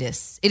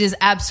stupendous. It is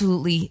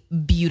absolutely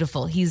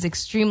beautiful. He's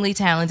extremely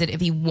talented.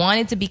 If he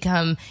wanted to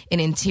become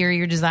an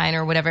interior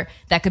designer or whatever,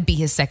 that could be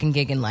his second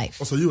gig in life.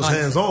 Oh, so you was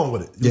hands-on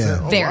with it.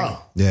 Very.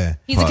 Wow. Yeah.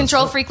 He's a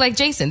control freak like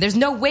Jason. There's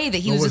no way that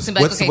he was just going to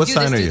be like, okay, what do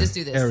sign this, are do you? this,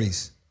 do this.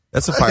 Aries.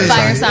 That's a fire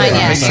Fire sign,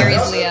 yeah. Makes sense.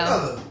 Aries,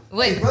 Leo.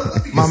 Wait.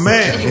 My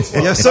man.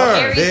 Yes, sir.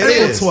 Aries There it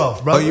is.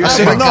 12, brother. you're I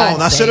should for have known.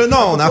 God's I should have sake.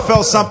 known. I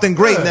felt something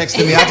great next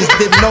to me. I just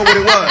didn't know what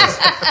it was.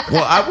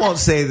 Well, I won't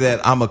say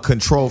that I'm a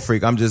control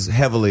freak. I'm just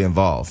heavily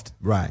involved.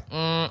 Right.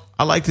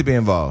 I like to be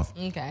involved.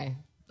 Okay.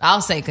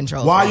 I'll say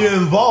control. While you're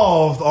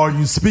involved, are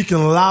you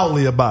speaking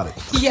loudly about it?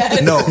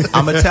 Yes. No,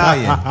 I'm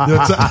Italian.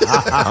 You're t-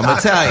 I'm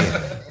Italian.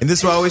 And this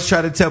is what I always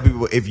try to tell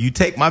people. If you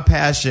take my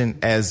passion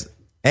as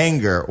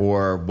anger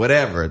or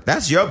whatever,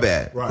 that's your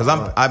bad. Because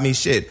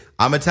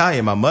I'm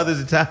Italian. My mother's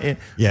Italian.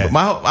 Yeah.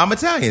 But I'm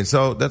Italian,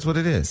 so that's what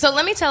it is. So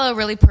let me tell a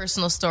really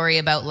personal story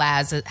about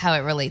Laz, how it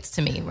relates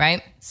to me,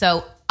 right?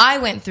 So I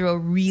went through a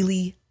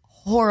really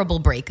horrible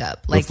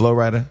breakup. With Flow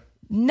Rider?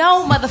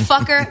 No,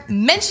 motherfucker.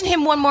 Mention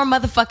him one more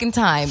motherfucking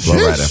time. Flow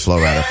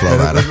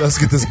Rider. Let's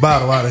get this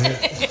bottle out of here.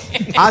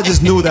 I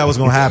just knew that was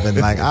going to happen.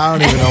 Like, I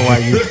don't even know why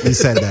you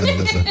said that,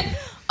 Melissa.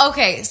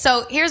 Okay,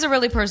 so here's a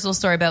really personal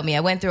story about me.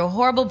 I went through a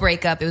horrible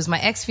breakup. It was my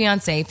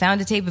ex-fiance.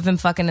 Found a tape of him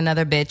fucking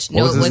another bitch.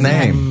 What was his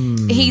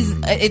name?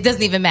 It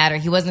doesn't even matter.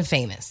 He wasn't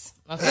famous.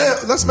 Okay. Yeah,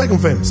 let's make him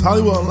famous.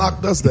 Hollywood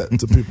Unlocked does that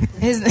to people.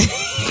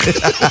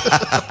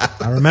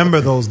 I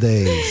remember those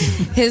days.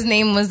 His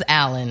name was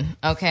Alan.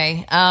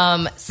 Okay.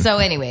 So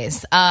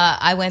anyways,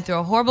 I went through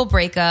a horrible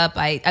breakup.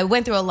 I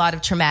went through a lot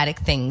of traumatic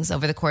things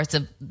over the course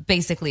of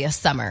basically a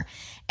summer.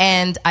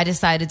 And I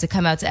decided to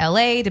come out to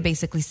LA to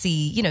basically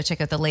see,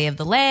 check out the lay of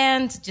the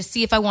land, just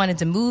see if I wanted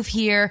to move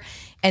here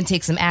and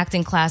take some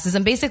acting classes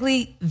and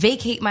basically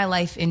vacate my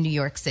life in New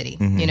York City,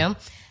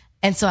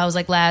 And so I was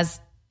like, Laz,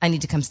 I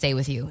need to come stay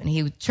with you. And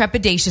he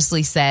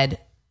trepidatiously said,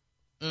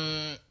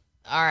 all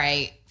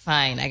right,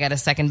 fine. I got a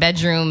second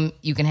bedroom.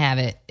 You can have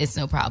it. It's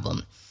no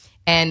problem.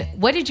 And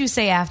what did you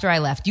say after I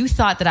left? You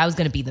thought that I was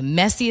going to be the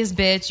messiest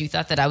bitch. You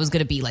thought that I was going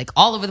to be like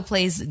all over the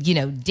place,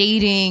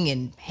 dating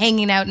and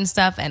hanging out and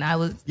stuff. And I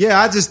was... Yeah,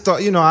 I just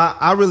thought,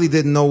 I really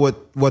didn't know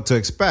what to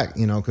expect,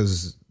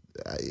 because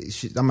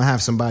I'm going to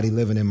have somebody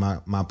living in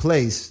my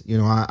place.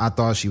 I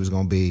thought she was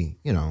going to be,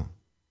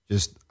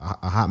 just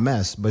a hot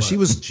mess. But she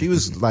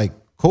was like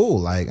cool.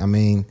 Like, I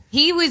mean,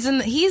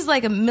 he's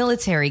like a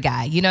military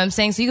guy, you know what I'm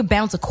saying? So you could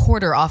bounce a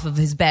quarter off of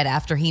his bed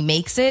after he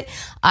makes it.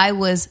 I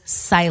was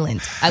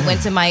silent.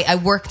 I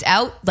worked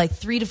out like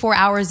 3 to 4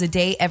 hours a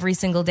day every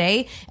single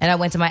day, and I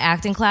went to my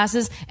acting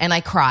classes and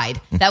I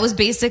cried. That was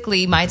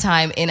basically my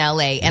time in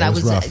LA, and I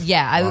was rough.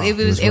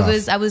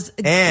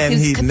 And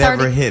he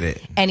never hit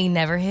it. And he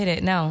never hit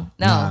it. No.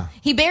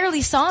 He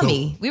barely saw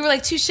me. We were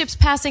like two ships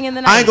passing in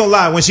the night. I ain't gonna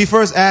lie. When she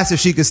first asked if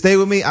she could stay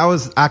with me,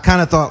 I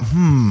kind of thought,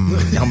 I'm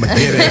gonna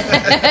hit it.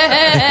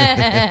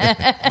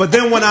 But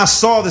then when I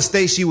saw the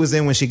state she was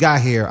in when she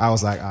got here, I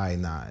was like, all right,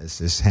 nah, it's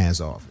just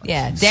hands off.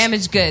 Yeah,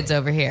 damaged goods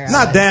over here.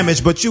 Not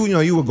damaged, but you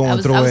were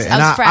going through it,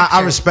 and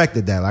I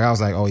respected that. Like, I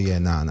was like, oh yeah,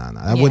 nah,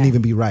 that wouldn't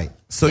even be right.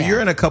 So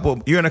you're in a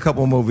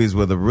couple movies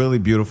with a really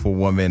beautiful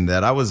woman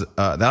that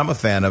I'm a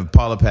fan of,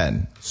 Paula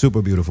Patton.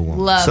 Super beautiful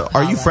woman. Love so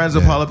Paula. Are you friends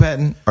with Paula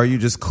Patton? Or are you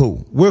just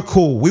cool? We're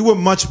cool. We were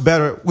much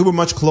better. We were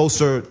much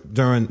closer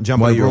during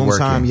Jumping the Broom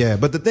time. Yeah.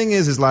 But the thing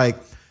is like,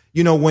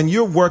 when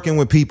you're working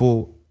with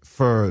people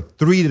for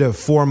 3 to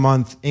 4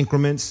 month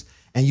increments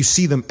and you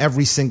see them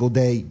every single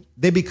day,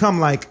 they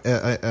become like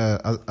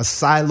a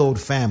siloed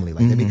family.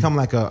 Like they become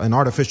like an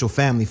artificial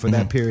family for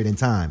that period in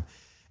time.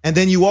 And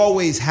then you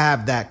always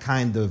have that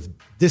kind of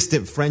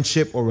distant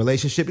friendship or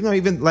relationship.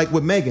 Even like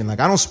with Megan, like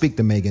I don't speak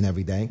to Megan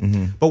every day,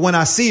 but when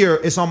I see her,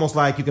 it's almost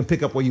like you can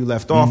pick up where you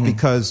left off,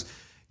 because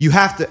you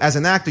have to, as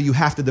an actor, you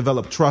have to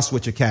develop trust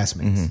with your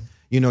castmates.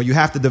 You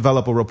have to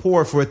develop a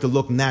rapport for it to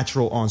look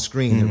natural on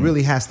screen. It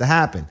really has to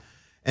happen.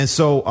 And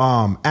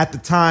so at the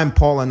time,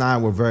 Paul and I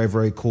were very,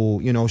 very cool.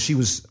 She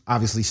was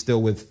obviously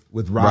still with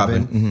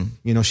Robin.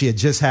 She had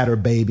just had her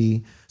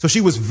baby. So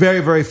she was very,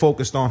 very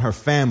focused on her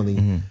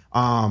family.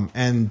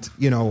 And,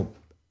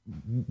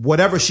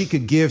 whatever she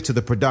could give to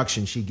the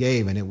production, she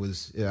gave. And it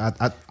was,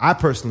 I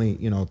personally,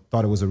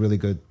 thought it was a really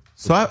good.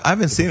 So I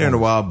haven't seen her in a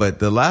while, but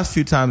the last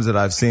few times that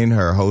I've seen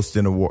her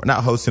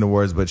not hosting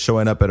awards, but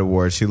showing up at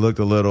awards, she looked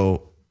a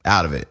little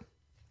out of it.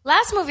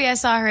 Last movie I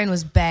saw her in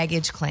was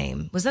Baggage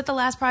Claim. Was that the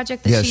last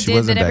project that she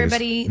did that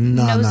everybody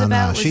knows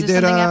about? Was she there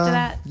did something after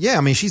that? Yeah,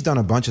 I mean, she's done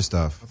a bunch of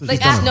stuff. But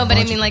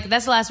I mean, like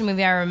that's the last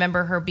movie I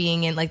remember her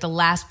being in. Like the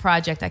last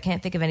project, I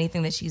can't think of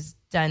anything that she's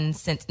done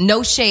since.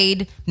 No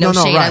shade, no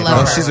shade. Right. I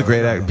love her. She's a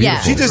great actor.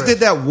 Yeah. She just did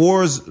that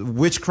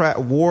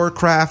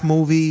Warcraft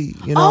movie.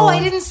 Oh,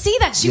 I didn't see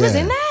that. She was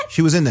in that.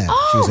 She was in that.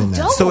 Oh, she was in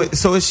that. dope.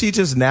 So is she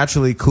just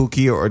naturally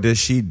kooky, or do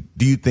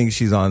you think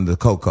she's on the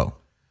cocoa?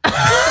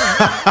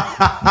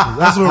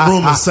 That's what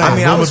rumors say. I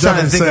mean, I was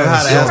trying to think of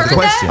how to ask the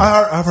question.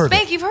 I've heard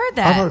Spank, that. you've heard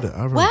that. I've heard it.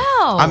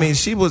 Wow. I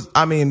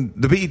mean,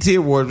 the BET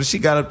Awards, when she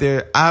got up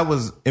there, I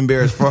was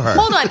embarrassed for her.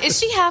 Hold on. Is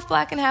she half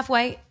black and half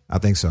white? I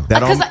think so.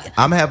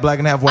 I'm half black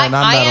and half white, and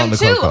I'm not on the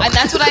cocoa. And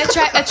that's what I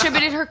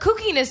attributed her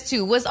kookiness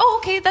to. Was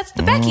okay, that's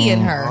the Becky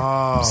in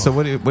her. So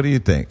what do you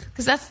think?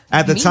 Because that's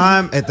at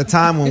the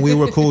time when we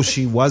were cool,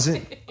 she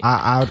wasn't.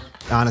 I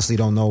honestly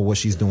don't know what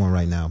she's doing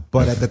right now,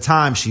 but at the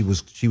time she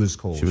was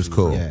cool. She was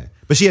cool. Yeah,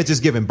 but she had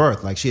just given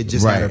birth, like she had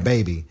just had her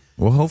baby.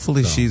 Well,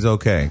 hopefully she's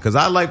okay, because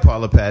I like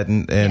Paula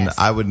Patton, and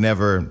I would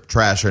never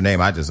trash her name.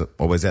 I just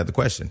always had the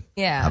question.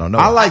 Yeah, I don't know.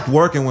 I liked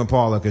working with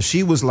Paula because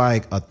she was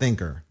like a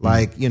thinker.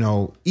 Like,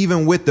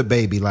 even with the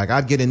baby, like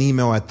I'd get an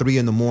email at 3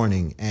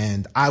 a.m,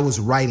 and I was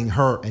writing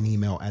her an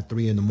email at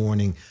 3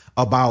 a.m.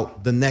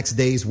 about the next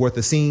day's worth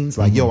of scenes.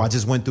 Like, yo, I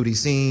just went through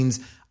these scenes.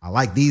 I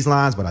like these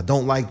lines, but I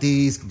don't like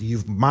these. Do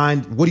you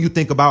mind? What do you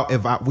think about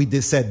if we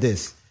just said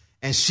this?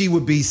 And she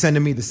would be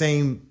sending me the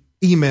same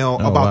email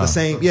about the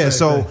same. Yeah.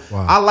 So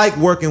I like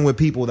working with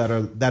people that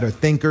are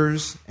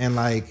thinkers, and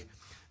like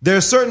there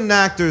are certain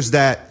actors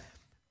that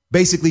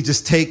basically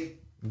just take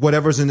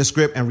whatever's in the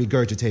script and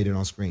regurgitate it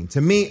on screen.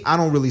 To me, I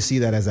don't really see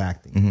that as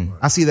acting.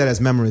 I see that as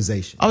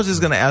memorization. I was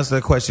just going to ask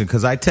that question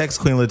because I text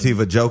Queen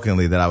Latifah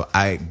jokingly that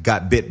I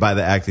got bit by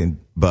the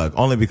acting bug,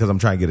 only because I'm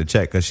trying to get a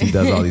check because she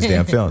does all these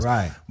damn films.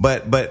 Right.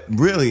 But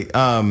really,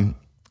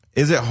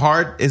 is it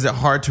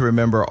hard to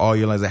remember all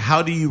your lines? Like,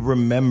 how do you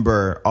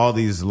remember all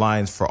these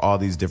lines for all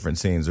these different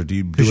scenes, or do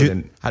you do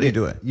it? How do you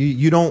do it?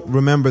 You don't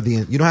remember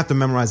you don't have to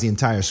memorize the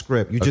entire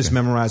script. You just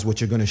memorize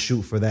what you're going to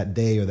shoot for that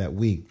day or that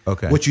week.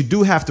 Okay. What you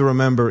do have to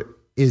remember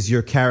is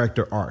your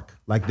character arc,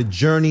 like the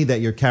journey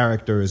that your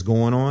character is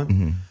going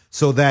on,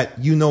 so that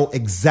you know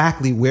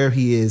exactly where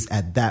he is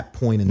at that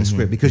point in the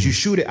script, because you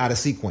shoot it out of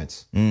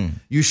sequence.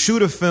 You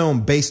shoot a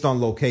film based on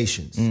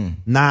locations,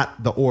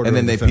 not the order. And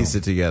then of the they film. piece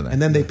it together.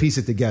 And then they piece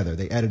it together.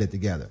 They edit it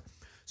together.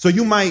 So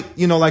you might,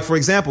 like for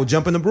example,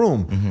 Jumping the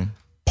Broom.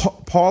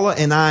 Paula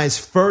and I's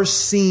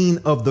first scene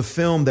of the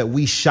film that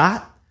we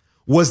shot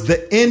was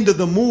the end of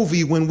the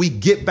movie when we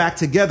get back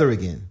together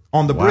again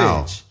on the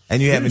bridge.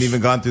 And you haven't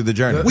even gone through the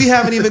journey. We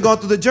haven't even gone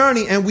through the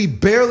journey, and we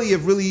barely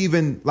have really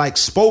even like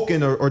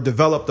spoken or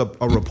developed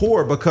a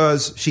rapport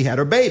because she had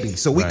her baby.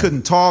 So we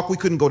couldn't talk, we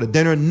couldn't go to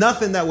dinner,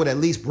 nothing that would at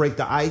least break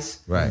the ice.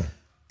 Right.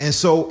 And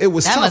so it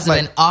was that tough. must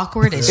have been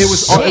awkward as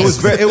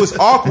it was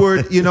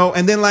awkward,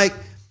 and then like,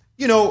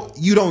 you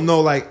don't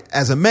know, like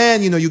as a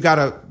man, you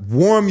gotta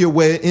warm your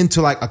way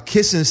into like a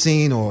kissing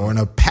scene or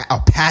a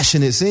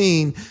passionate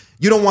scene.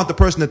 you don't want the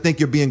person to think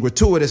you're being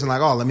gratuitous and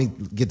like, oh, let me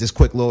get this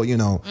quick little, you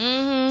know.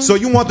 So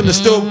you want them to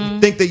still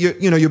think that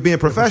you're being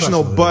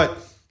professional, but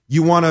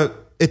you want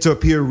it to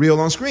appear real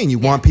on screen. You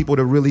want people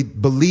to really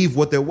believe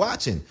what they're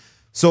watching.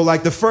 So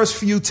like the first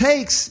few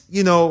takes,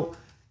 you know,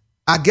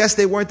 I guess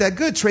they weren't that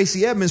good.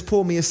 Tracy Edmonds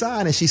pulled me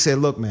aside and she said,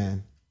 look,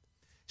 man,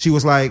 she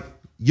was like,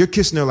 you're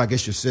kissing her like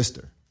it's your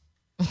sister.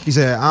 She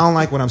said, I don't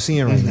like what I'm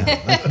seeing right now.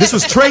 Like, this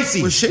was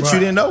Tracy. Well, shit, you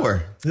didn't know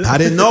her. I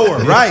didn't know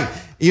her, right?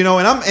 You know,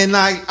 and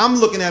I'm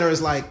looking at her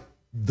as like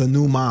the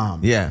new mom.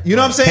 Yeah. You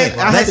know what I'm saying? Hey,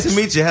 nice to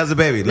meet you. How's the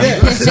baby? Yeah.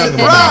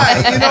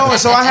 Right. You know, and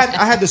so I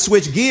had to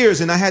switch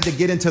gears and I had to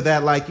get into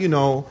that, like, you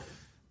know,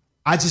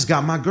 I just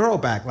got my girl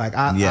back. Like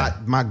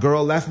my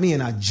girl left me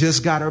and I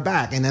just got her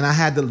back. And then I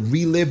had to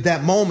relive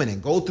that moment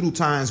and go through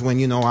times when,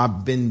 you know,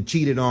 I've been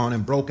cheated on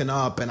and broken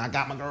up and I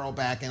got my girl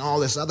back and all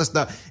this other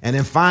stuff. And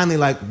then finally,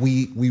 like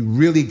we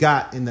really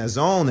got in that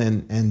zone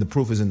and the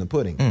proof is in the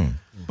pudding.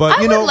 But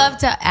I you would know, love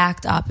to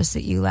act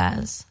opposite you,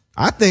 Laz.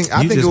 I think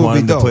You it just would want be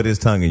him to dope. put his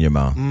tongue in your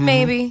mouth.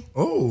 Maybe.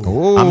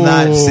 Oh. I'm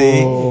not,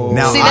 see,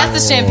 now See, that's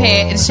the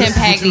champagne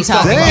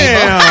talking.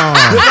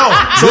 Damn.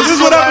 No. So this is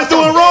what I've been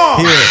doing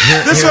wrong.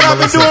 This is what I've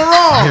been Melissa. doing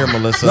wrong. Here,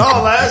 Melissa. No,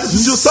 Laz, this is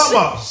what you was talking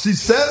about. She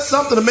said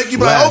something to make you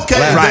be like, Laz, okay,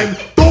 Laz.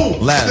 then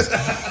boom. Laz,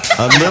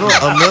 a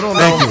little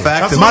known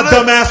fact. My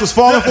dumb ass was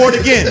falling for it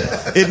again.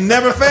 It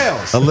never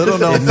fails. A little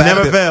known It fact.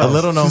 never fails. A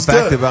little known She's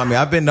fact good. about me.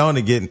 I've been known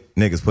to get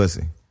niggas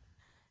pussy.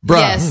 Bruh,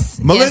 Yes,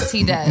 yes,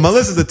 he does.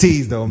 Melissa's a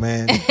tease, though,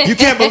 man. You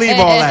can't believe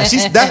all that.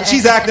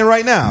 She's acting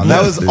right now.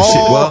 That was Shit,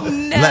 all. well,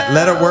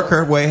 let her work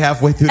her way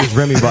halfway through this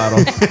Remy bottle.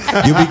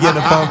 You'll be getting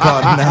a phone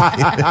call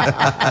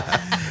tonight.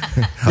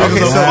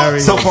 Okay,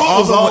 so for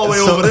all all the way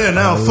over there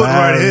now, foot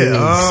right here.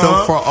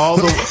 So for all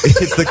the,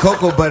 it's the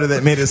cocoa butter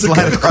that made it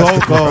slide across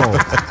the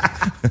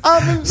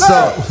board.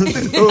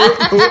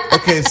 So,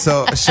 okay,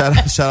 so shout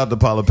out to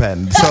Paula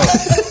Patton. So,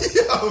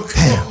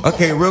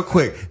 okay, real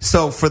quick.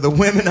 So for the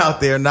women out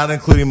there, not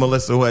including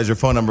Melissa who has your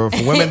phone number,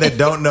 for women that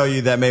don't know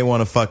you that may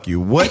want to fuck you,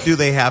 what do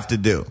they have to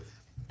do?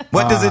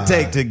 What does it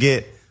take to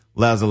get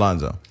Laz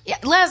Alonso? Yeah,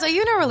 Laz, are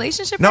you in a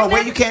relationship? No, right now?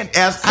 wait, you can't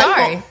ask.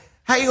 Sorry.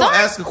 How you gonna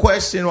ask a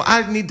question? Well,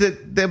 I need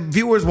the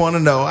viewers want to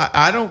know.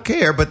 I don't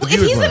care, but the Well, if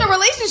viewers he's in wanna. a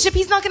relationship,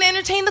 he's not going to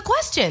entertain the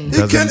question. He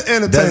can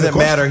entertain the Doesn't question.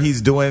 matter.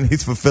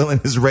 He's fulfilling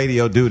his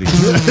radio duties.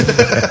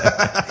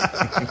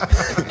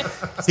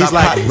 He's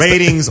like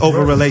ratings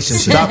over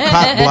relationships. Stop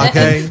cock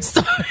blocking.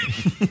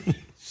 Sorry.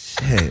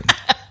 Shit.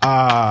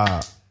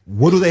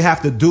 What do they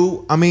have to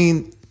do? I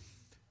mean,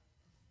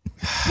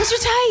 What's your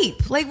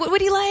type? Like, what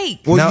would he like?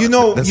 well, No, you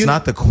know, that's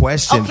not the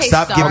question. Okay,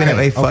 Stop sorry. giving it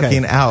a Okay,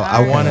 fucking out.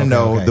 I want to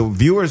know. okay. The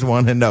viewers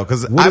want to know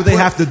because What do they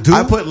have to do?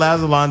 I put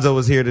Laz Alonso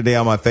was here today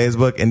on my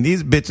Facebook, and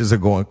these bitches are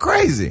going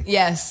crazy.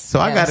 Yes. So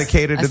I gotta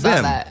cater to I saw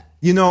them. that.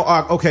 you know,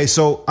 okay,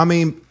 so I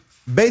mean,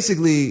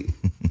 basically,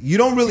 you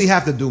don't really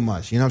have to do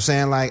much. You know what I'm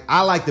saying? Like,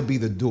 I like to be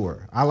the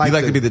doer. I like You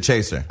like to be the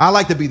chaser. I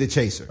like to be the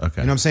chaser.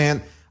 Okay. You know what I'm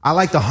saying? I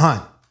like to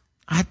hunt.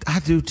 I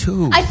do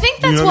too. I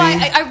think that's know what why I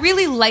mean? I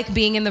really like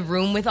being in the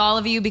room with all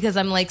of you because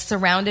I'm like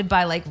surrounded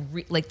by like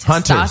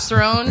Hunters.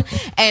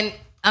 testosterone and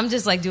I'm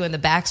just like doing the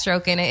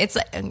backstroke in it.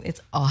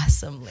 It's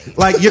awesome. Like,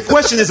 Like, your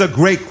question is a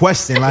great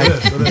question. Like,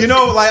 you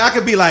know, like I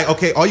could be like,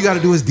 okay, all you got to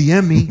do is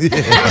DM me.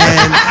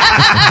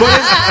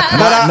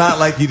 Not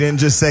like you didn't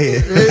just say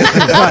it.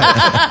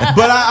 Right.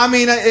 But I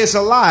mean, it's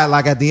a lie.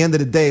 Like, at the end of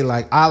the day,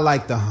 like, I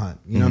like to hunt.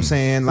 You know what I'm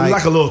saying? You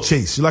like a little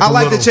chase. You like I a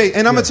like little, to chase.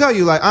 And I'm going to tell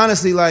you, like,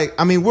 honestly, like,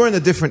 I mean, we're in a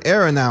different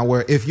era now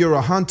where if you're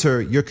a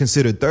hunter, you're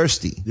considered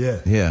thirsty. Yeah.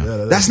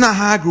 That's not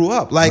how I grew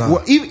up. Like,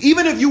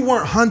 even if you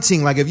weren't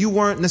hunting, like, if you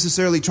weren't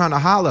necessarily trying to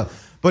holler,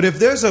 but if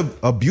there's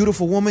a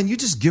beautiful woman, you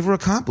just give her a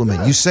compliment.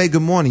 Yeah. You say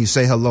good morning. You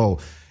say hello.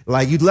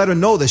 Like, you'd let her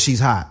know that she's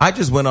hot. I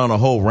just went on a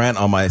whole rant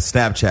on my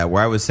Snapchat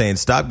where I was saying,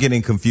 stop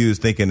getting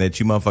confused thinking that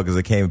you motherfuckers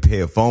that came and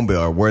pay a phone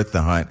bill are worth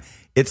the hunt.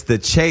 It's the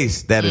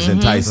chase that is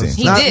enticing.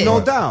 He did.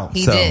 No doubt.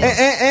 He So- did.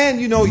 And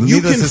you know, you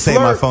Needless can to say,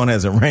 flirt. my phone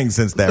hasn't rang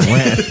since that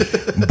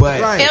rant.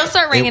 But Right. It'll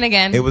start ringing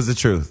again. It was the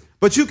truth.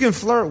 But you can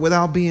flirt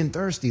without being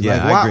thirsty.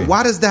 Yeah, like, I agree.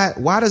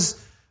 why does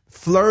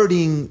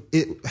flirting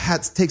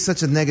take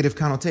such a negative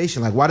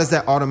connotation? Like, why does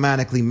that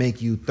automatically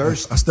make you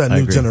thirsty? That's that I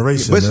new agree.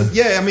 generation. But man.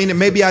 yeah, I mean,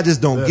 maybe I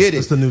just don't Yeah, get it.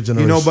 it's the new You know,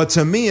 generation. but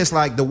to me, it's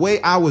like the way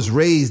I was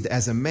raised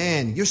as a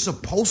man. You're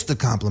supposed to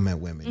compliment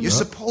women. You're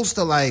supposed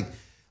to like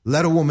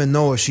let a woman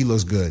know if she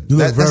looks good. You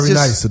look That's very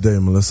just- nice today,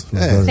 Melissa. Yeah.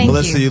 Very Thank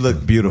Melissa, you. you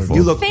look beautiful.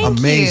 You look Thank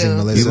amazing, you.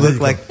 Melissa. You look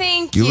like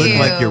Thank you look you.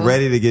 like you're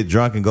ready to get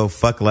drunk and go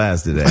fuck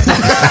Laz today.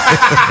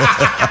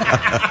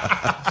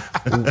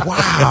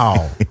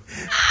 wow.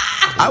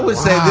 I would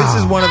say this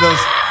is one of those.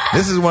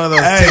 This is one of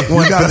those. Hey, take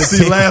one you gotta for the see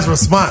team. Laz's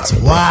response.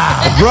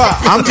 Wow.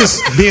 Bruh, I'm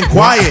just being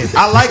quiet.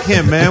 I like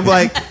him, man.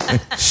 Like,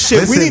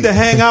 shit, we Listen. need to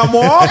hang out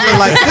more often.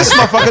 Like, this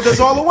motherfucker does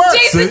all the work.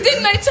 Jason,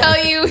 didn't I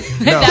tell you that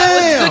No.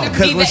 that was going to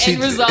be when the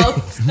end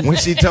result? when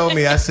she told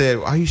me, I said,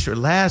 "Are you sure?"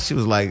 Laz, she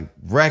was like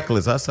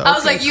reckless. I said, I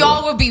was "Okay, like, you cool."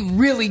 all would be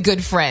really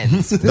good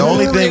friends. The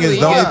only thing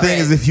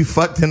is, if you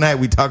fuck tonight,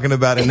 we talking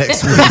about it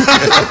next week.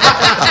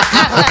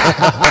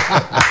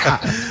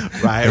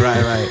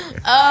 Right.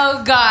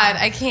 Oh God,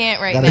 I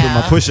can't right Gotta get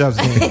my now. push-ups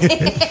in.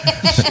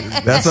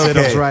 That's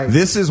Sit-ups, okay. right.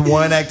 This is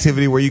one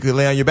activity where you could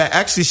lay on your back.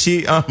 Actually,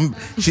 she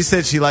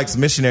said she likes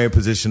missionary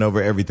position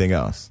over everything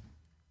else.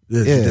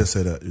 Yeah, Yeah. you did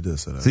say that. You did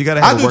say that. So you got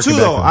to I have do work too, your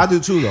back though. on. I do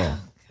too, though.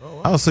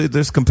 Oh, so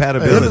there's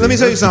compatibility. Let me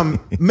tell you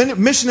something.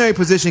 Missionary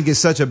position gets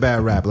such a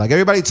bad rap. Like,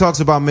 everybody talks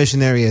about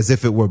missionary as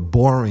if it were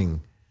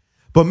boring.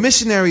 But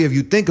missionary, if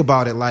you think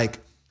about it, like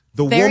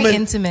the Very woman,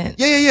 intimate.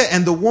 Yeah.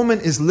 And the woman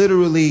is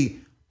literally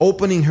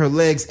opening her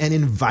legs and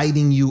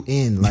inviting you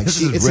in. Like,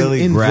 This is it's really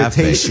an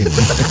invitation.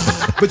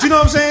 But you know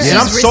what I'm saying? She's And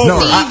I'm sober.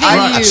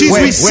 receiving you. She's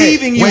Wait,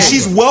 receiving you. wait.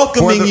 She's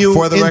welcoming you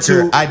For the into.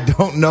 record, I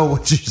don't know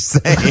what you're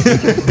saying,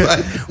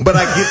 but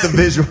I get the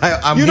visual.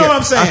 You know what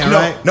I'm saying,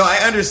 right? No, I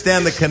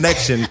understand the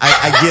connection.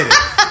 I get it.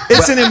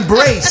 It's an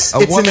embrace. A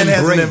It's woman an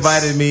hasn't embrace.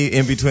 invited me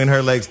in between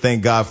her legs,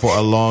 thank God, for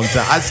a long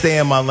time. I stay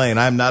in my lane.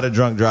 I'm not a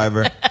drunk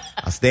driver.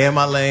 I stay in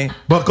my lane.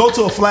 But go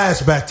to a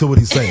flashback to what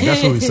he's saying.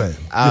 That's what he's saying. The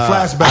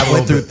flashback. I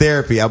went through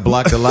therapy. I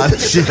blocked a lot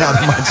of shit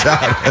out of my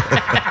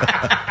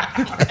childhood.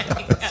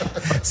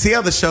 See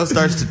how the show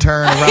starts to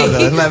turn around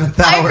the 11th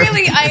hour?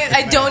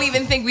 I don't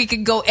even think we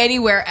could go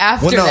anywhere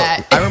after Well, no,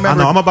 that. I I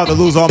remember know I'm about to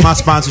lose all my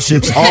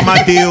sponsorships, all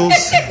my deals.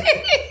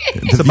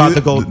 It's about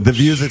to go. The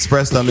views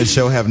expressed on this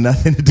show have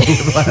nothing to do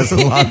with Laz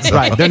Alonso.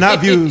 Right, they're not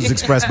views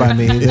expressed by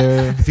me.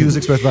 They're views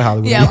expressed by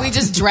Hollywood. Yeah, we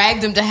just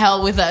dragged him to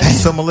hell with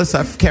us. So Melissa,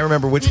 I can't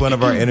remember which one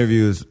of our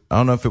interviews. I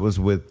don't know if it was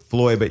with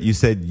Floyd, but you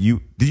said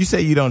did you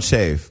say you don't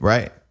shave,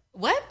 right?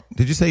 What?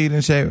 Did you say you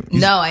didn't shave?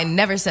 No, I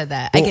never said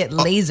that. I get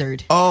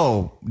lasered.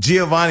 Oh,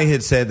 Giovanni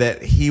had said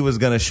that he was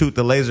going to shoot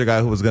the laser guy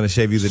who was going to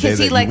shave you the day Because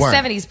that he you likes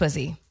weren't. 70s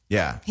pussy.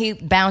 Yeah. He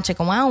bound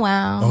chicken wow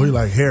wow. Oh, he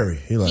like Harry.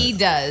 He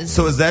does.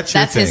 So is that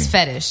your That's his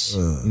thing? fetish.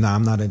 Nah,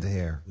 I'm not into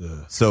hair.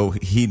 So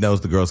he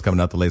knows the girls coming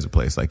out the laser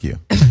place like you.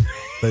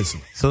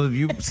 Basically. So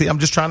you see, I'm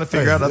just trying to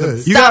figure out other.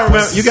 yeah. You gotta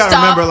remember. You gotta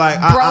Stop remember.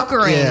 Like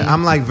brokering.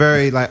 I'm like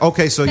very like.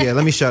 Okay, so yeah,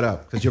 let me shut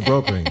up because you're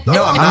brokering.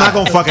 No, I'm not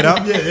gonna fuck it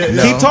up.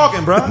 No. Keep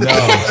talking, bro. No.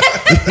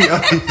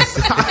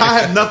 I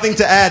have nothing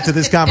to add to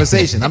this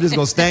conversation. I'm just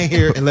gonna stand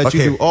here and let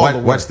you Okay, do all the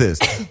work. watch this.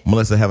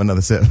 Melissa, have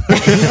another sip.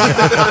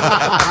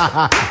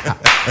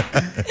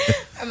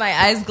 Are my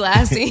eyes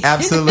glassy?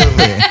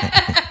 Absolutely.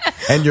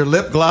 And your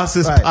lip gloss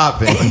is Right.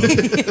 popping.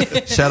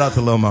 Shout out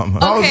to Lil Mama.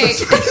 Okay.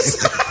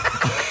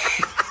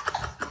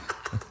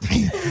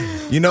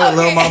 You know what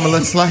Lil Mama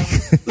looks like?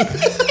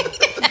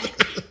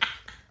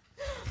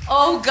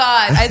 Oh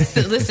God!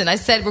 Listen, I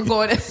said we're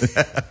going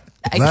to.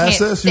 I Laz can't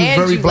said she was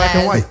stand very you, black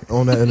and Laz. white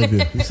on that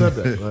interview. He said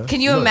that. Laz. Can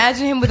you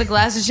imagine him with a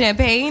glass of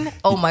champagne?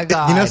 Oh my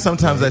God! You know,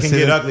 sometimes I It can sit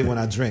get in- ugly when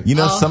I drink. You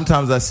know,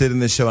 sometimes I sit in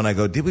this show and I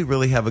go, did we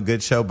really have a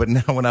good show? But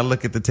now when I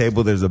look at the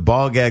table, there's a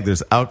ball gag,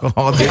 there's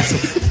alcohol,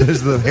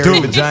 there's the hairy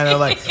vagina.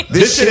 Like,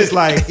 this shit is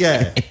like,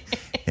 yeah.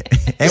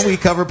 and we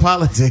cover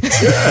politics.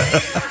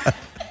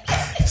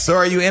 So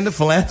are you into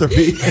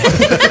philanthropy?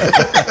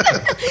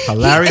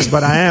 Hilarious,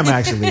 but I am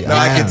actually. No,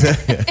 I can tell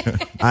you.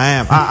 I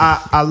am.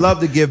 I love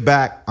to give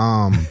back,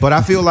 but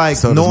I feel like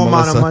So no does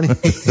amount of money.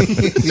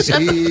 Shut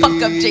the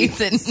fuck up,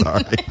 Jason.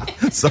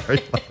 Sorry.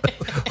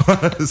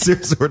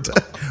 Seriously,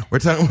 we're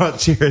talking about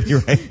charity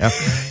right now.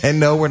 And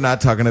no, we're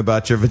not talking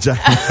about your vagina.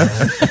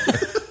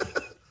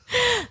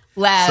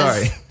 Laz,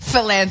 Sorry.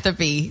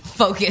 philanthropy,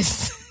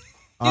 focus.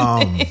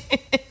 I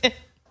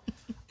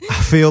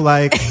feel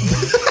like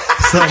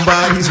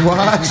Somebody's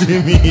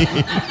watching me.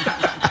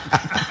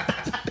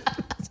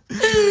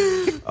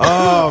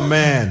 oh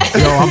man,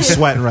 yo, I'm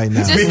sweating right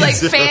now. Just like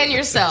fan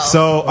yourself.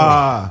 So,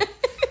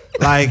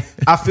 like,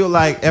 I feel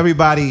like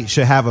everybody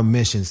should have a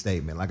mission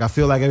statement. Like, I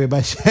feel like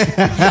everybody should.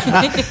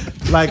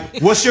 Like,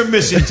 what's your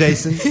mission,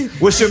 Jason?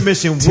 What's your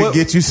mission? To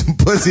get you some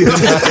pussy.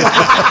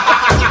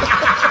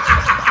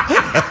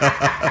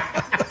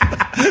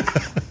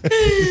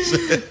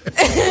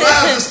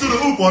 Laz just threw the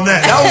oop on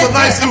that. That was a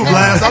nice oop,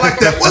 Laz. I like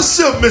that. What's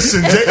your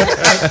mission, Jay?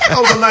 That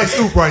was a nice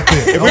oop right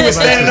there. If we were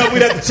standing up,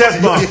 we'd have the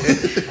chest bump.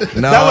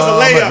 No, That was a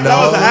layup.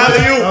 no.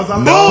 That was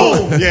an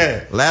alley-oop. Boom.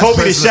 Yeah. Last Kobe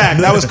the person- Shaq.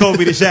 That was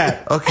Kobe the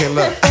Shaq. Okay,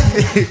 look.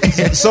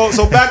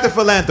 So back to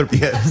philanthropy.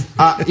 You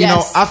know,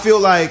 Yes. I feel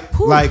like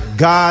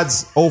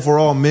God's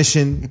overall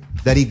mission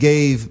that He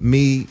gave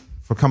me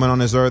for coming on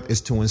this earth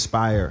is to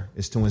inspire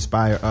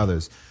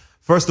others.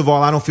 First of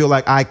all, I don't feel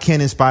like I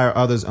can inspire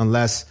others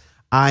unless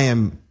I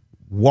am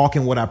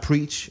walking what I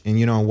preach. And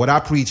you know, what I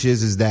preach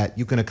is that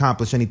you can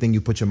accomplish anything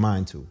you put your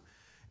mind to.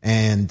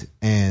 And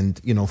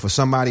you know, for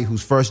somebody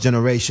who's first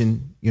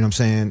generation, you know what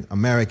I'm saying,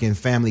 American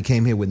family,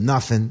 came here with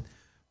nothing,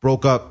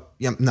 was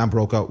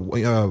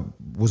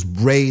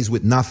raised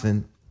with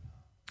nothing.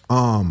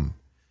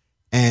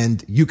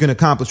 And you can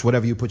accomplish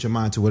whatever you put your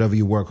mind to, whatever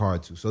you work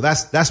hard to. So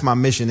that's my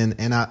mission,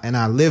 and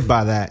I live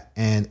by that.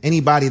 And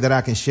anybody that I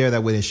can share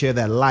that with and share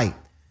that light,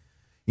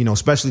 you know,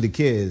 especially the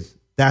kids,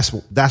 That's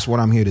what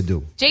I'm here to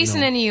do.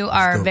 Jason and you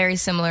are very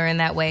similar in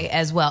that way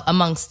as well,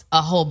 amongst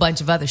a whole bunch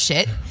of other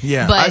shit.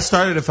 Yeah, but I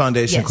started a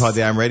foundation Yes. called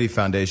the I'm Ready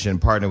Foundation,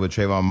 partnered with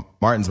Trayvon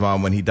Martin's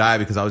mom when he died,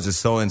 because I was just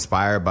so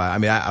inspired by. I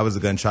mean, I was a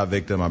gunshot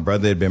victim. My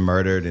brother had been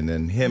murdered, and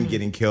then him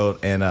getting killed.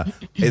 And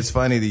it's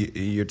funny that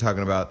you're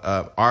talking about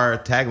our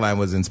tagline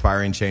was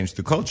inspiring change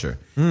through culture.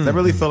 I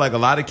really feel like a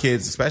lot of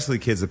kids, especially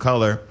kids of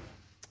color,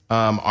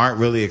 aren't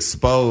really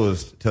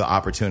exposed to the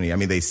opportunity. I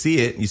mean, they see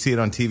it, you see it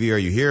on TV or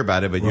you hear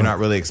about it, but you're not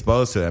really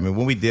exposed to it. I mean,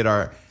 when we did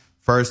our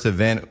first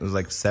event, it was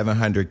like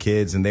 700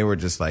 kids, and they were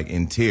just like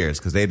in tears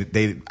because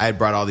I had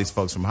brought all these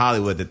folks from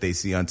Hollywood that they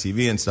see on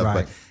TV and stuff,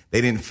 Right. but they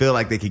didn't feel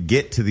like they could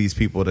get to these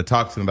people to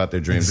talk to them about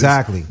their dreams.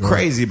 Exactly. It's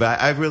crazy, but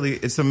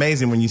it's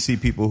amazing when you see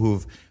people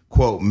who've,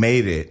 quote,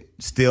 made it,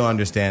 still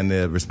understand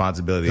the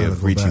responsibility of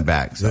go reaching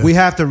back. back. So. We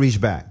have to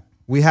reach back.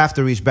 We have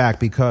to reach back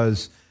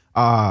because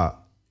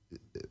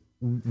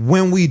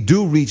when we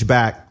do reach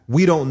back,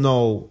 we don't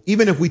know,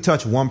 even if we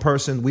touch one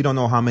person, we don't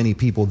know how many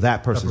people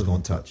that person's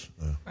going to touch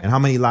and how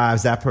many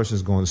lives that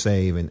person's going to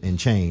save and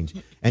change.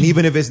 And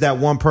even if it's that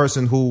one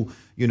person who,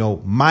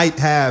 might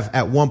have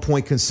at one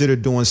point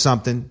considered doing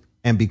something,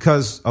 and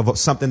because of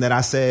something that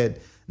I said,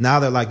 now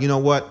they're like, you know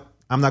what?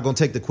 I'm not going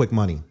to take the quick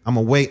money. I'm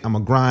going to wait. I'm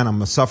going to grind. I'm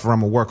going to suffer. I'm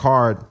going to work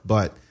hard.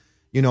 But,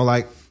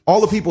 like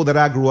all the people that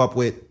I grew up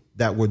with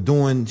that were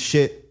doing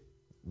shit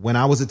when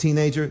I was a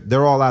teenager,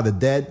 they're all either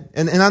dead.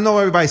 And I know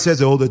everybody says,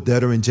 they're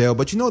dead or in jail,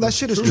 but that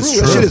shit is true.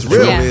 That shit is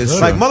real. Yeah.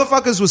 Like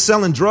motherfuckers was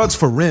selling drugs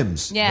for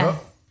rims. Yeah.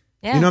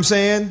 You know what I'm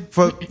saying?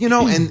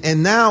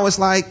 And now it's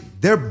like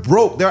they're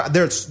broke.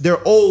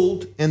 They're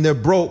old and they're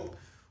broke,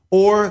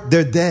 or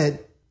they're dead.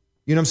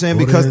 You know what I'm saying?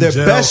 Or Because they're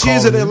their in jail, best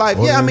years of their life.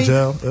 or Yeah, I they're in mean,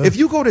 jail. Yeah. if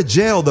you go to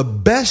jail, the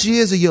best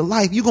years of your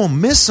life, you're going to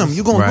miss them.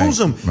 You're going to lose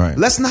them. Right.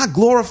 Let's not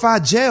glorify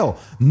jail.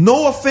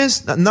 No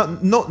offense,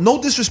 no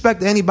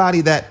disrespect to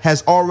anybody that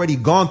has already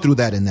gone through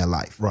that in their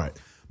life. Right.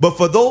 But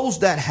for those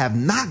that have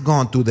not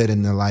gone through that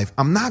in their life,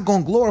 I'm not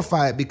going to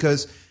glorify it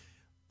because,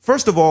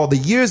 first of all, the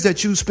years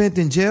that you spent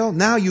in jail,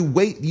 now you're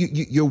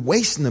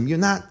wasting them.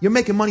 You're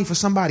making money for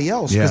somebody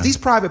else because Yeah. these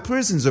private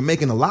prisons are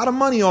making a lot of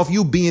money off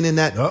you being in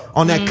that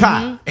on that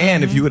cot.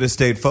 And if you would have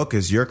stayed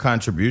focused, your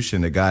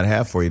contribution that God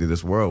had for you to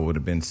this world would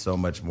have been so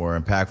much more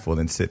impactful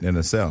than sitting in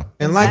a cell.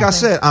 And like I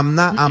said, I'm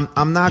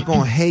not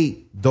going to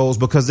hate those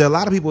because there are a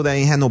lot of people that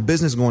ain't had no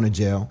business going to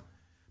jail.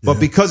 But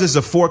because it's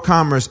a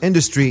for-commerce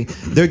industry,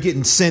 they're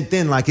getting sent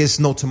in like it's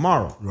no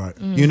tomorrow. Right.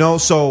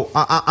 So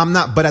I'm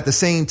not, but at the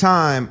same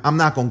time, I'm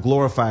not going to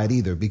glorify it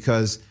either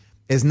because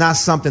it's not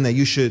something that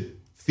you should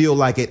feel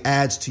like it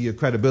adds to your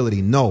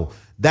credibility. No,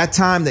 that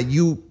time that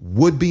you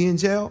would be in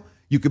jail,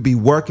 you could be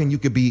working, you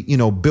could be,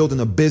 building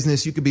a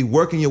business, you could be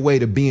working your way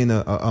to being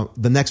the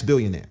next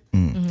billionaire. You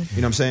know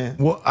what I'm saying?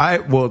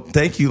 Well,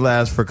 thank you,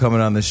 Laz, for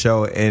coming on the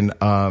show and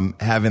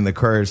having the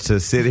courage to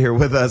sit here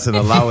with us and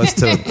allow us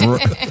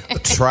to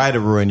try to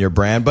ruin your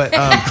brand. But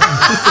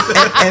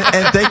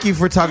and thank you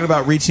for talking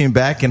about reaching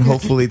back. And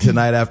hopefully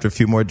tonight, after a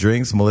few more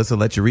drinks, Melissa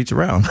let you reach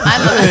around.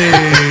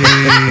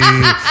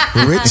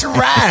 Reach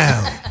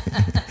around.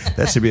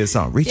 That should be a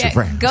song. Reach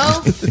around.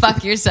 Go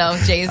fuck yourself,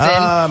 Jason.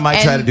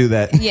 Might try to do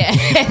that. Yeah.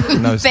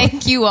 No, it's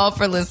Thank you all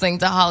for listening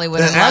to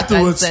Hollywood And Unlocked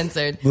afterwards,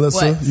 Uncensored.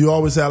 Melissa, What? you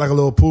always have like a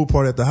little pool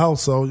party at the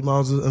house, so you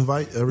might as well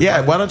invite everybody.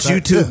 Yeah, why don't you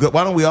back. two? Yeah.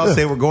 Why don't we all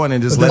say we're going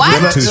and just let Why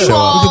them don't two you show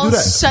up? We can all do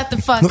that. shut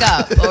the fuck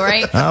up, all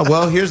right?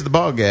 Well, here's the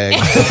ball gag.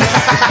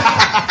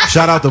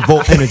 Shout out to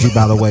Volt Energy,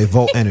 by the way.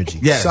 Volt Energy.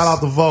 Yes. Shout out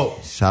to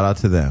Vote. Shout out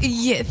to them.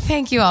 Yeah,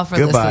 thank you all for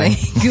Goodbye.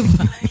 listening.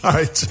 Goodbye. All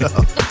right,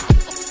 y'all.